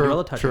Yeah, they can true, drill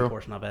the touching true.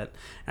 portion of it.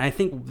 And I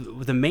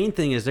think the main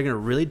thing is they're going to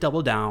really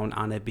double down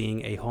on it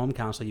being a home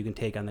console you can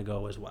take on the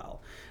go as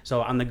well.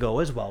 So on the go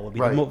as well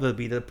will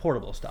be the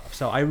portable stuff.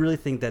 So I really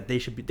think that they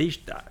should.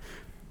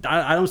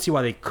 I don't see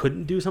why they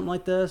couldn't do something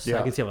like this. Yeah.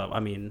 I can see. I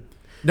mean.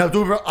 Now,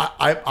 dude,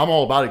 I'm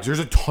all about it because there's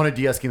a ton of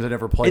DS games I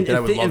never played that I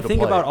would love to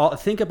play.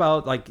 Think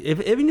about like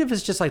even if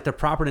it's just like the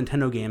proper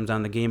Nintendo games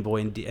on the Game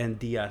Boy and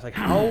DS, like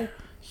how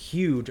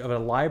huge of a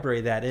library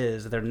that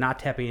is that they're not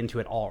tapping into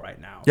at all right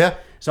now. Yeah.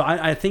 So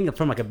I think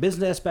from like a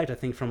business aspect, I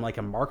think from like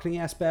a marketing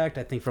aspect,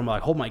 I think from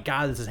like, oh my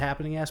God, this is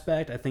happening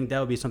aspect, I think that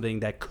would be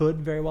something that could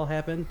very well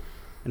happen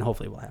and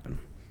hopefully will happen.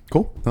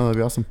 Cool. No, that'd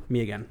be awesome.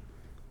 Me again.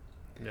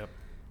 Yep.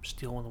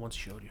 Steal one of the ones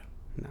he showed you.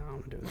 No, I'm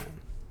not doing that.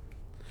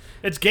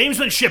 It's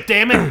gamesmanship,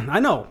 damn it! I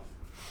know.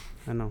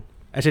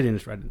 Actually, I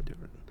didn't do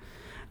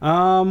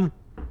it.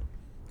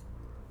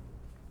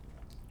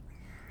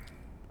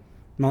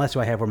 The last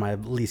two I have were my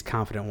least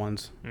confident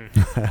ones.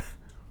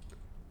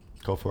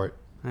 Go for it.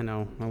 I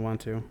know. I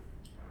want to.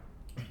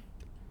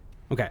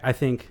 Okay, I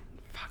think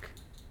fuck.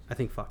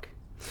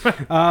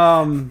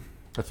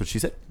 That's what she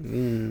said.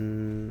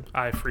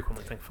 I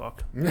frequently think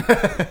fuck.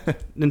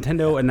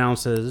 Nintendo I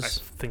announces.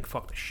 think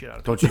fuck the shit out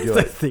of Don't you do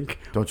it. think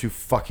Don't you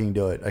fucking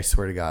do it. I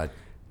swear to God.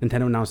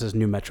 Nintendo announces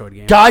new Metroid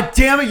game. God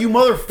damn it, you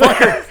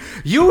motherfucker.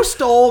 You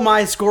stole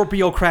my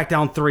Scorpio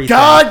Crackdown 3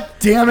 God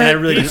damn it. And I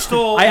really You didn't-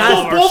 stole I all honestly-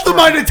 of our Both of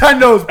my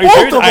Nintendos. Are you Both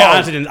serious? of I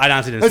honestly them.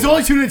 didn't. There's see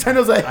only it. two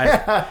Nintendos I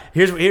have.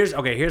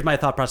 Here's my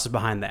thought process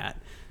behind that.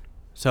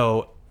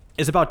 So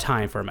it's about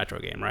time for a Metro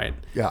game, right?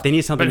 Yeah. They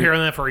need something. Been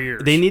hearing that for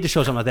years. They need to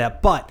show something like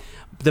that. But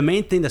the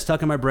main thing that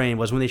stuck in my brain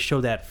was when they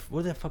showed that.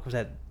 What the fuck was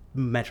that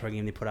Metro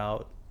game they put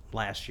out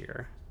last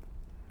year?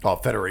 Oh,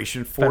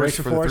 Federation Force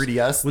for the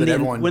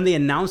 3DS. When they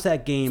announced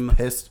that game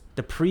pissed.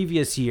 the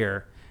previous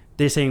year,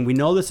 they're saying, we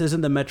know this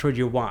isn't the Metroid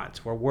you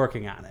want. We're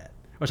working on it.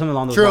 Or something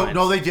along those True. lines.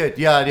 No, they did.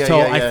 Yeah. So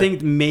yeah. I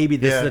think maybe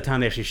this is Yeah. the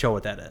time to actually show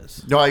what that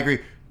is. No, I agree.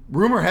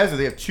 Rumor has it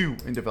they have two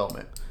in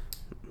development,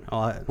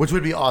 which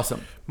would be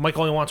awesome. Mike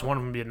only wants one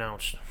of them to be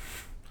announced.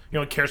 He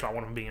only cares about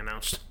one of them being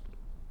announced.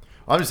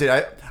 I'm just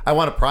saying, I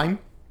want a Prime,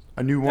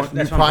 a new one, That's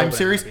new what I'm Prime hoping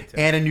series, it's gonna be,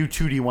 too. and a new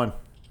 2D one.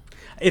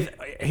 I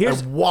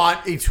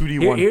want a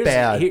 2D one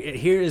bad.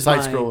 Here's side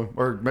my scrolling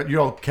or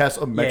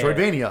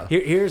Metroidvania.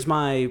 Here's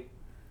my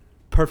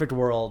perfect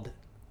world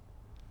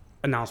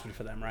announcement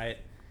for them. Right?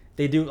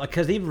 They do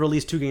because they've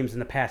released two games in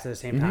the past at the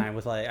same time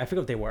with like I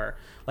forget what they were,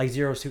 like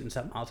Zero Suit and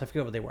something else. I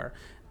forget what they were.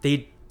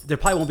 They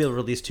probably won't be able to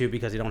release two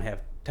because they don't have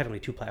technically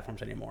two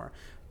platforms anymore.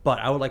 But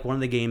I would like one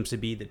of the games to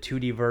be the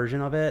 2D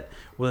version of it.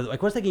 With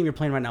like what's that game you're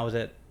playing right now? Is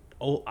it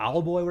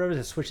Owlboy, whatever?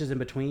 That switches in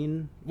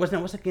between. What's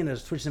that game that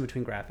switches in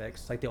between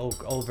graphics? Like the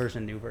old version,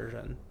 and new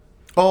version.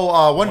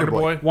 Oh, Wonder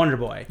Boy. Wonder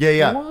Boy.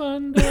 Yeah.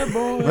 Wonder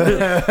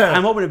Boy.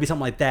 I'm hoping it'd be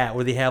something like that,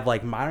 where they have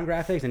like modern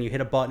graphics, and you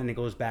hit a button and it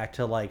goes back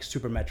to like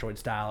Super Metroid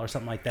style or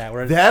something like that.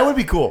 Where That would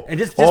be cool. and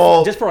just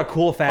for a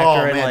cool factor. Oh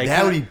and man, like,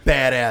 that would be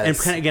badass. And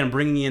kind of again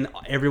bringing in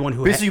everyone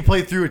who. Basically, you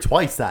played through it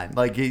twice then.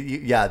 Like,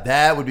 yeah,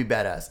 that would be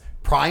badass.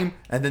 Prime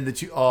and then the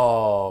two.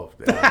 Oh,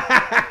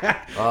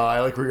 yeah. I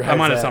like where your head's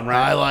I'm onto at. something,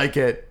 right? I like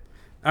it.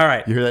 All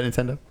right, You hear that,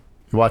 Nintendo?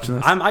 You watching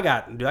this? I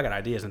got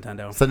ideas,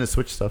 Nintendo. Send us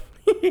Switch stuff.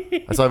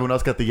 I saw everyone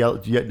else got the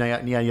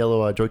neon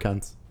yellow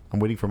Joy-Cons. I'm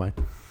waiting for mine.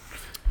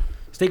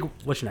 Steak,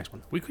 what's your next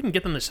one? We couldn't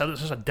get them to sell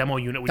this as a demo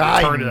unit. We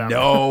I returned to them.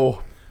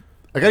 know.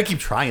 I gotta keep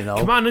trying though.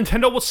 Come on,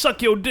 Nintendo, we'll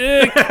suck your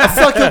dick. I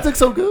suck your dick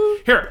so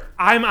good. Here,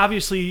 I'm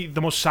obviously the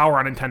most sour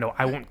on Nintendo.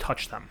 I won't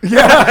touch them.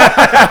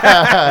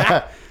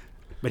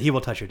 But he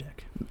will touch your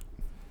dick.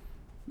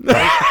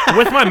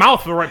 With my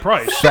mouth for the right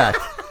price. Fact.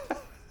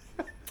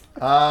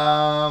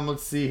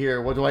 Let's see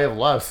here. What do I have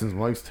left since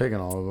Mike's taking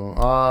all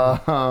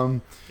of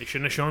them? You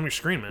shouldn't have shown him your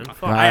screen, man.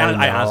 Fuck. I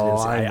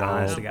know.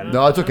 honestly got it.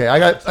 No, it's okay. I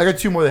got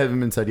two more that haven't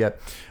been said yet.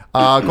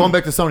 Going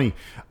back to Sony,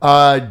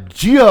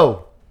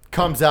 Geo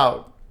comes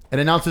out and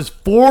announces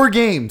 4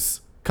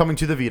 games coming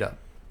to the Vita.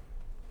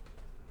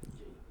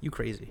 You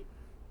crazy?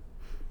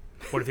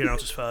 What if he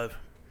announces 5?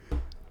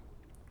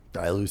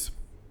 I lose.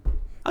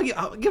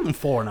 I'll give him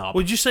 4 and up.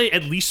 Would you say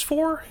at least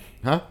 4?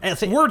 Huh?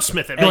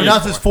 Wordsmith it. No, man.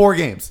 announces 4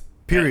 games.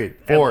 Period.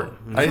 4.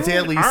 I didn't say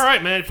at least. All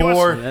right, man. If you 4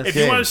 want, if games.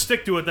 you want to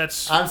stick to it,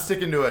 that's. I'm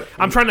sticking to it.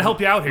 I'm trying to help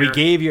you out here. We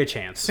gave you a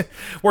chance.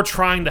 We're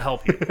trying to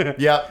help you.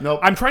 Yeah. Nope.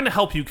 I'm trying to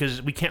help you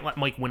because we can't let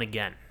Mike win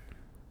again.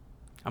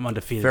 I'm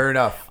undefeated. Fair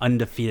enough.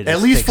 Undefeated. At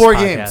as least Steak's 4 podcast.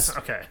 games.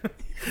 Okay.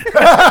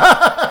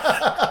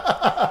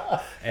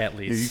 At You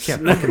least.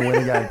 can't fucking win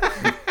again.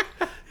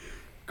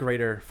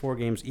 Greater 4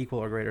 games equal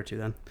or greater to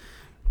then.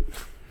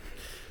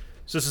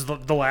 So this is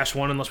the last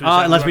one, unless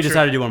we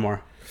decide to do one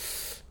more.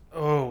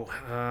 Oh,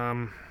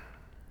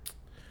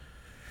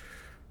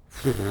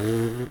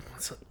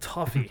 that's a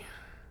toughie.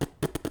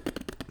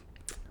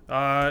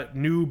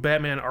 New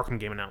Batman Arkham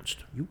game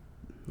announced.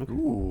 Okay.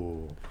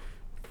 Ooh.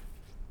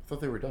 I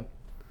thought they were done.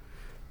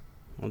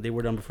 Well, they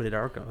were done before they did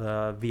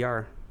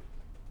VR.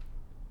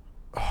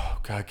 Oh,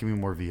 God, give me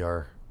more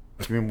VR.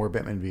 Give me more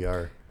Batman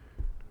VR.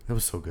 That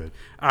was so good.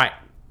 All right.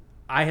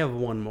 I have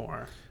one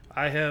more.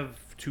 I have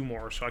 2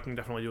 more, so I can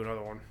definitely do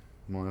another one.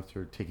 Well,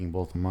 after taking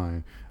both of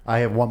mine, I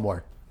have one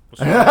more.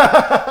 I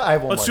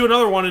have one Let's more. do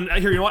another one. And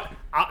here, you know what?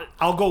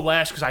 I'll go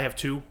last because I have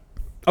 2.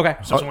 Okay.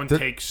 So someone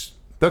takes.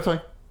 That's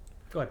fine.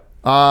 Go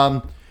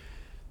ahead.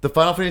 The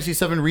Final Fantasy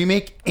VII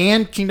Remake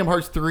and Kingdom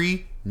Hearts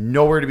 3,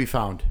 nowhere to be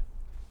found.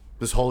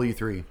 This whole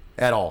E3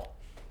 at all.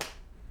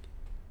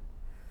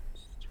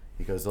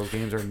 Because those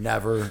games are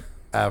never,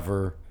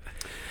 ever...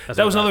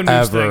 That was another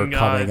news ever thing.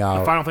 coming out.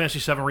 The Final Fantasy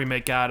VII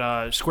Remake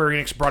got Square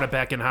Enix brought it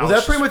back in house. Well,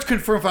 that pretty much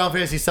confirmed Final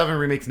Fantasy VII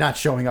Remake's not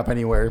showing up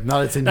anywhere. Now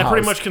it's in house. That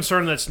pretty much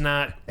concerned that's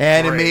not.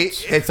 And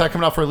great. it's not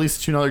coming out for at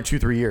least another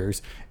 2-3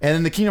 years. And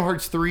then the Kingdom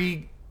Hearts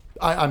 3,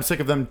 I'm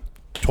sick of them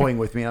toying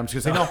with me. I'm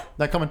just going to say, no,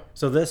 not coming.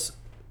 So this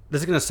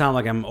is going to sound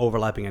like I'm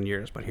overlapping on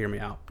years, but hear me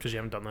out. Because you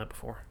haven't done that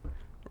before.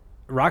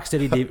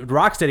 Rocksteady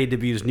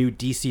debuts new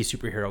DC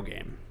superhero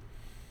game.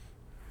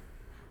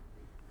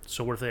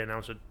 So what if they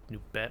announce a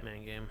new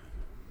Batman game?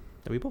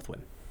 That we both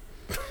win.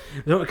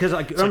 Because It's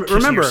like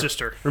kissing your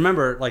sister.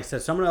 Remember, like I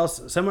said, someone else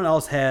made an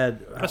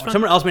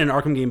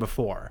Arkham game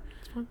before.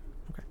 Okay.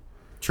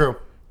 True.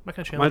 I'm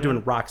not I'm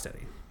doing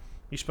Rocksteady.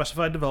 You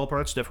specified developer.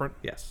 That's different.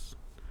 Yes.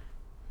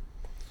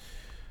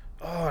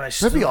 Oh, and I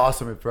That'd be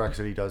awesome if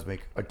Rocksteady does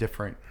make a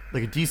different,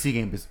 like a DC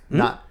game is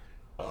not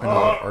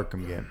another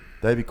Arkham game.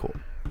 That'd be cool.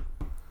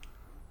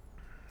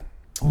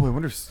 Oh, I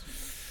wonder.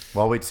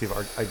 Well, I'll wait to see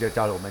if I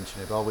doubt he'll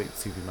mention it, but I'll wait to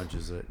see if he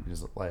mentions it in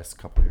his last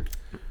couple of years.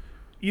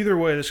 Either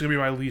way, this is gonna be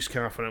my least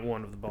confident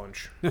one of the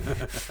bunch.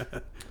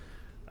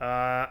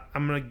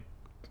 I'm gonna.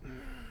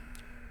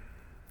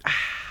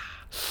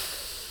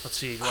 Let's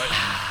see. What?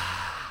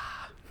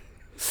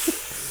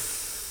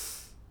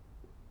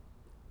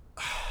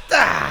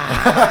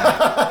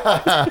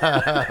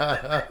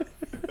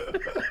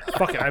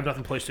 Fuck it, I have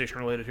nothing PlayStation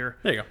related here.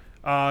 There you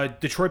go.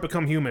 Detroit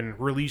Become Human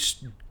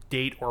release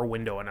date or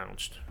window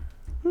announced.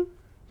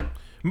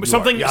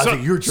 Something. You're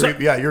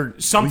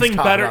something least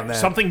better. confident on that.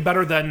 Something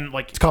better than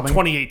like coming.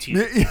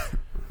 2018.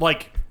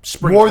 Like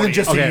spring. More than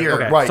just 2018. a year,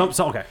 okay. right?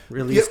 Okay.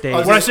 Release date.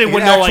 When I say an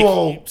window,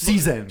 actual like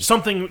season.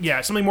 something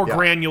more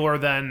granular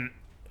than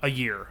a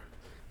year.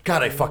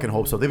 God, I fucking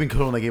hope so. They've been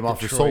killing the game off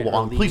for so Detroit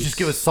long. Please release just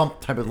give us some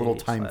type of little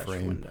time /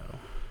 frame. window.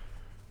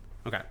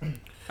 Okay.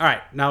 All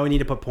right. Now we need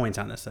to put points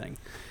on this thing.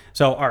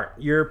 So, Art,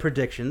 your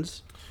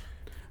predictions.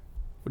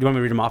 Do you want me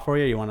to read them off for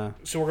you? Or you want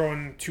to? So we're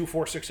going 2,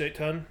 4, 6, 8,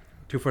 10.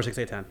 2, 4, 6,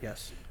 8, 10.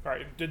 Yes. All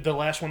right. The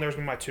last one there was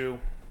gonna be my 2.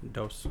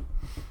 Dose.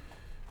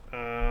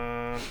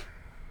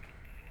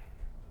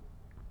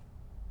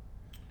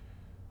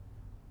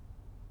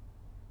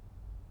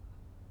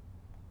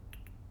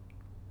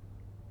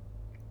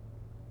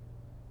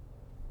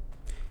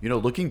 You know,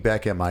 looking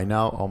back at mine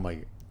now, oh my,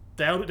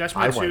 That's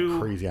my I 2.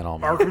 went crazy on all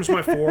mine. Arkham's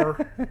my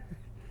 4.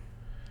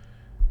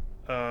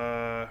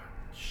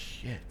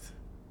 Shit.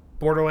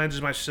 Borderlands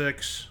is my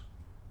 6.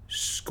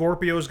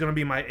 Scorpio is gonna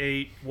be my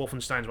 8.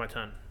 Wolfenstein's my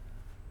 10.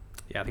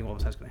 Yeah, I think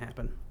Wolfenstein's going to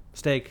happen.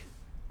 Steak.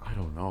 I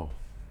don't know.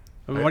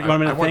 What you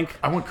want me to think?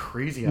 I went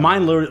crazy on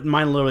Mine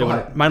mine. literally Go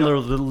went, ahead. mine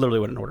literally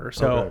went in order.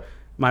 So Okay.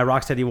 my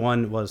Rocksteady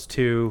one was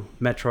 2,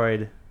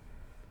 Metroid,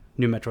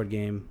 new Metroid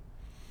game.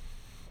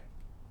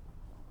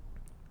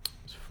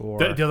 It's 4.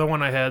 The other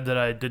one I had that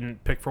I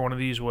didn't pick for one of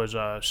these was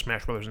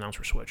Smash Brothers announced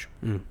for Switch.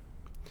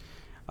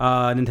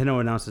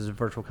 Nintendo announces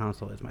Virtual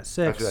Console is my 6.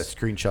 After that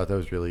screenshot that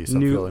was released, I'm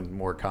New- feeling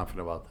more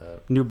confident about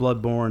that. New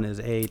Bloodborne is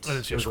 8. I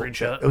didn't see a It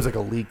screenshot. was like a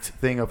leaked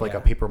thing of like Yeah.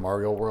 a Paper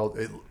Mario world.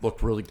 It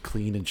looked really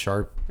clean and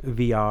sharp.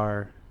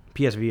 VR,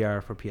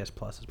 PSVR for PS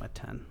Plus is my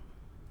 10.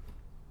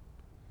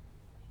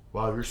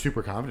 Wow, you're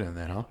super confident in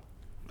that, huh?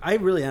 I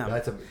really am.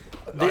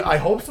 I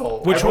hope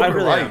so. Which I hope one? you're I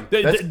really right. am.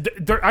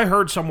 That's- I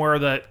heard somewhere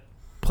that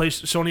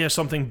Sony has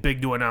something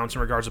big to announce in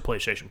regards to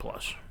PlayStation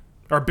Plus,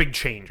 or a big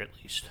change at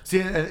least. See,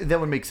 and that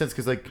would make sense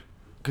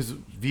because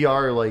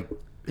VR, like,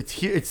 it's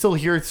here, it's still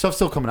here, stuff's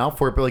still coming out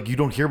for it, but like you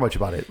don't hear much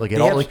about it, like at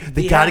all. Like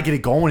they got to get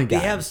it going again.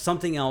 They have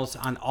something else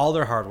on all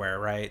their hardware,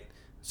 right?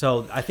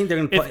 So I think they're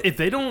going to put. If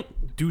they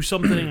don't do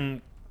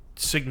something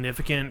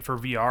significant for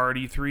VR at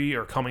E3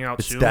 or coming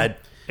out soon, dead.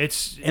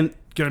 It's And-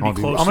 going to I'm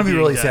be close. gonna to be being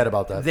really dead. sad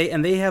about that.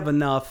 They have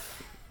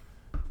enough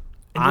those-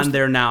 on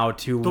there now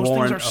to Those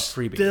warrant things a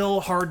are freebie. still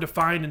hard to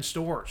find in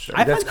stores.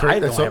 I That's don't crazy.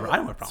 have That's so- a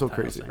problem so with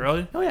crazy. those.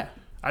 Really? Oh yeah.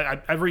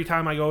 Every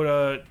time I go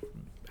to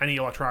any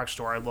electronics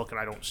store, I look and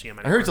I don't see them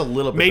I anywhere. heard it's a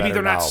little bit. Maybe better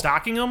they're not now.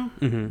 stocking them.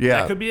 Mm-hmm. Yeah,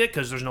 That could be it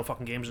because there's no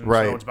fucking games in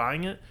Right. so no one's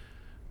buying it.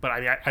 But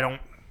I don't.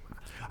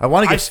 I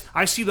want to get.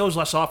 I see those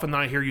less often than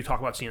I hear you talk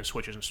about seeing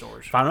Switches in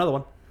stores. Found another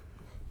one.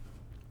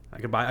 I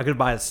could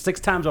buy it 6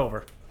 times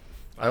over.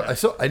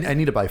 I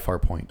need to buy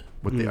Farpoint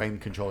with the aim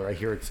controller. I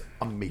hear it's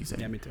amazing.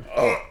 Yeah, me too.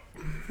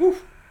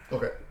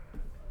 Okay.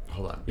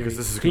 Hold on. Because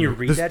this is Can you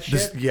read that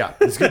shit? Yeah.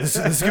 This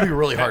is going to be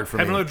really hard for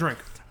me. Have another drink.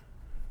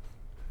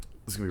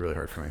 This is going to be really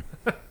hard for me.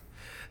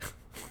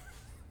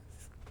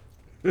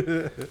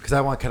 Because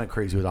I want kind of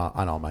crazy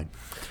on all mine.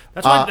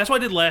 That's what I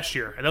did last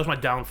year, and that was my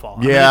downfall.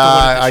 Yeah,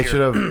 I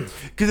should have.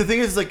 Because the thing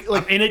is, like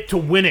I'm in it to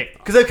win it.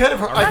 because I've kind of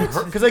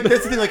heard, because like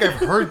that's the thing. Like I've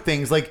heard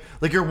things like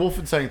your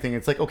Wolfenstein thing.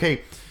 It's like,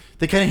 okay,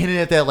 they kind of hinted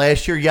at that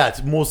last year. Yeah,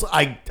 it's most.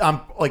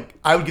 I'm like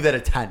I would give that a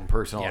 10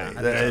 personally. Yeah,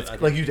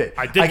 It's like you did.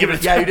 I did give it a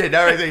 10. Yeah, you did.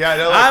 Everything. Yeah,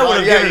 no, I would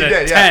have given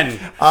it a 10.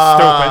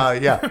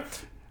 Stupid. Yeah.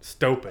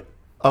 Stupid.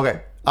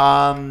 Okay.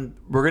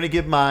 We're gonna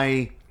give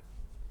my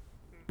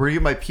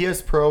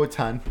PS Pro a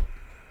 10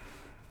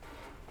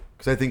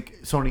 because I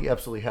think Sony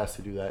absolutely has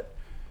to do that.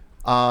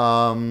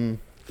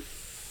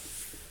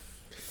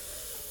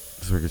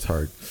 This is where it gets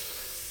hard.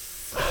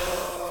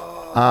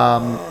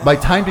 My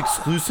timed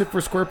exclusive for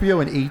Scorpio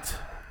an 8.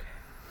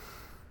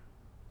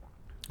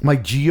 My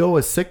Geo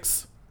a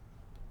 6.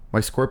 My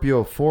Scorpio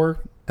a 4,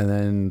 and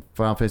then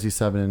Final Fantasy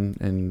 7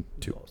 and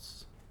 2.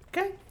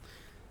 Okay.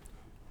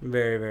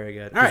 Very, very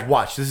good. All Just right.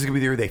 watch. This is gonna be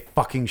the year they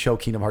fucking show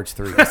Kingdom Hearts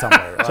 3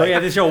 somewhere. So yeah,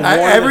 this show.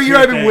 Every year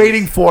I've been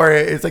waiting for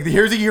it. It's like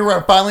here's a year where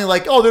I'm finally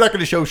like, oh, they're not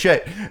gonna show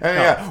shit. And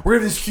yeah, we're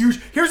gonna have this huge.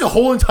 Here's a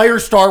whole entire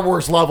Star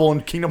Wars level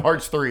in Kingdom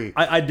Hearts 3.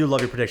 I do love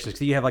your predictions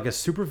because you have like a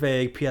super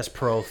vague PS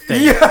Pro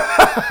thing.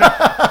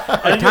 Yeah.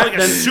 And like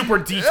a super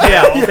detailed.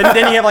 Yeah. Then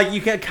you have like you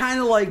can kind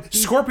of like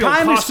Scorpio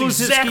time costs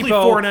exclusive exactly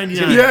Skipo.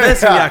 $4.99. Yeah.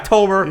 This will be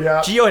October.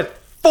 Yeah. Geo had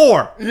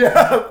 4.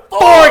 Yeah,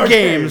 4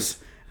 games.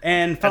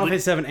 And Final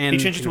Fantasy 7 and He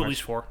changed it to Kingdom at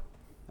least 4. Hearts.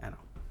 I know.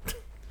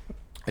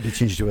 I did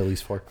change it to at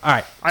least 4. All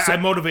right. I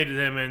motivated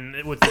him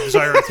and with the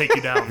desire to take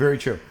you down. Very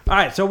true. All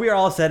right. So we are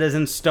all set as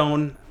in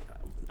stone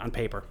on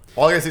paper.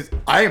 All I gotta say is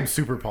I am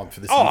super pumped for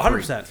this. Oh,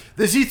 E3. 100%.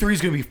 This E3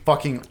 is gonna be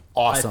fucking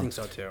awesome. I think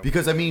so, too.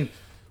 Because I mean,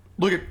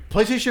 look at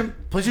PlayStation.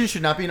 PlayStation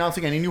should not be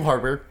announcing any new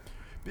hardware.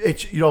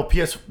 It's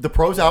the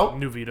Pro's out.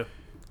 New Vita.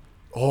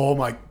 Oh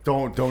my!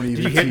 Don't even.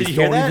 Did you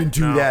hear don't that? even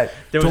do No. that.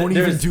 Don't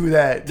even do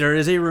that. There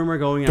is a rumor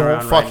going Don't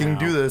around. fucking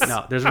right now. do this.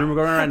 No, there's a rumor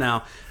going around right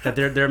now that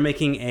they're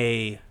making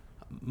a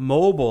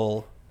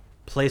mobile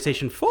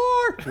PlayStation 4.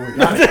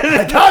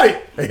 I got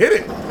it. I hit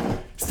it.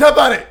 Step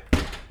on it.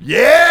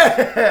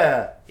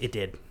 Yeah. It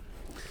did.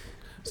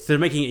 So they're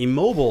making a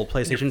mobile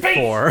PlayStation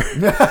 4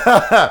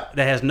 that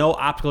has no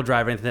optical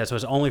drive or anything like that, so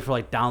it's only for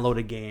like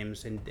downloaded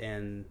games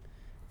and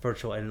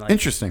virtual and like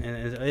Interesting.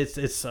 And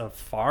it's a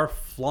far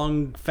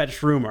flung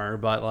fetched rumor,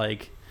 but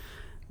like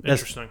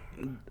Interesting.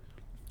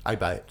 I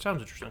buy it.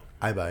 Sounds interesting.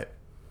 I buy it.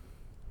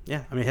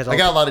 yeah, I mean, it has I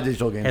got a lot of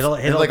digital games. Has all-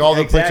 And like all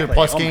the exactly. PlayStation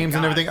Plus Oh my games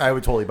and God. everything. I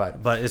would totally buy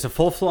it. but it's a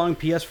full flung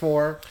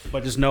PS4,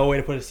 but there's no way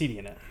to put a CD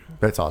in it.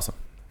 That's awesome.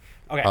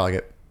 Okay, I like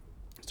it.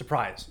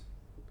 surprise.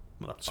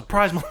 Motherfucker.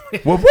 Surprise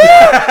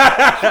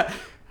moment.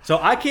 So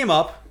I came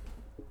up.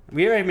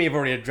 We may have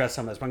already addressed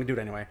some of this, but I'm gonna do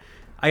it anyway.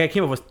 I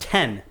came up with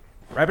 10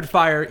 rapid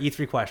fire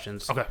E3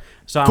 questions. Okay.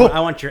 So Cool. I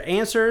want your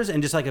answers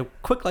and just like a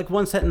quick, like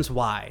 1 sentence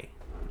why,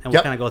 and we'll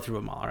Yep. kind of go through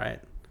them all. All right.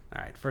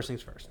 All right. First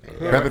things first.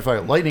 Rapid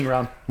fire. Lightning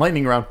round.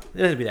 Lightning round. It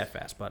doesn't be that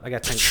fast, but I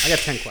got 10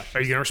 questions.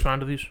 Are you gonna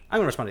respond to these? I'm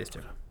gonna respond to these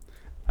too.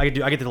 I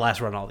get to the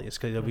last run on all these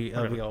because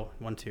it'll go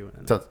 1, 2. And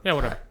then, So, Yeah,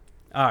 whatever.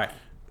 all right.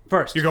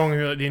 First. You're going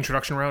the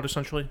introduction route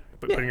essentially,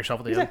 but putting yourself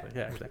at the Exactly.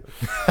 end. Yeah,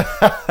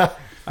 exactly.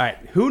 All right.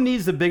 Who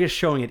needs the biggest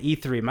showing at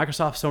E3?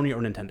 Microsoft, Sony,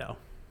 or Nintendo?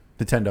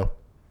 Nintendo.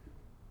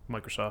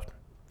 Microsoft.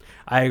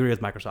 I agree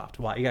with Microsoft.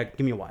 Why? You got to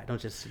give me a why.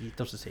 Don't just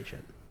say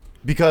shit.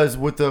 Because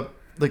with the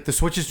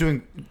Switch is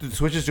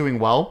doing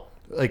well,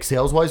 like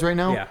sales wise right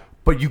now. Yeah.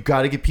 But you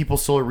got to give people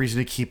still a reason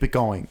to keep it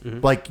going.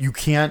 Like you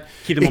can't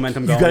Keep the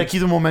momentum going. You got to keep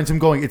the momentum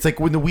going. It's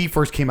like when the Wii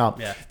first came out.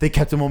 Yeah. They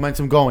kept the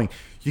momentum going.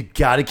 You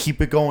got to keep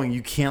it going.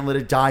 You can't let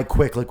it die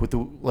quick like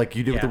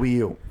you did with the Wii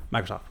U.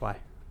 Microsoft. Why?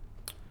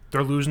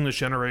 They're losing this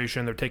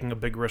generation. They're taking a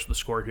big risk with the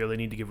Scorpio. They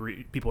need to give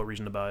people a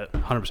reason to buy it.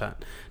 100%.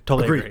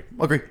 Totally agree.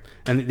 Agree.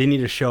 And they need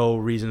to show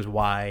reasons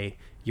why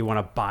you want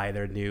to buy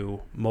their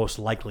new, most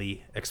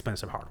likely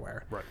expensive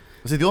hardware. Right.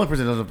 See, the only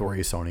person that doesn't have to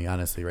worry is Sony,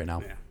 honestly, right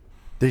now. Yeah.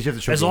 They just have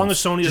to show As long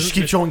games. as Sony just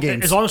doesn't- keep showing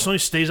games. As long as Sony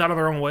stays out of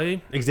their own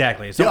way.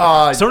 Exactly. So, Yeah,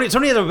 Sony has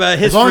a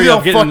history as long as they of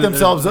don't getting fuck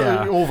themselves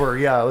yeah. over,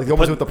 yeah, like they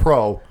almost with the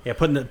Pro. Yeah,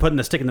 putting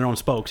the stick in their own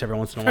spokes every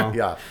once in a while.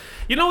 Yeah.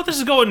 You know what? This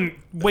is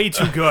going way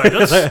too good.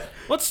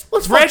 Let's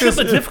fuck ratchet up this-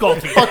 the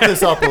difficulty. Fuck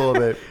this up a little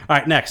bit. All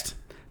right, next.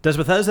 Does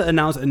Bethesda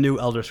announce a new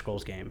Elder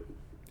Scrolls game?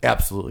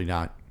 Absolutely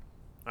not.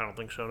 I don't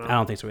think so. No. I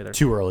don't think so either.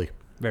 Too early.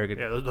 Very good.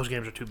 Yeah, those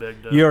games are too big.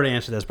 You already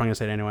answered this, but I'm going to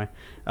say it anyway.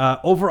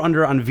 Over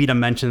under on Vita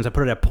mentions. I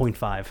put it at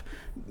 0.5.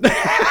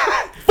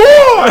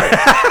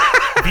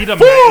 Vita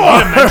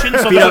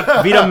mentions something.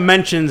 Vita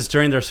mentions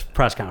during their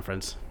press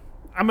conference.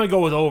 I'm gonna go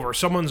with over.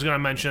 Someone's gonna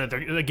mention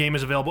that the game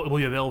is available. It will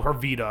be available for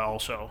Vita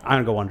also.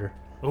 I'm going to go under.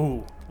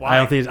 Ooh, why?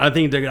 I think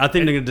they're going to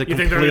You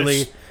think they're completely.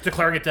 just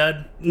declaring it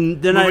dead?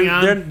 They're Moving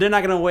on.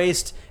 not going to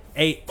waste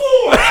a.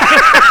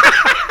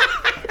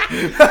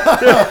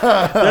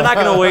 They're not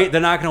going to wait.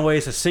 They're not going to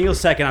waste a single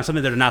second on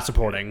something they're not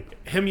supporting.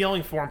 Him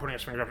yelling for and putting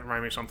his finger up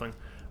reminded me of something.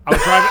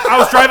 I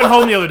was driving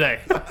home the other day.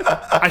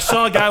 I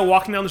saw a guy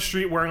walking down the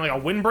street wearing like a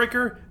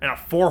windbreaker and a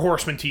Four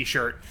Horsemen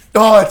t-shirt.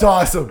 Oh, that's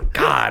awesome.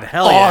 God,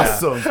 hell yeah.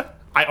 Awesome.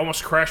 I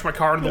almost crashed my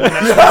car into the wind.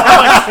 I'm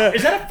like,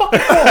 is that a fucking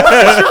Four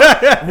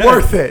Horsemen shirt?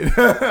 Worth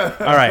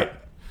it. All right.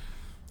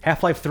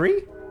 Half-Life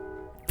 3?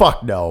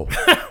 Fuck no.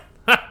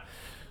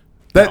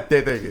 On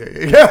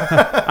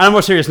a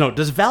more serious note,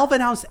 does Valve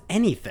announce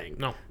anything?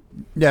 No.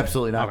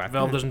 Absolutely not. Okay.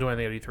 Valve doesn't do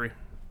anything at E3.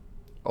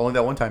 Only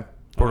that one time.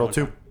 Portal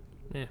 2.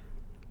 Yeah.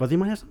 But they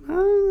might have some. I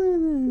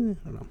don't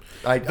know.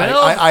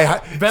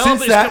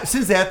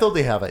 Since that though,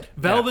 they have it.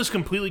 Valve is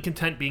completely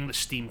content being the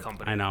Steam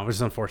company. I know, which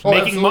is unfortunate.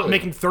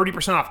 Making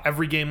 30% off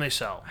every game they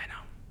sell. I know.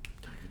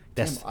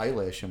 Damn That's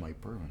eyelash in my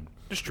bourbon.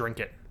 Just drink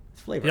it.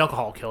 it's flavor. The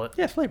alcohol will kill it.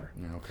 Yeah, it's flavor.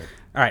 Yeah, okay.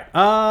 All right.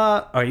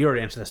 Oh, you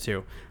already answered this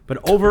too.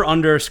 But over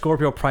under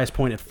Scorpio price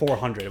point at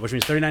 $400, which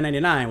means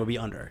 $39.99 would be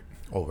under.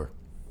 Over.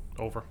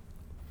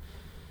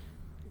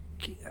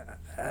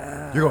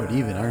 You're going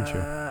even, aren't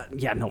you?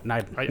 Yeah, no,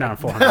 not on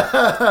 400.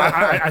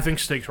 I think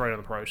steak's right on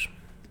the price.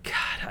 God,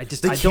 I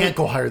They can't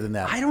go higher than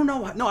that. I don't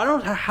know. No, I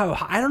don't know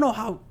how. I don't know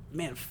how.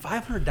 Man,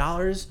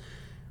 $500.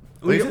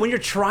 When you're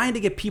trying to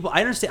get people,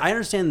 I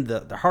understand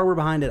the hardware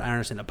behind it. I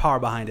understand the power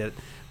behind it.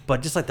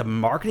 But just like the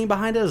marketing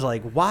behind it is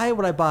like, why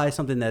would I buy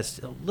something that's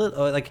a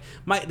little, like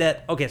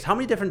okay? So how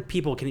many different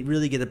people can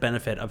really get the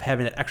benefit of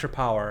having that extra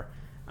power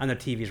on their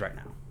TVs right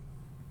now?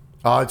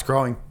 Oh, it's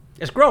growing.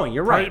 It's growing.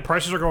 You're right.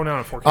 Prices are going down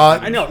on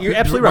 4K. I know you're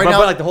absolutely right.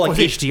 But like the whole like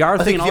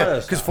HDR thing and all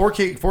that. Because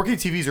 4K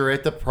TVs are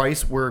at the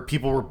price where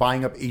people were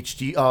buying up the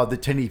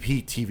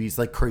 1080p TVs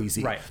like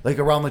crazy, right? Like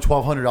around the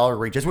 $1,200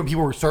 range. That's when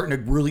people were starting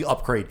to really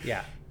upgrade.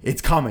 Yeah. It's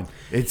coming.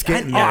 It's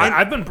getting.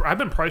 I've been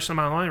pricing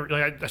them online.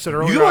 Like I said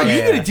earlier, you can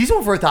get a decent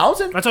one for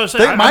 $1,000. That's what I was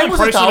saying. Mine was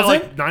 $1,000,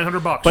 like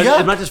 $900. But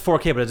it's not just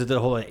 4K, but it's the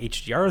whole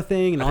HDR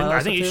thing and all that.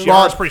 I think stuff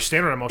HDR is pretty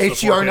standard on most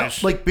HDR, of the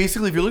 4Ks. like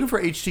basically, if you're looking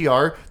for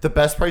HDR, the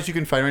best price you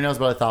can find right now is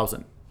about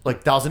 $1,000. Like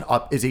 1,000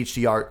 up is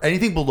HDR.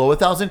 Anything below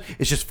 1,000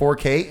 is just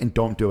 4K, and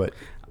don't do it.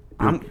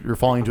 You're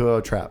falling into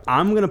a trap.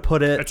 I'm gonna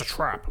put it. It's a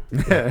trap.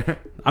 I'm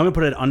gonna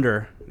put it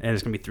under, and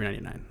it's gonna be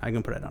 $399. I'm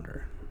gonna put it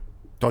under.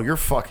 Oh, you're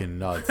fucking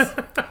nuts.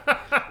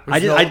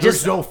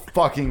 There's no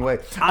fucking way.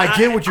 I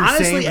get what you're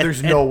saying, but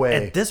there's no way.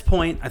 At this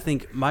point, I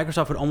think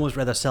Microsoft would almost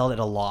rather sell it at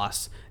a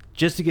loss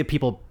just to get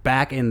people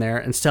back in there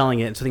and selling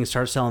it so they can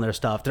start selling their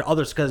stuff. There are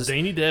others because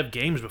they need to have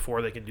games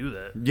before they can do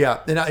that. Yeah,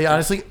 and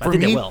honestly, for I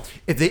think me, they will.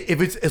 if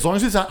it's as long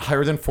as it's not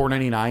higher than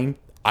 $499,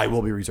 I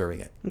will be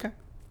reserving it. Okay.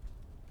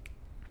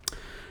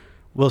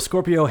 Will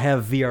Scorpio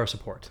have VR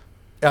support?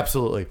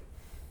 Absolutely.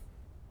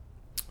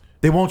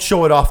 They won't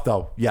show it off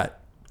though yet.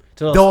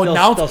 So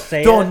they'll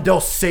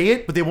say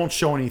it, but they won't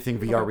show anything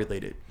VR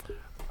related.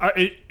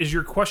 Is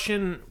your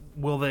question,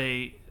 will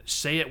they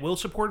say it will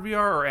support VR,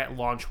 or at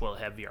launch will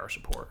it have VR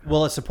support?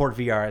 Will it support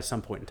VR at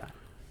some point in time?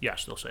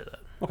 Yes, they'll say that.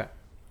 Okay.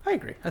 I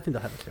agree. I think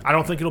they'll have it too. I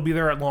don't think it'll be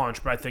there at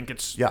launch, but I think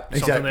it's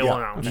something they will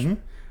announce.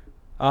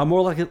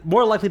 Mm-hmm.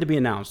 More likely to be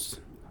announced,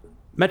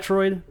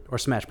 Metroid or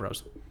Smash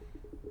Bros.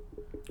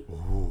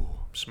 Ooh.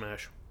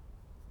 Smash.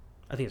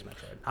 I think it's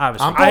Metroid.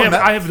 Obviously.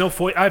 I have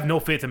no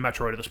faith in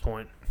Metroid at this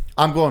point.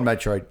 I'm going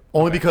Metroid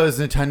only because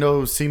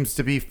Nintendo seems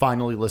to be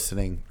finally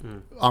listening.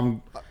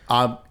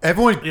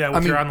 Everyone. Yeah,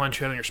 with your online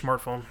chat on your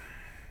smartphone.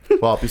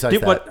 Well, besides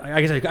that, what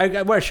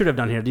I should have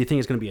done here. Do you think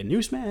it's going to be a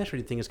new Smash, or do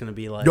you think it's going to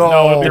be like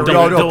no?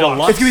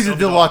 Deluxe. It's going to be the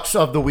deluxe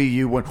of the Wii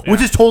U one,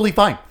 which is totally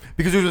fine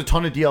because there's a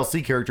ton of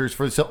DLC characters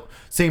for the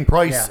same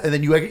price, and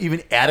then you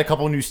even add a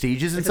couple new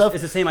stages and stuff.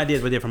 It's the same idea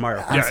as we did for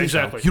Mario. Yeah,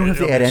 exactly. You don't have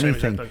to add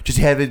anything; just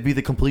have it be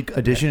the complete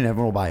edition, and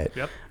everyone will buy it.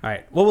 Yep. All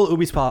right. What will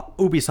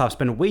Ubisoft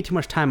spend way too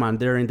much time on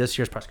during this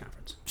year's press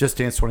conference? Just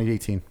Dance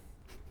 2018.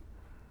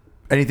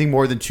 Anything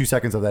more than 2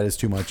 seconds of that is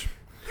too much.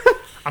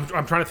 I'm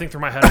trying to think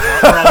through my head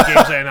where all the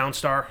games they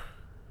announced are.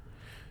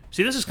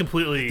 See, this is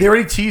completely. They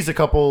already teased a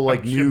couple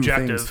new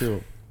objective things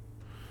too.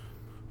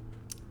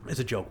 It's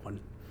a joke one.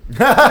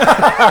 They'll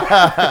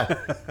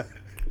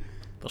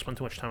spend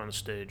too much time on the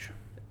stage.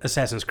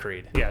 Assassin's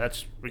Creed. Yeah,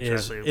 that's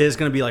exactly. Is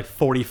going to be like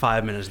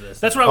 45 minutes of this.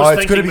 That's what I was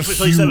thinking. It's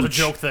until you said it was a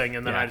joke thing,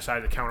 and then I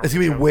decided to counter. It's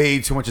going to be way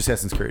too much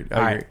Assassin's Creed.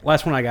 All right,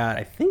 last one I got.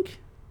 I think.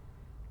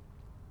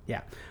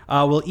 Yeah.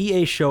 Will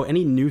EA show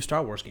any new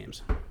Star Wars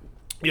games?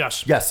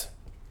 Yes.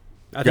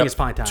 I think it's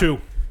fine time. 2.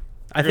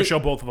 I think show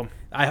both of them.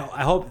 I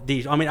hope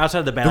these. I mean, outside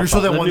of the They're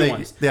Battlefront, going to show that the one. new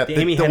ones. The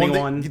Amy Hennig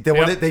one. The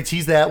one that they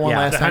teased that one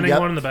last The time. Hennig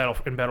one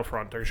and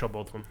Battlefront. They're gonna show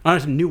both of them. Oh,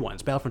 there's new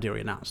ones. Battlefront they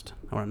already announced.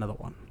 I want another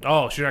one.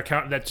 Oh, should I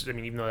count? That's. I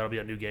mean, even though that'll be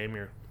a new game,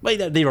 you're.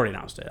 But they've already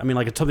announced it. I mean,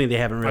 like it's something they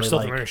haven't really. I still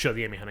think they're gonna show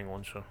the Amy Hennig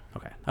one. So.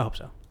 Okay, I hope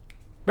so.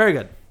 Very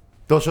good.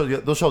 They'll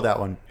show that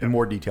one in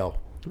more detail.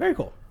 Very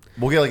cool.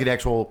 We'll get like an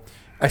actual.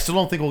 I still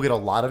don't think we'll get a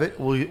lot of it.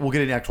 We'll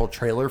get an actual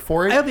trailer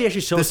for it. I hope they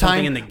actually show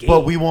something in the game,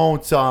 but we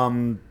won't.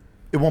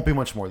 It won't be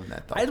much more than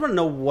that, though. I just want to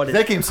know what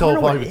that game's still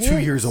probably 2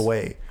 years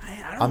away.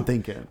 I'm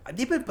thinking.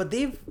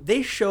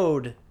 They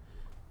showed.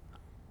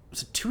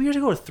 Was it 2 years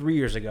ago or 3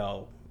 years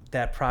ago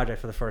that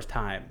project for the first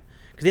time?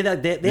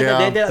 Because they Yeah,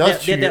 had that was that I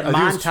think it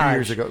was 2 montage.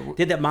 years ago.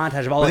 They had that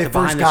montage of all When like they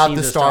the first behind got the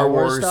the scenes Star of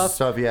Wars stuff.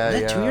 stuff. Yeah, Was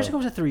that yeah. 2 years ago? Or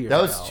was it 3 years That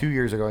ago? was 2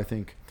 years ago, I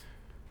think.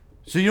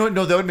 So you know what?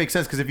 No, that would make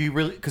sense because if you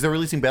really because they're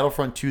releasing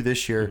Battlefront 2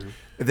 this year,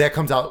 if that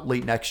comes out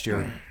late next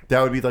year,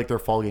 that would be like their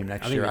fall game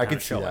next think year. they I kinda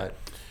could see show that. it.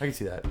 I can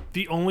see that.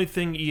 The only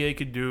thing EA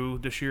could do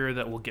this year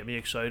that will get me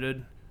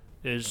excited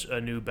is a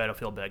new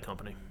Battlefield Bad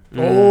Company.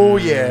 Oh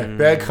yeah,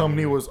 Bad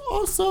Company was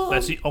awesome.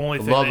 That's the only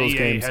thing love that those EA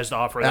games. has to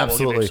offer that will get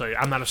Absolutely. me excited.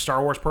 I'm not a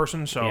Star Wars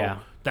person, so Yeah.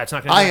 that's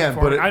not going to I am,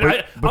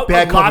 but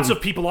Bad lots Company-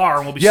 of people are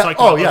and will be Yeah. psyched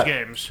Oh about yeah. those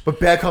games. But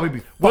Bad Company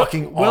be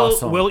fucking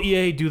awesome. Will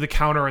EA do the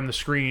counter in the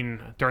screen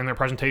during their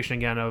presentation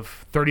again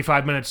of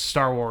 35 minutes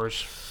Star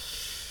Wars?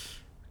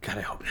 God,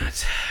 I hope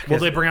not. Will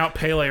they bring out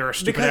Pele or a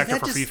stupid Because actor that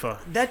for just, FIFA?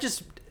 that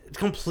just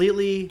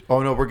completely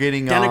Oh no, we're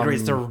getting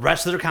denigrates the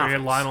rest of their Bring in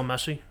conference. Lionel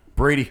Messi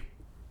Brady.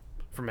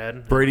 for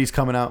Madden. Brady's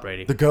coming out.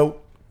 Brady. The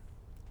GOAT.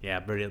 Yeah,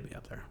 Brady will be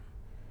up there.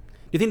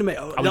 You think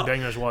I'll be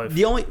banging his wife.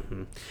 the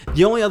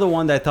only other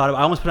one that I thought of,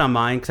 I almost put on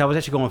mine because I was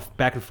actually going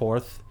back and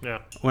forth. Yeah.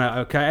 When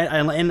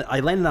I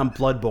landed on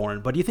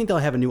Bloodborne, but do you think they'll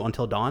have a new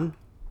Until Dawn?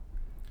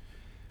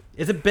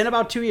 Has it been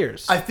about 2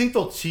 years? I think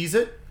they'll tease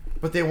it,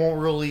 but they won't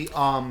really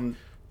kind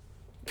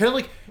of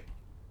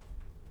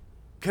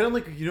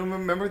like you know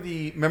remember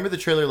the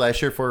trailer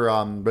last year for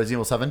Resident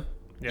Evil 7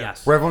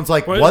 Yes. where everyone's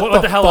like What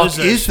what the hell fuck is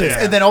this? this?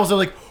 Yeah. And then all of a sudden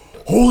like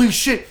holy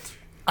shit.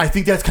 I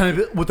think that's kind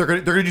of what they're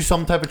gonna do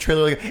some type of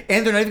trailer like,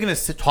 and they're not even gonna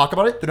talk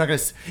about it. They're not gonna.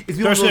 It's They're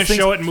just going to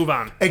show it and move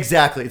on.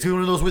 Exactly. It's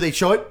one of those where they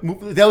show it.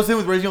 That was the thing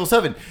with Resident Evil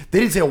 7. They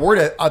didn't say a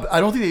word.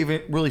 I don't think they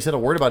even really said a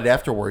word about it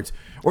afterwards.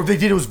 Or if they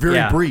did, it was very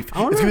Yeah. brief. It's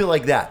I wonder- going to be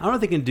like that. I don't know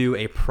if they can do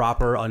a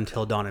proper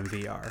Until Dawn in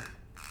VR.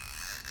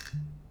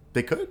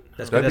 They could.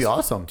 That's- That'd be that's-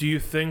 awesome. Do you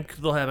think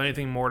they'll have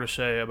anything more to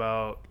say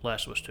about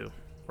Last of Us 2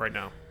 right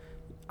now?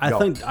 I No.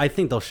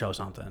 think they'll show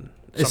something.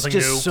 It's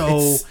Something just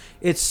new?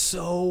 it's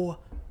so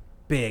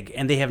big,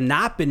 and they have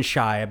not been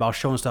shy about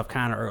showing stuff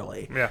kind of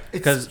early. Yeah.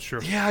 because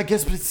True. Yeah, I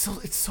guess, but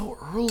it's so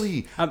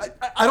early.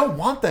 I don't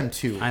want them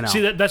to. I know.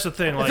 See, that's the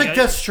thing. It's like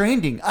Death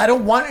Stranding. I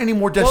don't want any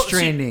more Death well, see,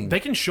 Stranding. they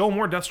can show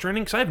more Death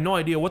Stranding because I have no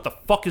idea what the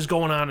fuck is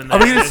going on in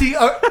that. Are we going to see...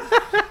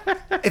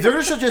 if they're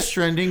going to show Death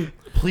Stranding,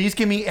 please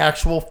give me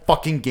actual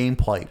fucking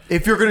gameplay.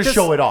 If you're going to Just-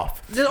 show it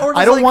off. or I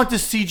just don't like- want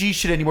this CG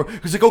shit anymore.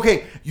 Because like,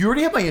 okay, you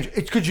already have my interest.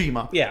 It's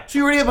Kojima. Yeah. So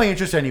you already have my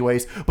interest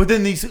anyways. But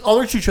then these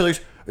other two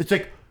trailers, it's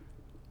like...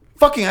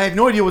 Fucking, I have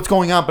no idea what's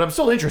going on, but I'm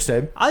still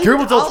interested.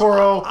 Guillermo del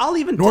Toro, I'll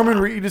even Norman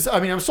Reedus. I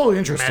mean, I'm still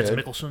interested.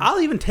 Mads Mikkelsen. I'll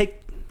even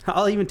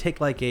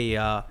take like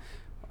a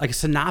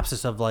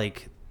synopsis of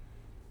like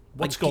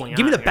What's going on?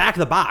 Give me the here? back of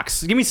the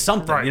box. Give me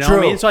something. Right. You know True.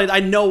 what I mean? So I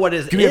know what it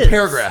is. Give me a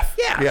paragraph.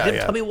 Yeah. Yeah,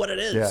 yeah. Tell me what it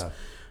is. Yeah.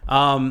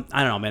 I don't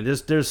know, man.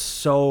 There's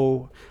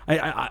so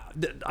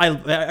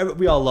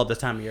we all love this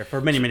time of year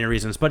for many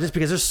reasons, but just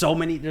because there's so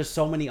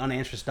many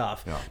unanswered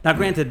stuff. Yeah. Now,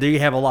 granted, do you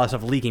have a lot of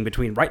stuff leaking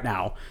between right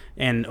now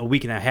and a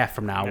week and a half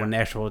from now when the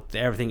actual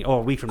everything, or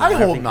a week from now, I when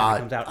hope everything not.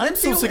 comes out. I'm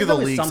so There's sick of the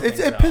always leaks. something, It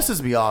though.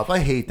 pisses me off. I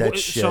hate that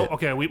shit. So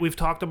okay, we've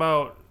talked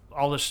about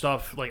all this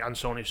stuff like on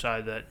Sony's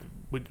side that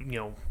we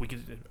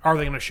could, are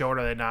they going to show it?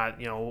 Are they not?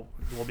 We'll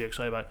be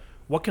excited about it.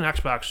 What can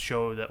Xbox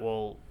show that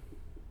will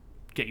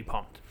get you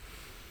pumped?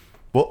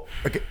 Well,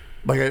 okay,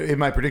 like in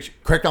my prediction,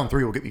 Crackdown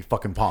 3 will get me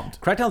fucking pumped.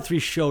 Crackdown 3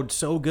 showed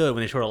so good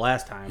when they showed it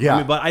last time. Yeah. I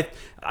mean, but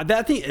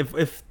I think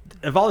if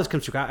all this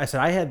comes true, I said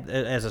I had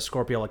it as a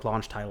Scorpio like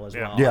launch title as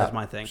well. Yeah. That's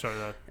my thing. Sorry,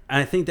 that. And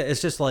I think that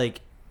it's just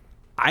like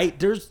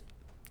there's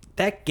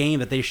that game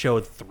that they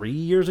showed 3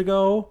 years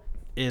ago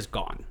is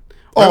gone.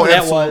 Oh, Whatever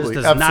that was absolutely,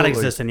 does not absolutely.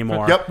 exist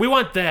anymore. Yep. We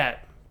want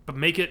that, but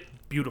make it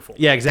beautiful.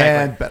 Yeah, exactly.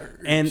 And better.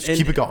 Just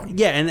keep it going.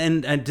 Yeah,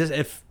 and just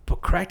if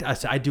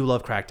Crackdown, I do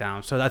love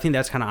Crackdown, so I think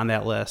that's kind of on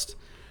that list.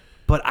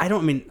 But I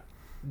don't mean,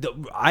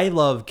 I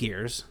love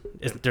Gears.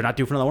 They're not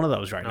due for another one of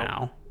those right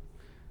now.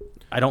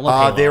 I don't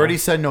love Halo. They already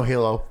said no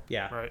Halo.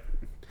 Yeah. Right.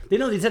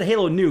 They said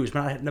Halo News,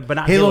 but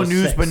not Halo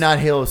News, 6, but not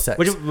Halo 6.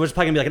 which is probably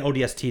gonna be like an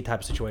ODST type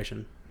of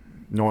situation.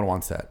 No one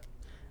wants that.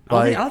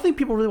 I don't think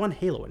people really want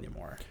Halo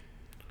anymore.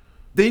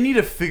 They need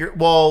to figure.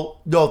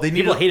 Well, no, they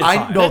need People to. hated I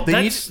 5. no, That-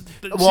 they need.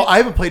 that's- Well, I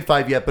haven't played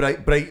 5 yet,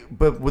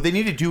 but what they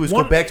need to do is go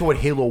One- back to what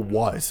Halo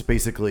was.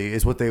 Basically,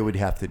 is what they would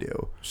have to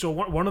do. So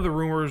one of the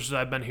rumors that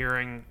I've been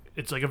hearing,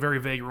 it's like a very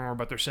vague rumor,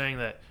 but they're saying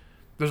that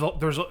there's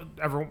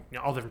everyone,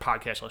 all different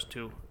podcasts I listen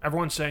to.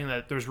 Everyone's saying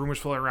that there's rumors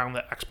floating around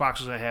that Xbox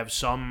is gonna have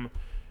some,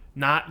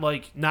 not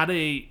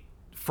a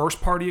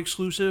first party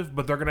exclusive,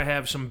 but they're gonna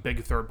have some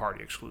big third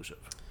party exclusive.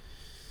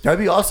 That'd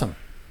be awesome.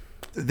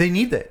 They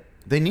need that.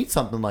 They need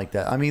something like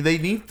that. I mean, they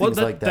need things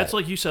like that. That's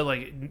like you said.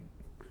 Like,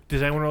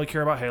 does anyone really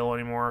care about Halo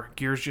anymore?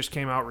 Gears just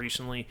came out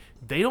recently.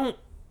 They don't,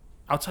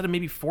 outside of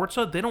maybe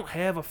Forza, they don't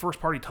have a first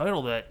party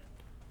title that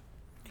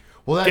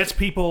well, gets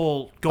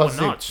people going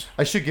nuts.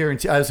 I should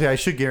guarantee. I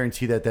should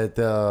guarantee that the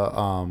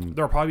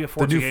There'll probably be a the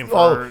Forza new game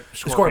for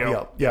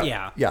Scorpio. Yeah,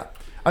 Yeah. yeah.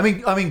 I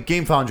mean,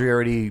 Game Foundry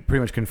already pretty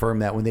much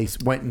confirmed that when they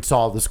went and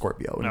saw the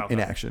Scorpio in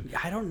Okay. action.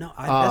 I don't know.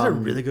 That's a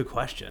really good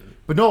question.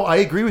 But no, I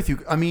agree with you.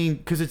 I mean,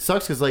 because it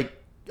sucks. Because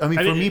for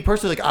me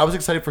personally, like I was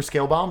excited for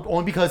Scalebound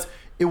only because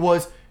it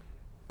was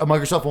a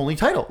Microsoft only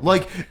title.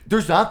 Like,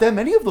 there's not that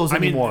many of those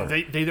anymore.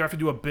 They either have to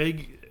do a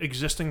big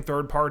existing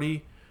third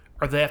party,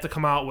 or they have to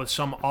come out with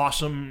some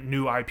awesome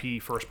new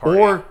IP first party.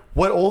 Or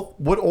what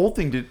old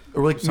thing did,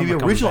 or like Something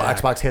maybe original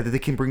comes back. Xbox had that they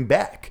can bring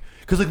back?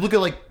 Because like look at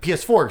like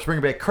PS4, it's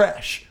bringing back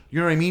Crash. You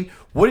know what I mean?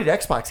 What did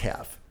Xbox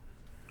have?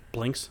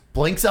 Blinks.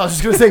 Blinks. I was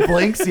just gonna say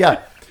Blinks.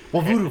 Yeah.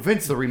 Well, Voodoo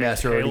Vince, the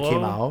remaster already Halo?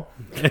 came out.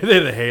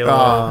 The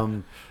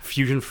Halo.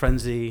 Fusion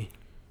Frenzy.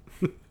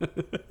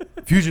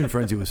 Fusion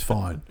Frenzy was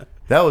fun.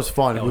 That was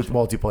fun with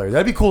multiplayer.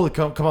 That'd be cool to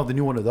come out with the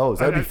new one of those.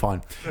 That'd be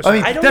fun. I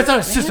mean, that's not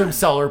a system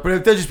seller,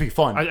 but that'd just be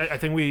fun. I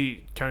think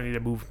we kind of need to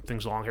move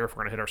things along here if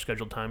we're going to hit our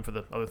scheduled time for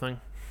the other thing.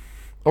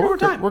 Oh, we're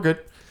good. We're good.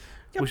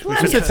 We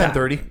I said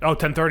 10:30. Oh,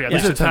 10:30. I I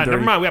said said 10. 10:30.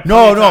 Never mind. We have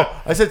No, plenty of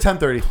time. I said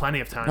 10:30. Plenty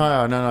of time.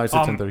 No. I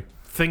said 10:30.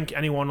 Think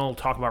anyone will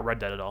talk about Red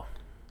Dead at all?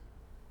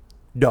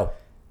 No.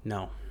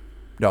 No.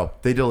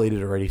 They deleted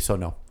it already, so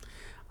no.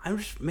 I'm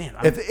just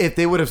If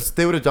they would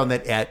have done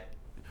that at,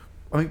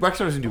 I mean, Rockstar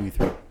doesn't do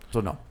E3,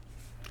 so no.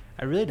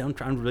 I really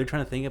don't. I'm really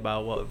trying to think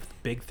about what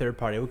big third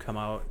party would come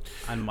out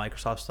on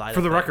Microsoft's side. For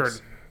the of things.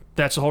 record,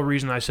 that's the whole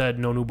reason I said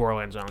no new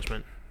Borderlands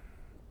announcement.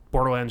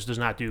 Borderlands does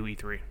not do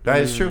E3.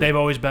 That is true. They've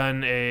always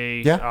been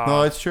a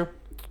No, that's true.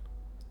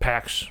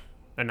 PAX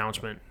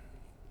announcement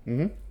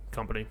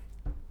company,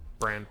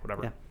 brand,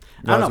 whatever. Yeah.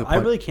 No, I that's don't a know. good I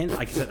point. really can't.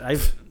 Like I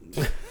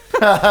said,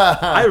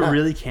 I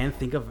really can't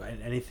think of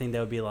anything that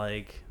would be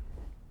like.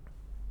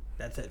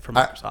 That's it for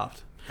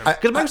Microsoft.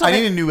 Because I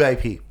need a new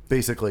IP,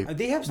 basically.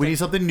 They have we need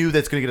something new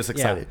that's going to get us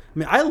excited. I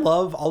mean, I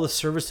love all the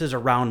services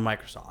around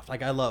Microsoft.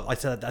 Like, I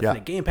said, I Yeah.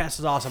 think Game Pass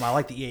is awesome. I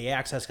like the EA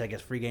access because I get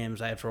free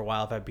games I had for a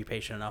while if I'd be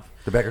patient enough.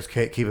 The backers'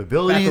 capabilities Backup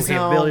capability is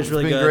now, really it's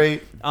been good.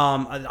 great.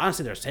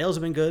 Honestly, their sales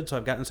have been good, so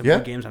I've gotten some Yeah.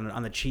 good games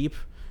on the cheap.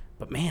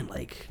 But man,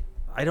 like,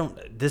 I don't.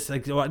 This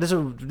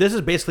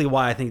is basically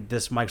why I think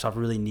this Microsoft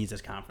really needs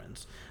this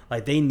conference.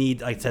 Like, they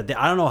need, like I said,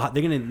 I don't know how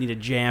they're going to need to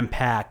jam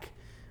pack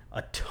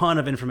a ton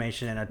of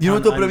information and a ton. You know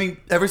what though? But I mean,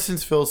 ever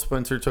since Phil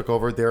Spencer took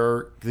over,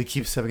 they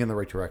keep stepping in the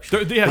right direction.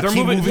 They're keep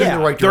moving in the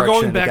right They're direction.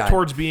 going back again.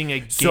 towards being a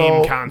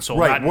game console,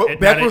 right? not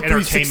Back an where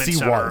entertainment 360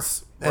 center.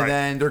 was, and Right.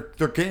 then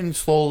they're getting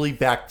slowly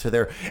back to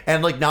there.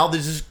 And like now,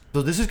 this is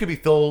gonna be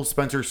Phil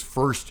Spencer's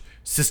first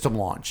system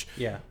launch.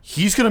 Yeah.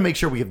 He's gonna make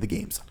sure we have the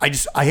games.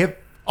 I have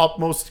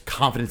utmost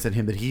confidence in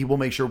him that he will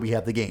make sure we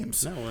have the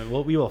games.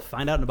 No, we will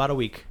find out in about a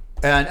week.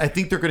 And I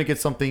think they're gonna get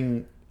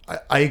something.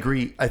 I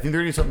agree. I think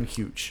they're gonna get something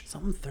huge.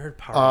 Something third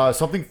party.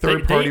 Something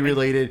third party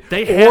related.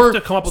 They have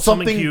to come up with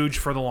something something huge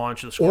for the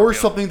launch of the Scorpio. or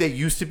something that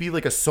used to be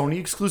like a Sony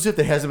exclusive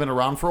that hasn't been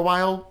around for a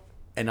while,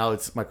 and now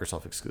it's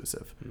Microsoft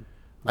exclusive.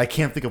 I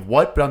can't think of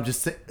what, but I'm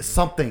just saying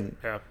something.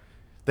 Yeah.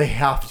 They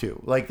have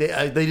to. Like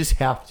they just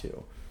have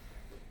to.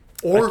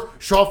 Or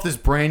show off this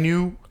brand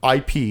new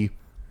IP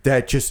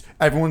that just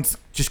everyone's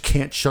just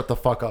can't shut the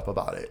fuck up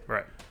about it.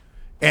 Right.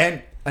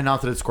 And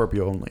announce that it's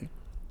Scorpio only.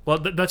 Well,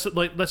 that's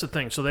the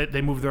thing. So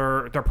they moved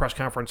their press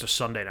conference to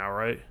Sunday now,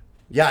 right?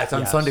 Yeah, it's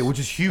on Yes. Sunday, which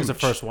is huge. It's the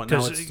first one.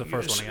 No, it's the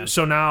first one again.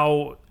 So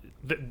now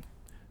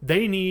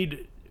they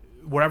need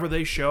whatever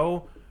they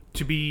show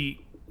to be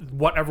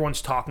what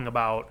everyone's talking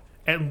about,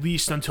 at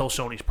least until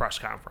Sony's press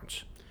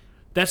conference.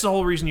 That's the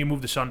whole reason you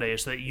move to Sunday,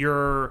 is that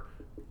you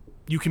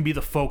can be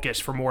the focus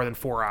for more than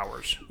 4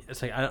 hours.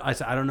 It's like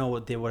I don't know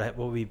what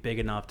would be big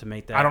enough to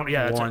make that. I don't-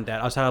 yeah, that's warrant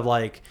that. Outside of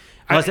like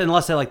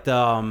unless they like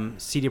the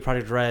CD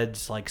Projekt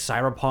Red's like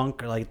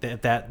Cyberpunk or like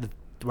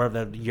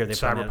whatever the year they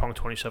put in it. Cyberpunk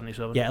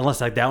 2077. Yeah,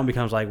 unless like that one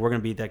becomes like we're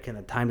gonna be that kind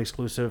of timed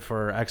exclusive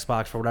for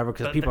Xbox for whatever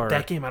because people are.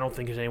 That game I don't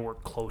think is anywhere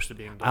close to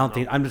being done. I don't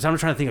think though. I'm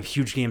trying to think of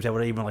huge games that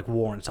would even like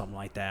warrant something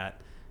like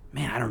that.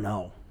 Man, I don't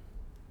know.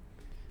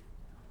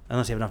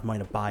 Unless you have enough money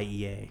to buy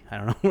EA, I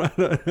don't know.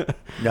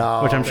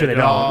 No, which I'm sure they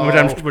no.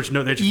 don't. Which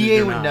no, they just EA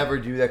they're would not. never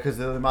do that because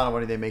of the amount of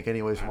money they make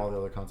anyways from all the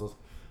other consoles.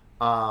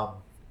 I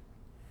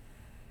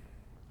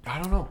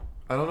don't know.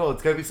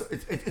 It's gonna be.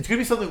 It's gonna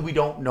be something we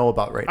don't know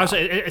about right now.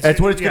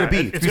 That's what it's gonna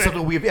be. It's gonna be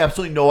something we have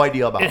absolutely no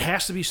idea about. It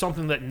has to be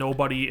something that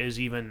nobody is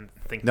even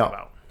thinking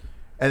about.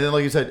 And then,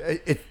 like you said,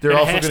 they're It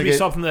also has going to be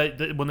something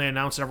that when they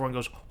announce it, everyone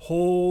goes,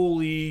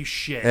 "Holy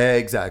shit!"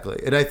 Exactly,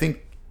 and I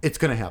think it's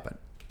gonna happen.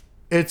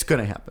 It's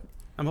gonna happen.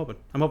 I'm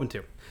hoping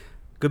to.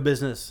 Good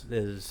business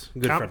is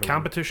good for everyone.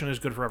 Competition is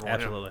good for everyone.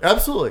 Absolutely.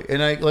 Absolutely,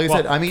 and I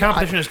said, I mean,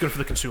 competition is good for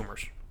the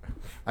consumers.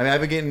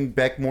 I've been getting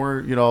back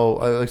more. You know,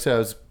 like I said, I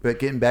was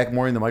getting back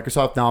more into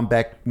Microsoft. Now I'm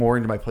back more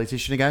into my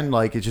PlayStation again.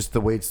 Like it's just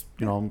the way it's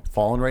I'm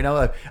falling right now.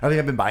 I think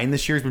I've been buying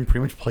this year has been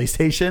pretty much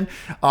PlayStation.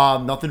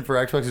 Nothing for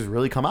Xbox has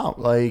really come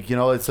out. Like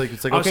it's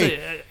like Honestly,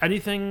 okay.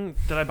 anything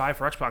that I buy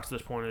for Xbox at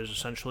this point is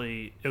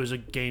essentially it was a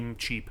game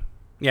cheap.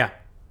 Yeah.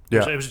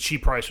 It was a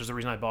cheap price. Was the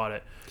reason I bought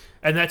it,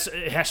 and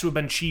it has to have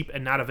been cheap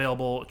and not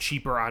available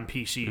cheaper on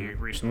PC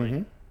recently.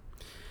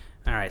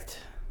 Mm-hmm. All right.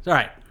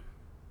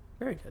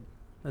 Very good.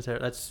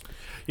 That's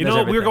we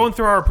were going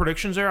through our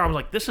predictions there. I was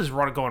like, this is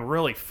going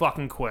really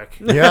fucking quick.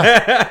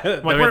 Yeah.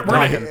 Like, we're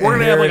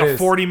gonna have like a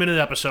 40-minute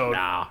episode.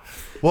 Nah.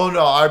 Well,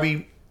 no, I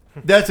mean,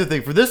 That's the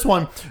thing. For this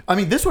one, I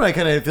mean, I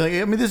kind of feel like,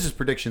 I mean, this is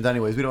predictions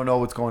anyways. We don't know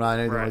what's going on,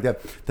 anything like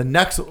that. The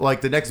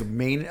next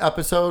main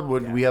episode,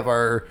 when we have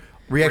our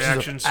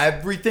reactions of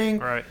everything,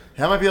 right?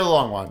 That might be a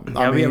long one.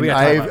 Yeah,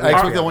 I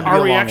expect that one to be a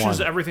long one. Our reactions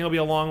to everything will be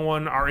a long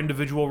one. Our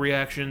individual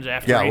reactions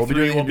after we'll be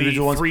doing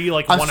individual ones. 3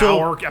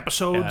 1-hour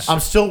episodes. I'm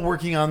still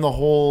working on the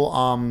whole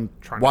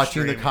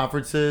watching the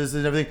conferences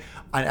and everything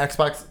on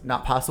Xbox.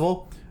 Not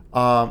possible,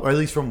 or at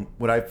least from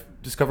what I've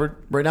discovered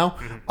right now.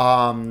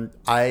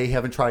 I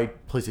haven't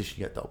tried PlayStation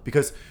yet though,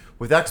 because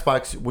with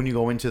Xbox, when you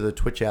go into the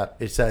Twitch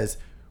app, it says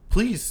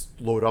please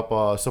load up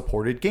a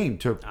supported game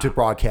to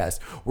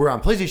broadcast. Where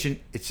on PlayStation,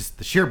 it's just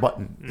the share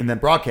button and then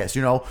broadcast,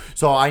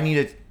 So I need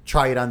to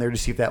try it on there to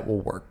see if that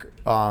will work.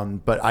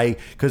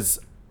 Because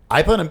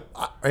I plan on,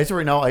 as of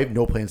right now, I have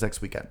no plans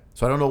next weekend.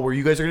 So I don't know where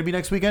you guys are going to be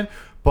next weekend,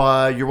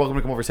 but you're welcome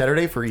to come over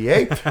Saturday for EA.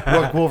 You're welcome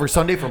to come over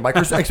Sunday for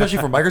Microsoft, especially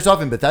for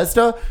Microsoft and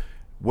Bethesda.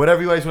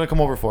 Whatever you guys want to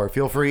come over for,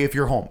 feel free if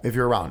you're home, if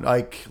you're around.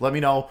 Let me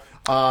know.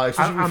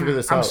 Especially if we figure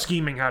this out. I'm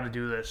scheming how to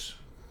do this.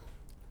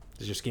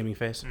 Is your scheming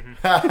face?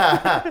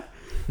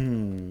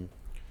 It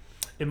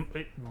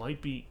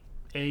might be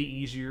A,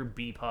 easier,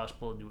 B,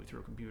 possible to do it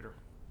through a computer.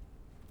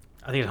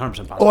 I think it's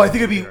 100% possible. Oh, I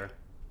think it'd be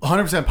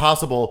 100%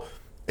 possible.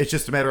 It's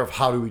just a matter of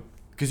how do we...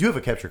 Because you have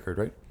a capture card,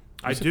 right?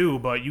 I do,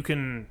 but you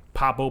can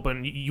pop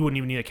open... You wouldn't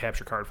even need a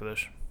capture card for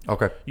this.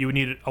 Okay. You would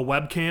need a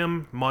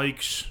webcam,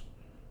 mics,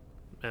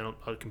 and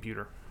a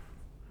computer.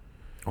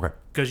 Okay.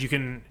 Because you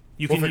can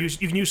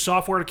use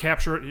software to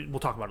capture it. We'll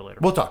talk about it later.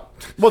 We'll talk.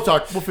 We'll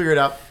figure it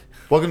out.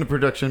 Welcome to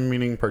production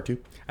meeting part 2.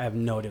 I have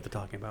no idea what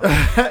they're talking about.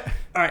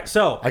 All right,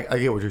 so I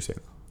get what you're saying.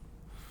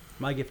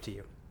 My gift to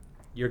you,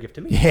 your gift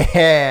to me,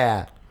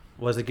 yeah,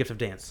 was the gift of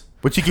dance.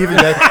 But you gave it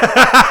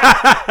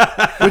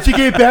back. But you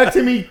gave it back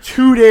to me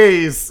 2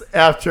 days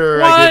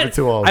after I gave it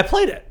to him. I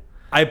played it.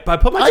 I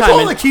put my time. I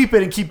told him to keep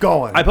it and keep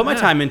going. I put my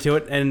time into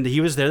it, and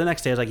he was there the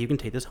next day. I was like, "You can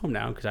take this home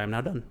now because I'm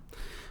now done."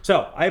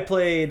 So I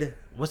played.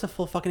 What's the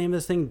full fucking name of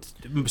this thing?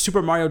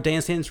 Super Mario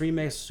Dance Dance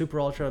Remix, Super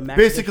Ultra Max.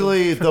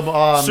 Basically,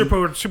 the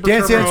Super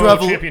Dance Dance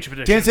Championship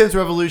Edition. Dance Dance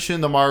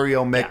Revolution, the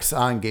Mario mix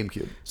on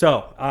GameCube.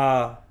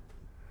 So,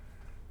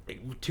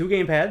 2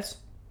 gamepads.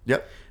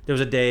 Yep. There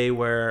was a day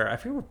where I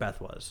forget where Beth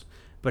was,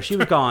 but she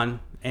was gone,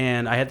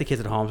 and I had the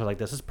kids at home. So I was like,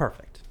 "This is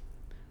perfect.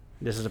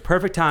 This is a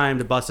perfect time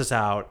to bust this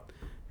out.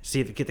 See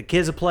if get the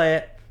kids to play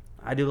it.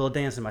 I do a little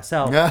dancing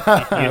myself."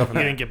 You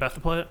didn't get Beth to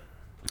play it?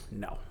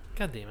 No.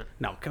 God damn it.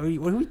 No. Are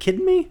you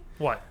kidding me?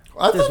 What?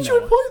 I thought you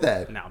would play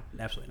that. No,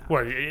 absolutely not.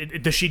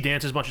 What? Does she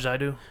dance as much as I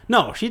do?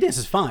 No, she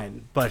dances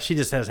fine, but she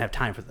just doesn't have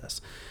time for this.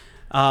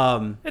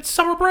 It's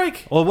summer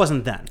break. Well, it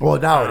wasn't then. Well,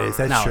 now it is.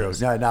 That's now true. it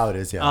is. Now it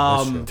is. Yeah.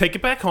 That's true. Take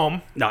it back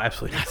home. No,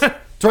 absolutely not.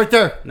 It's right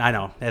there. I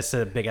know. That's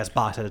a big ass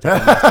box I had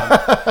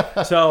to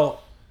take. So.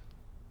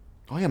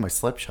 Oh yeah, my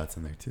slap shot's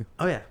in there too.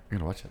 Oh yeah. You're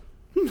gonna watch it.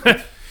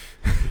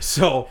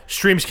 So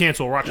streams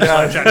cancel. Watch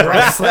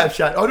the slap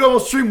shot. Oh no, we'll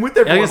stream with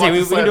everyone. I was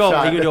gonna say,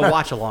 we can do a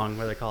watch along,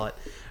 where they call it.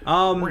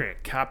 We're gonna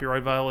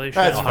copyright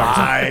violation. That's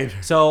fine.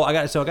 So I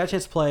got a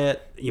chance to play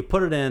it. You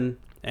put it in,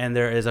 and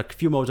there is a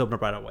few modes open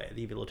up right away.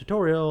 They give you a little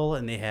tutorial,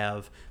 and they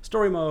have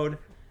story mode,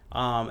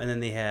 and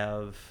then they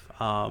have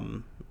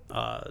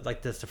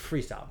like this the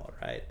freestyle mode,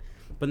 right?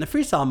 But in the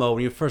freestyle mode,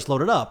 when you first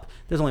load it up,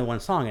 there's only one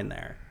song in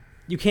there.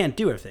 You can't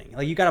do everything.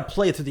 Like you got to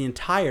play through the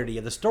entirety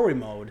of the story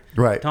mode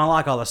to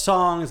unlock all the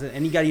songs,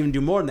 and you got to even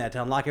do more than that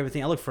to unlock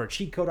everything. I looked for a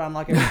cheat code to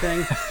unlock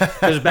everything.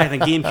 It was back in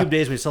the GameCube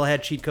days when we still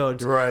had cheat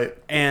codes, right?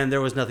 And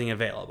there was nothing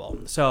available.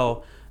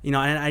 So and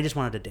I just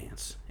wanted to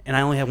dance, and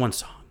I only had one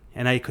song,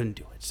 and I couldn't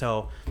do it.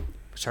 So I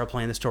started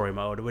playing the story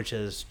mode, which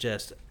is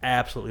just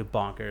absolutely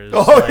bonkers.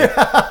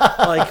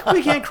 Like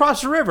we can't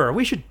cross the river.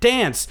 We should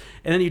dance,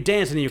 and then you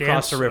dance, and then you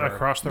cross the river.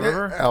 Across the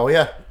river? Oh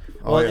yeah.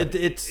 Well,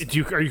 yeah.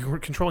 Are you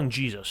controlling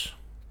Jesus?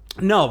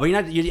 No, but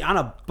you're on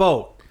a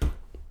boat.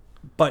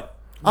 But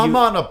I'm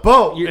on a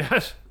boat.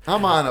 Yes.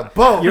 I'm on a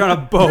boat. You're on a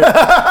boat,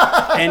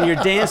 and you're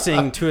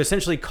dancing to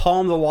essentially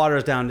calm the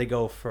waters down to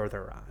go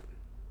further on.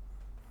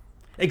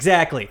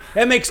 Exactly.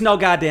 That makes no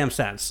goddamn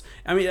sense.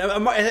 I mean,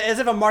 as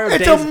if a Mario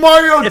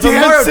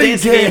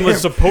dancing game was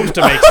supposed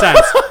to make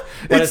sense.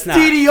 But it's not.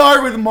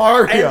 DDR with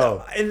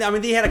Mario. And I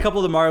mean, they had a couple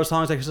of the Mario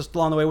songs like just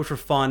along the way, which were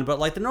fun. But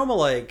like the normal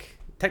like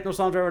techno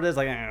songs, whatever it is,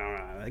 like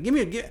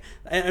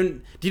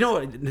and do you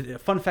know?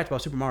 Fun fact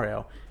about Super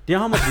Mario. Do you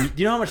know how much?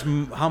 Do you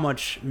know how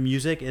much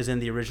music is in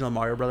the original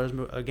Mario Brothers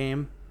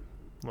game?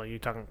 Well, you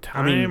talking time?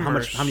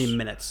 How many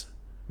minutes?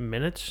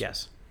 Minutes?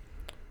 Yes.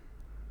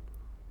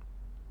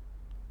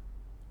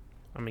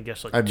 I mean,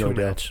 guess like I have 2 no doubt.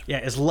 minutes. Yeah,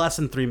 it's less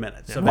than 3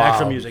 minutes of Wow.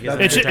 actual music.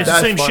 It's the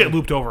same funny. shit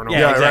looped over and over.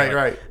 Yeah, Yeah, exactly.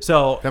 right.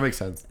 So That makes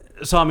sense.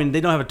 So I mean, they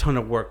don't have a ton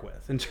to work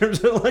with in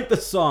terms of like the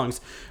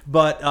songs,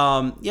 but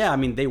yeah, I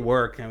mean they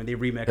work. I mean they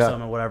remix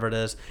them or whatever it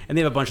is, and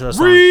they have a bunch of those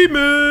songs.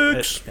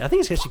 Remix. I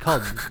think it's actually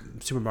called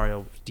Super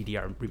Mario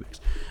DDR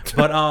Remix,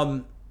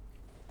 but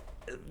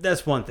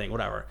that's one thing.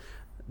 Whatever.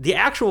 The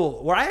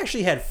actual where I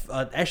actually had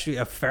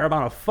a fair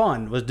amount of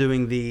fun was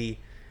doing the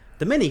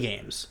mini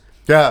games.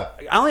 Yeah.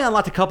 I only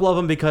unlocked a couple of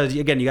them because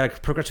again you got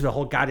to progress through the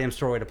whole goddamn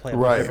story to play.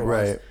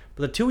 Right.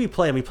 But the two we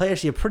played, and we played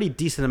actually a pretty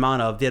decent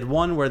amount of. They had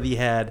one where they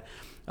had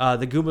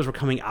the Goombas were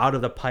coming out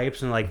of the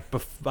pipes and like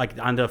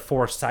onto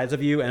four sides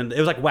of you, and it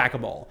was like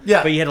whack-a-mole.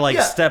 Yeah. But you had to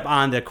like step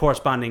on the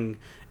corresponding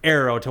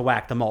arrow to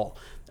whack the mole.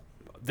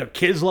 The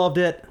kids loved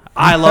it.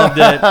 I loved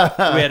it.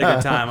 We had a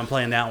good time. I'm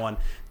playing that one.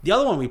 The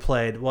other one we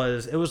played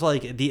was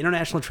like the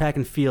international track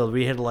and field.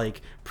 We had to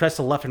like press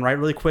the left and right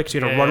really quick, so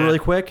you had to run really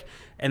quick,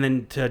 and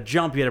then to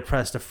jump you had to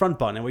press the front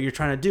button. And what you're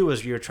trying to do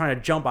is you're trying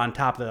to jump on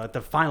top of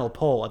the final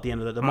pole at the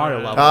end of the Mario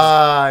level.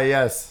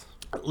 Yes.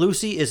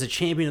 Lucy is a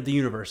champion of the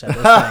universe at this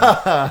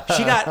thing.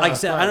 She got like I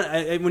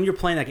said, when you're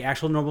playing like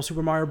actual normal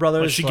Super Mario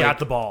Brothers, Well, she got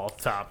the ball at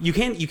the top. You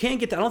can't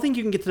get to, I don't think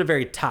you can get to the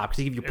very top because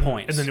they give you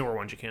points. In the newer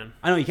ones, you can.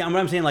 I know you can. What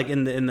I'm saying, like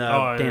in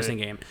the dancing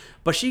game,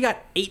 but she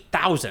got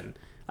 8,000.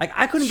 Like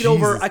I couldn't get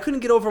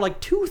over like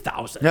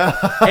 2,000.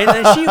 And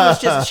then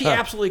she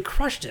absolutely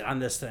crushed it on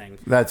this thing.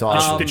 That's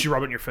awesome. Did she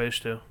rub it in your face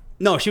too?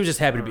 No, she was just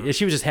happy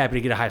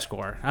to get a high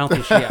score. I don't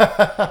think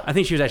I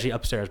think she was actually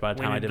upstairs by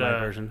the time I did my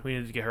version. We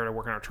need to get her to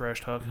work on our trash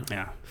talk.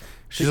 Yeah.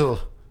 She's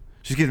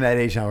getting that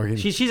age now.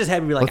 She's just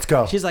happy to be like, let's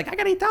go. She's like, I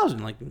got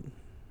 8,000. Like,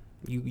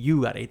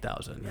 you got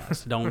 8,000.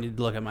 Yes. Don't need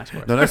to look at my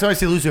score. No, next time I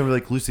see Lucy, I'll be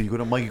like, Lucy, you go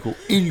to Myke, you go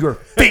in your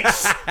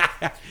face.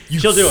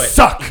 She'll do it.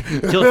 Suck.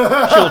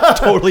 She'll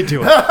totally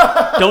do it.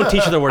 Don't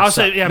teach her the word I'll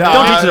suck. say, yeah,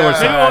 don't teach her the word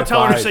maybe suck. I won't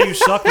tell her to say you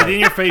suck, but the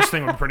in your face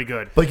thing would be pretty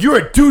good. Like, you're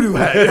a doo-doo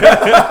head.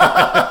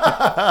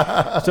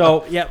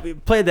 So, yeah, we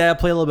played that,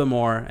 played a little bit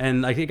more,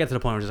 and like, it got to the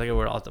point where just like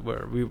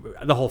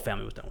the whole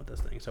family was done with this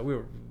thing.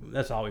 So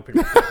that's all we pretty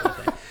much did with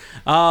this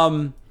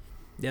thing.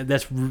 Yeah,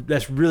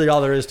 that's really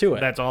all there is to it.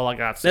 That's all I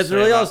got. That's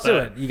really all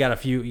there is to it. You got a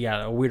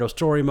weirdo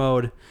story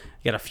mode.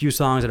 You got a few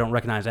songs I don't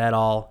recognize at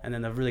all, and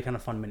then the really kind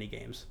of fun mini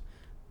games.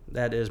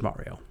 That is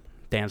Mario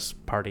Dance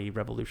Party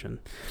Revolution,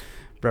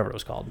 whatever it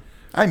was called.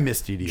 I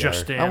missed DDR.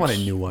 Just Dance. I want a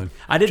new one.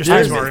 I did. Just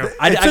Dance Mario.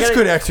 It's just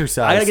good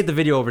exercise. I gotta get the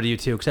video over to you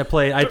too, because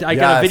I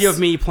got a video of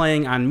me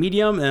playing on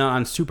medium and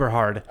on super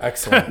hard.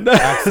 Excellent.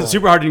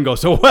 Super hard didn't go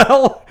so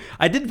well.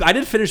 I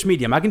did finish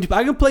medium. I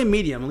can play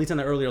medium at least on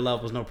the earlier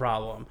levels, no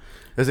problem.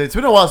 It's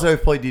been a while since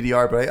I've played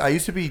DDR, but I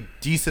used to be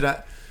decent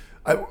at.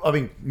 I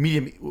mean,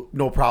 medium,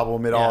 no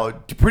problem at all.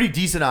 Pretty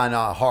decent on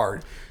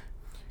hard.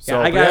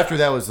 So but after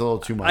that was a little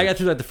too much. I got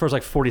through like the first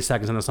 40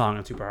 seconds in the song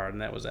on super hard,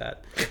 and that was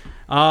that.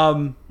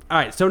 All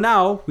right, so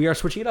now we are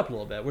switching it up a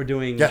little bit. We're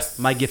doing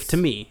My Gift to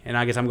Me, and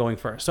I guess I'm going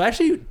first. So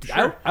actually,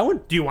 sure. I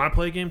went. Do you want to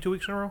play a game 2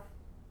 weeks in a row?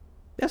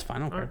 That's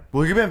fine. Okay.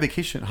 Well, you're gonna be on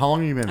vacation. How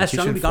long are you been on vacation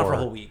for? I'm gonna be gone for a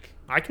whole week.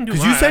 I can do.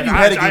 Because you said you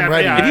had a game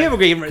ready. If you have a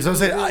game ready,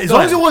 as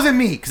long as it wasn't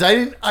me, because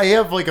I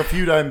have like a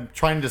few that I'm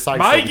trying to decide.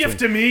 My gift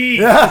to me.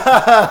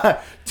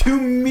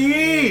 To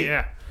me.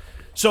 Yeah.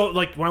 So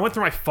like when I went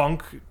through my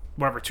funk,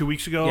 whatever, 2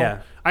 weeks ago,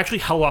 I actually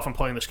held off on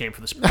playing this game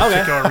for this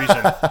particular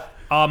reason.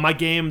 My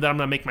game that I'm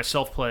gonna make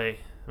myself play,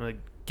 I'm gonna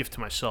gift to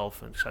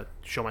myself and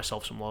show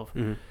myself some love,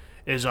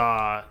 is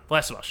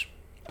Last of Us.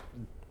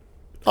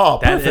 Oh,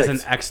 that is an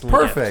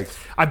excellent gift.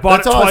 I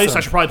bought it twice. Awesome.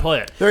 I should probably play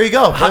it. There you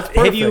go. That's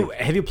perfect.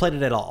 Have you played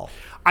it at all?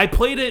 I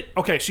played it.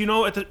 Okay, so you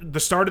know at the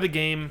start of the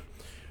game,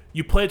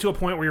 you play it to a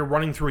point where you're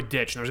running through a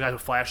ditch and there's guys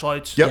with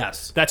flashlights. Yep.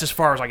 Yes. That's as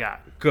far as I got.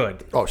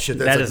 Good. Oh shit.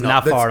 That is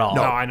not far at all.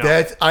 No, I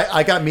know.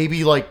 I got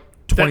maybe like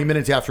 20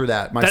 minutes after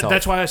that myself.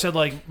 That's why I said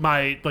like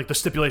the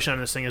stipulation on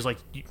this thing is like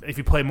if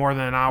you play more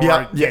than an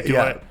hour, you can't do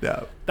it.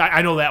 Yeah.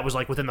 I know that was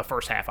like within the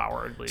first half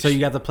hour at least. So you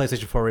got the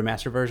PlayStation 4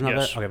 remastered version of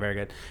Yes. it? Okay, very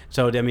good.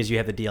 So that means you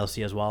have the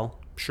DLC as well?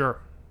 Sure.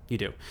 You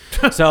do.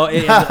 So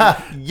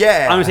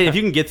yeah. I'm saying if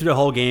you can get through the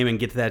whole game and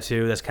get to that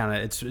too, that's kind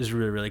of it's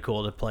really really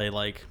cool to play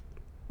like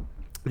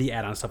the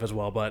add-on stuff as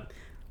well. But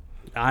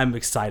I'm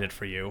excited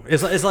for you.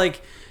 It's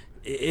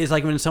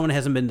like when someone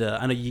hasn't been to.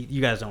 I know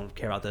you guys don't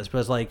care about this, but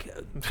it's like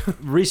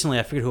recently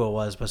I forget who it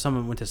was, but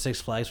someone went to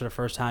Six Flags for the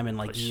first time in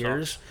like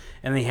years,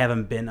 and they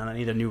haven't been on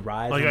any of the new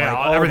rides. Like,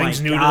 oh everything's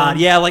new to them.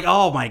 Yeah, like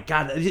oh my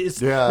god,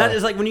 it's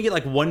like when you get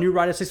like one new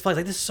ride at Six Flags,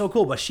 like this is so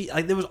cool, but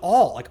there was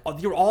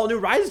you were all new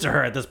rides to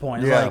her at this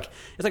point. It's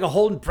like a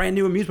whole brand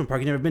new amusement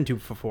park you've never been to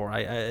before.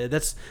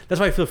 That's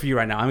why I feel for you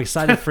right now. I'm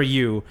excited for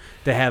you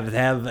to have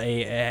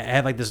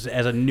like this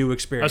as a new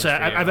experience.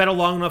 I've had a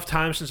long enough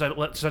time since I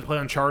played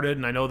Uncharted,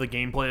 and I know the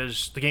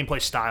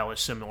gameplay style is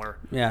similar.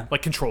 Yeah,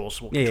 like control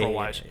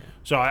wise. Yeah.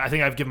 So I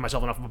think I've given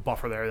myself enough of a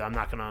buffer there that I'm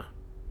not gonna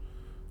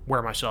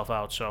wear myself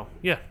out. So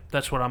yeah,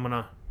 that's what I'm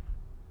gonna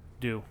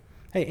do.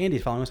 Hey,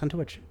 Andy's following us on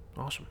Twitch.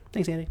 Awesome.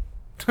 Thanks, Andy.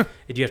 Do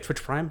you have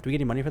Twitch Prime? Do we get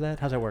any money for that?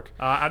 How's that work?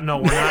 No,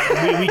 we're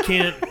not. we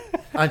can't.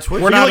 On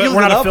Twitch, We're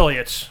not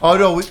affiliates. Oh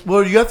no!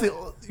 Well, you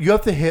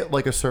have to hit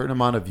like a certain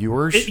amount of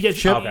viewers,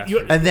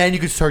 and then you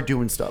can start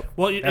doing stuff.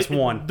 Well, that's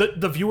one.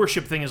 The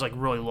viewership thing is like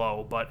really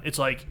low, but it's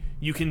like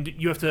you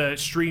have to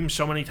stream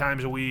so many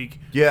times a week.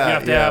 Yeah, you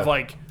have to have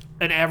like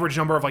an average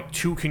number of like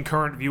 2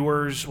 concurrent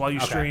viewers while you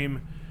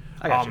stream.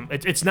 I got you.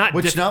 It's not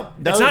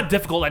not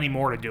difficult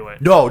anymore to do it.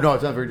 No,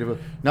 it's not very difficult.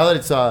 Now that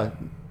it's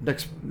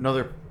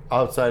another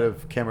outside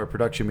of camera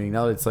production meeting.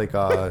 Now that it's like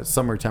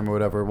summertime or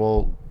whatever,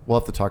 we'll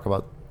have to talk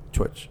about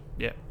Twitch.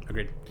 Yeah,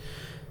 agreed.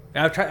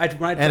 I've tried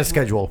and a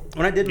schedule.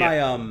 When I did my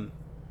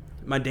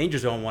My Danger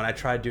Zone one, I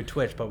tried to do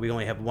Twitch, but we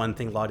only have one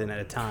thing logged in at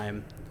a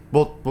time.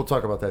 We'll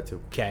talk about that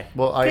too. Okay.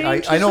 Well, I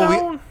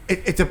know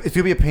it's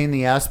gonna be a pain in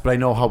the ass, but I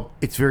know how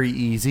it's very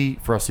easy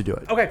for us to do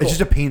it. Okay, cool. It's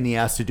just a pain in the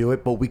ass to do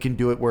it, but we can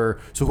do it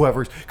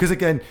whoever's, because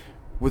again,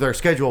 with our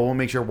schedule, we'll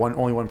make sure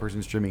only one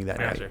person's streaming that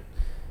night. Gotcha.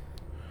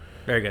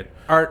 Very good.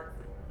 Art,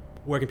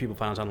 where can people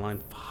find us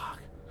online? Fuck.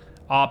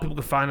 People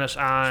can find us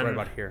on It's right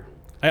about here.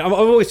 I'm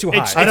always too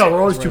high. I know we're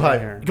always too high.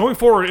 Here. Going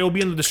forward, it will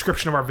be in the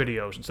description of our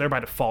videos. It's there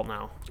by default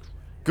now.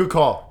 Good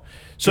call.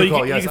 So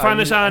you Yes, can find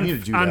us on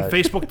that.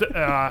 Facebook,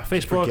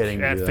 Facebook Forgetting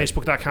to at do that.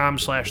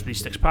 facebook.com/The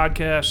Sticks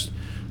Podcast,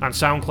 on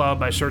SoundCloud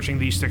by searching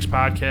The Sticks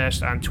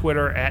Podcast, on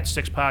Twitter at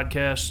Sticks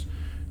Podcast.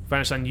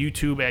 Find us on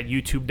YouTube at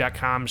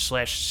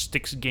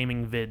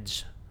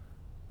youtube.com/SticksGamingVids.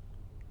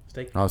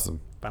 Steak. Awesome.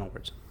 Final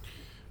words.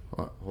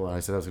 Hold on, I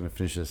said I was going to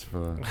finish this for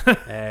the.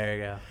 There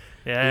you go.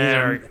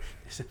 Yeah.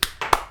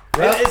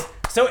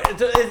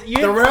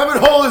 The rabbit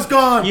hole is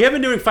gone. You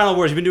haven't been doing final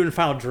words. You've been doing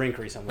final drink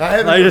recently.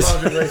 I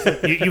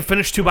haven't. You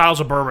finished 2 bottles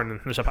of bourbon in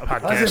this That's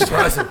podcast.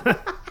 impressive.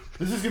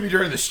 This is gonna be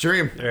during the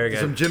stream. Very good.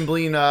 Some Jim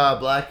Beam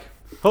Black.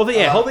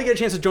 Hopefully, hopefully get a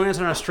chance to join us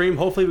on our stream.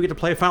 Hopefully we get to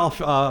play Final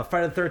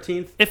Friday the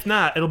 13th. If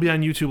not, it'll be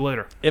on YouTube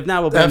later. If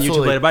not, we'll be on YouTube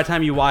Absolutely. later. By the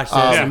time you watch this,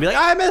 and be like,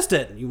 I missed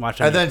it. You watch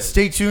it. And then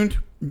stay tuned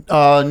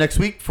next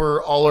week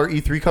for all our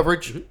E3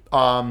 coverage.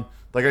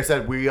 Like I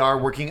said, we are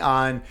working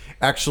on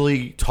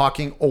actually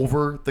talking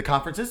over the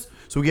conferences.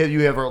 So you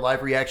have our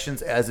live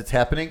reactions as it's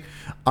happening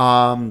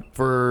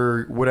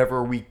for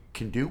whatever we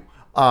can do.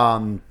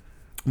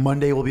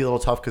 Monday will be a little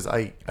tough because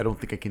I don't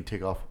think I can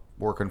take off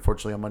work,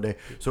 unfortunately, on Monday.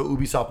 So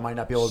Ubisoft might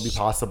not be able to be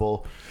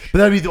possible. But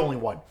that'd be the only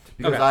one.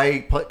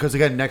 Because because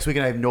again, next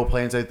weekend I have no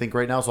plans, I think,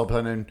 right now. So I'll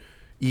plan on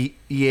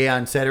EA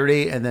on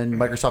Saturday and then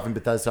Microsoft and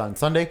Bethesda on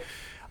Sunday.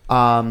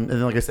 And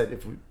then, like I said,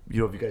 if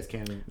you guys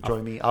can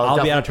join me,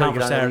 I'll be out of town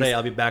for Saturday.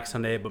 I'll be back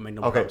Sunday, but make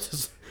no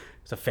promises.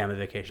 It's a family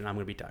vacation. I'm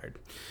going to be tired.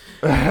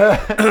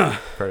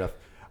 Fair enough.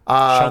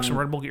 Chug some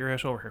Red Bull, get your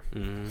ass over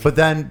here. But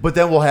then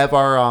we'll have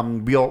our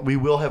we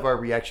will have our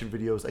reaction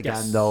videos again,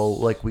 Yes. though,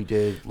 like we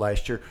did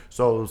last year.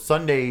 So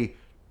Sunday,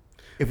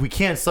 if we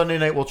can, Sunday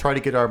night we'll try to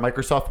get our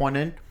Microsoft one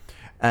in,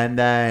 and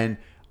then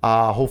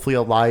hopefully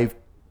a live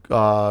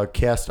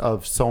cast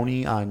of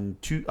Sony on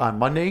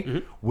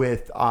Monday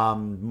with a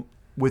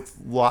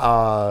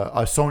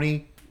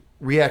Sony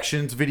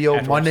reactions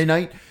video Monday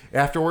night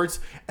afterwards,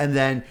 and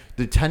then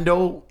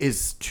Nintendo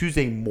is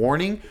Tuesday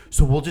morning,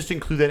 so we'll just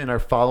include that in our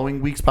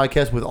following week's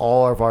podcast with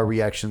all of our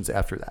reactions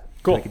after that.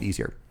 Cool. Make it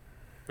easier.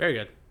 Very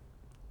good.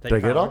 Did I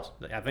get it all?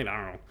 I think, I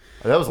don't know.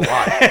 That was a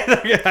lot.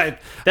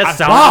 That sounds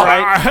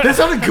right. That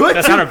sounded good.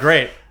 That sounded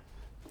great.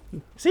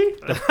 See?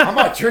 I'm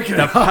not drinking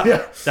it.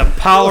 The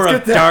power Let's of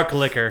get that. dark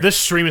liquor. This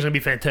stream is going to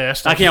be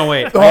fantastic. I can't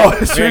wait. Oh,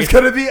 this stream's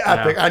Very- going to be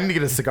epic. I need to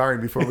get a cigar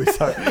in before we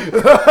start. All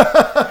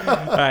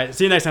right.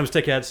 See you next time,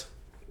 stickheads.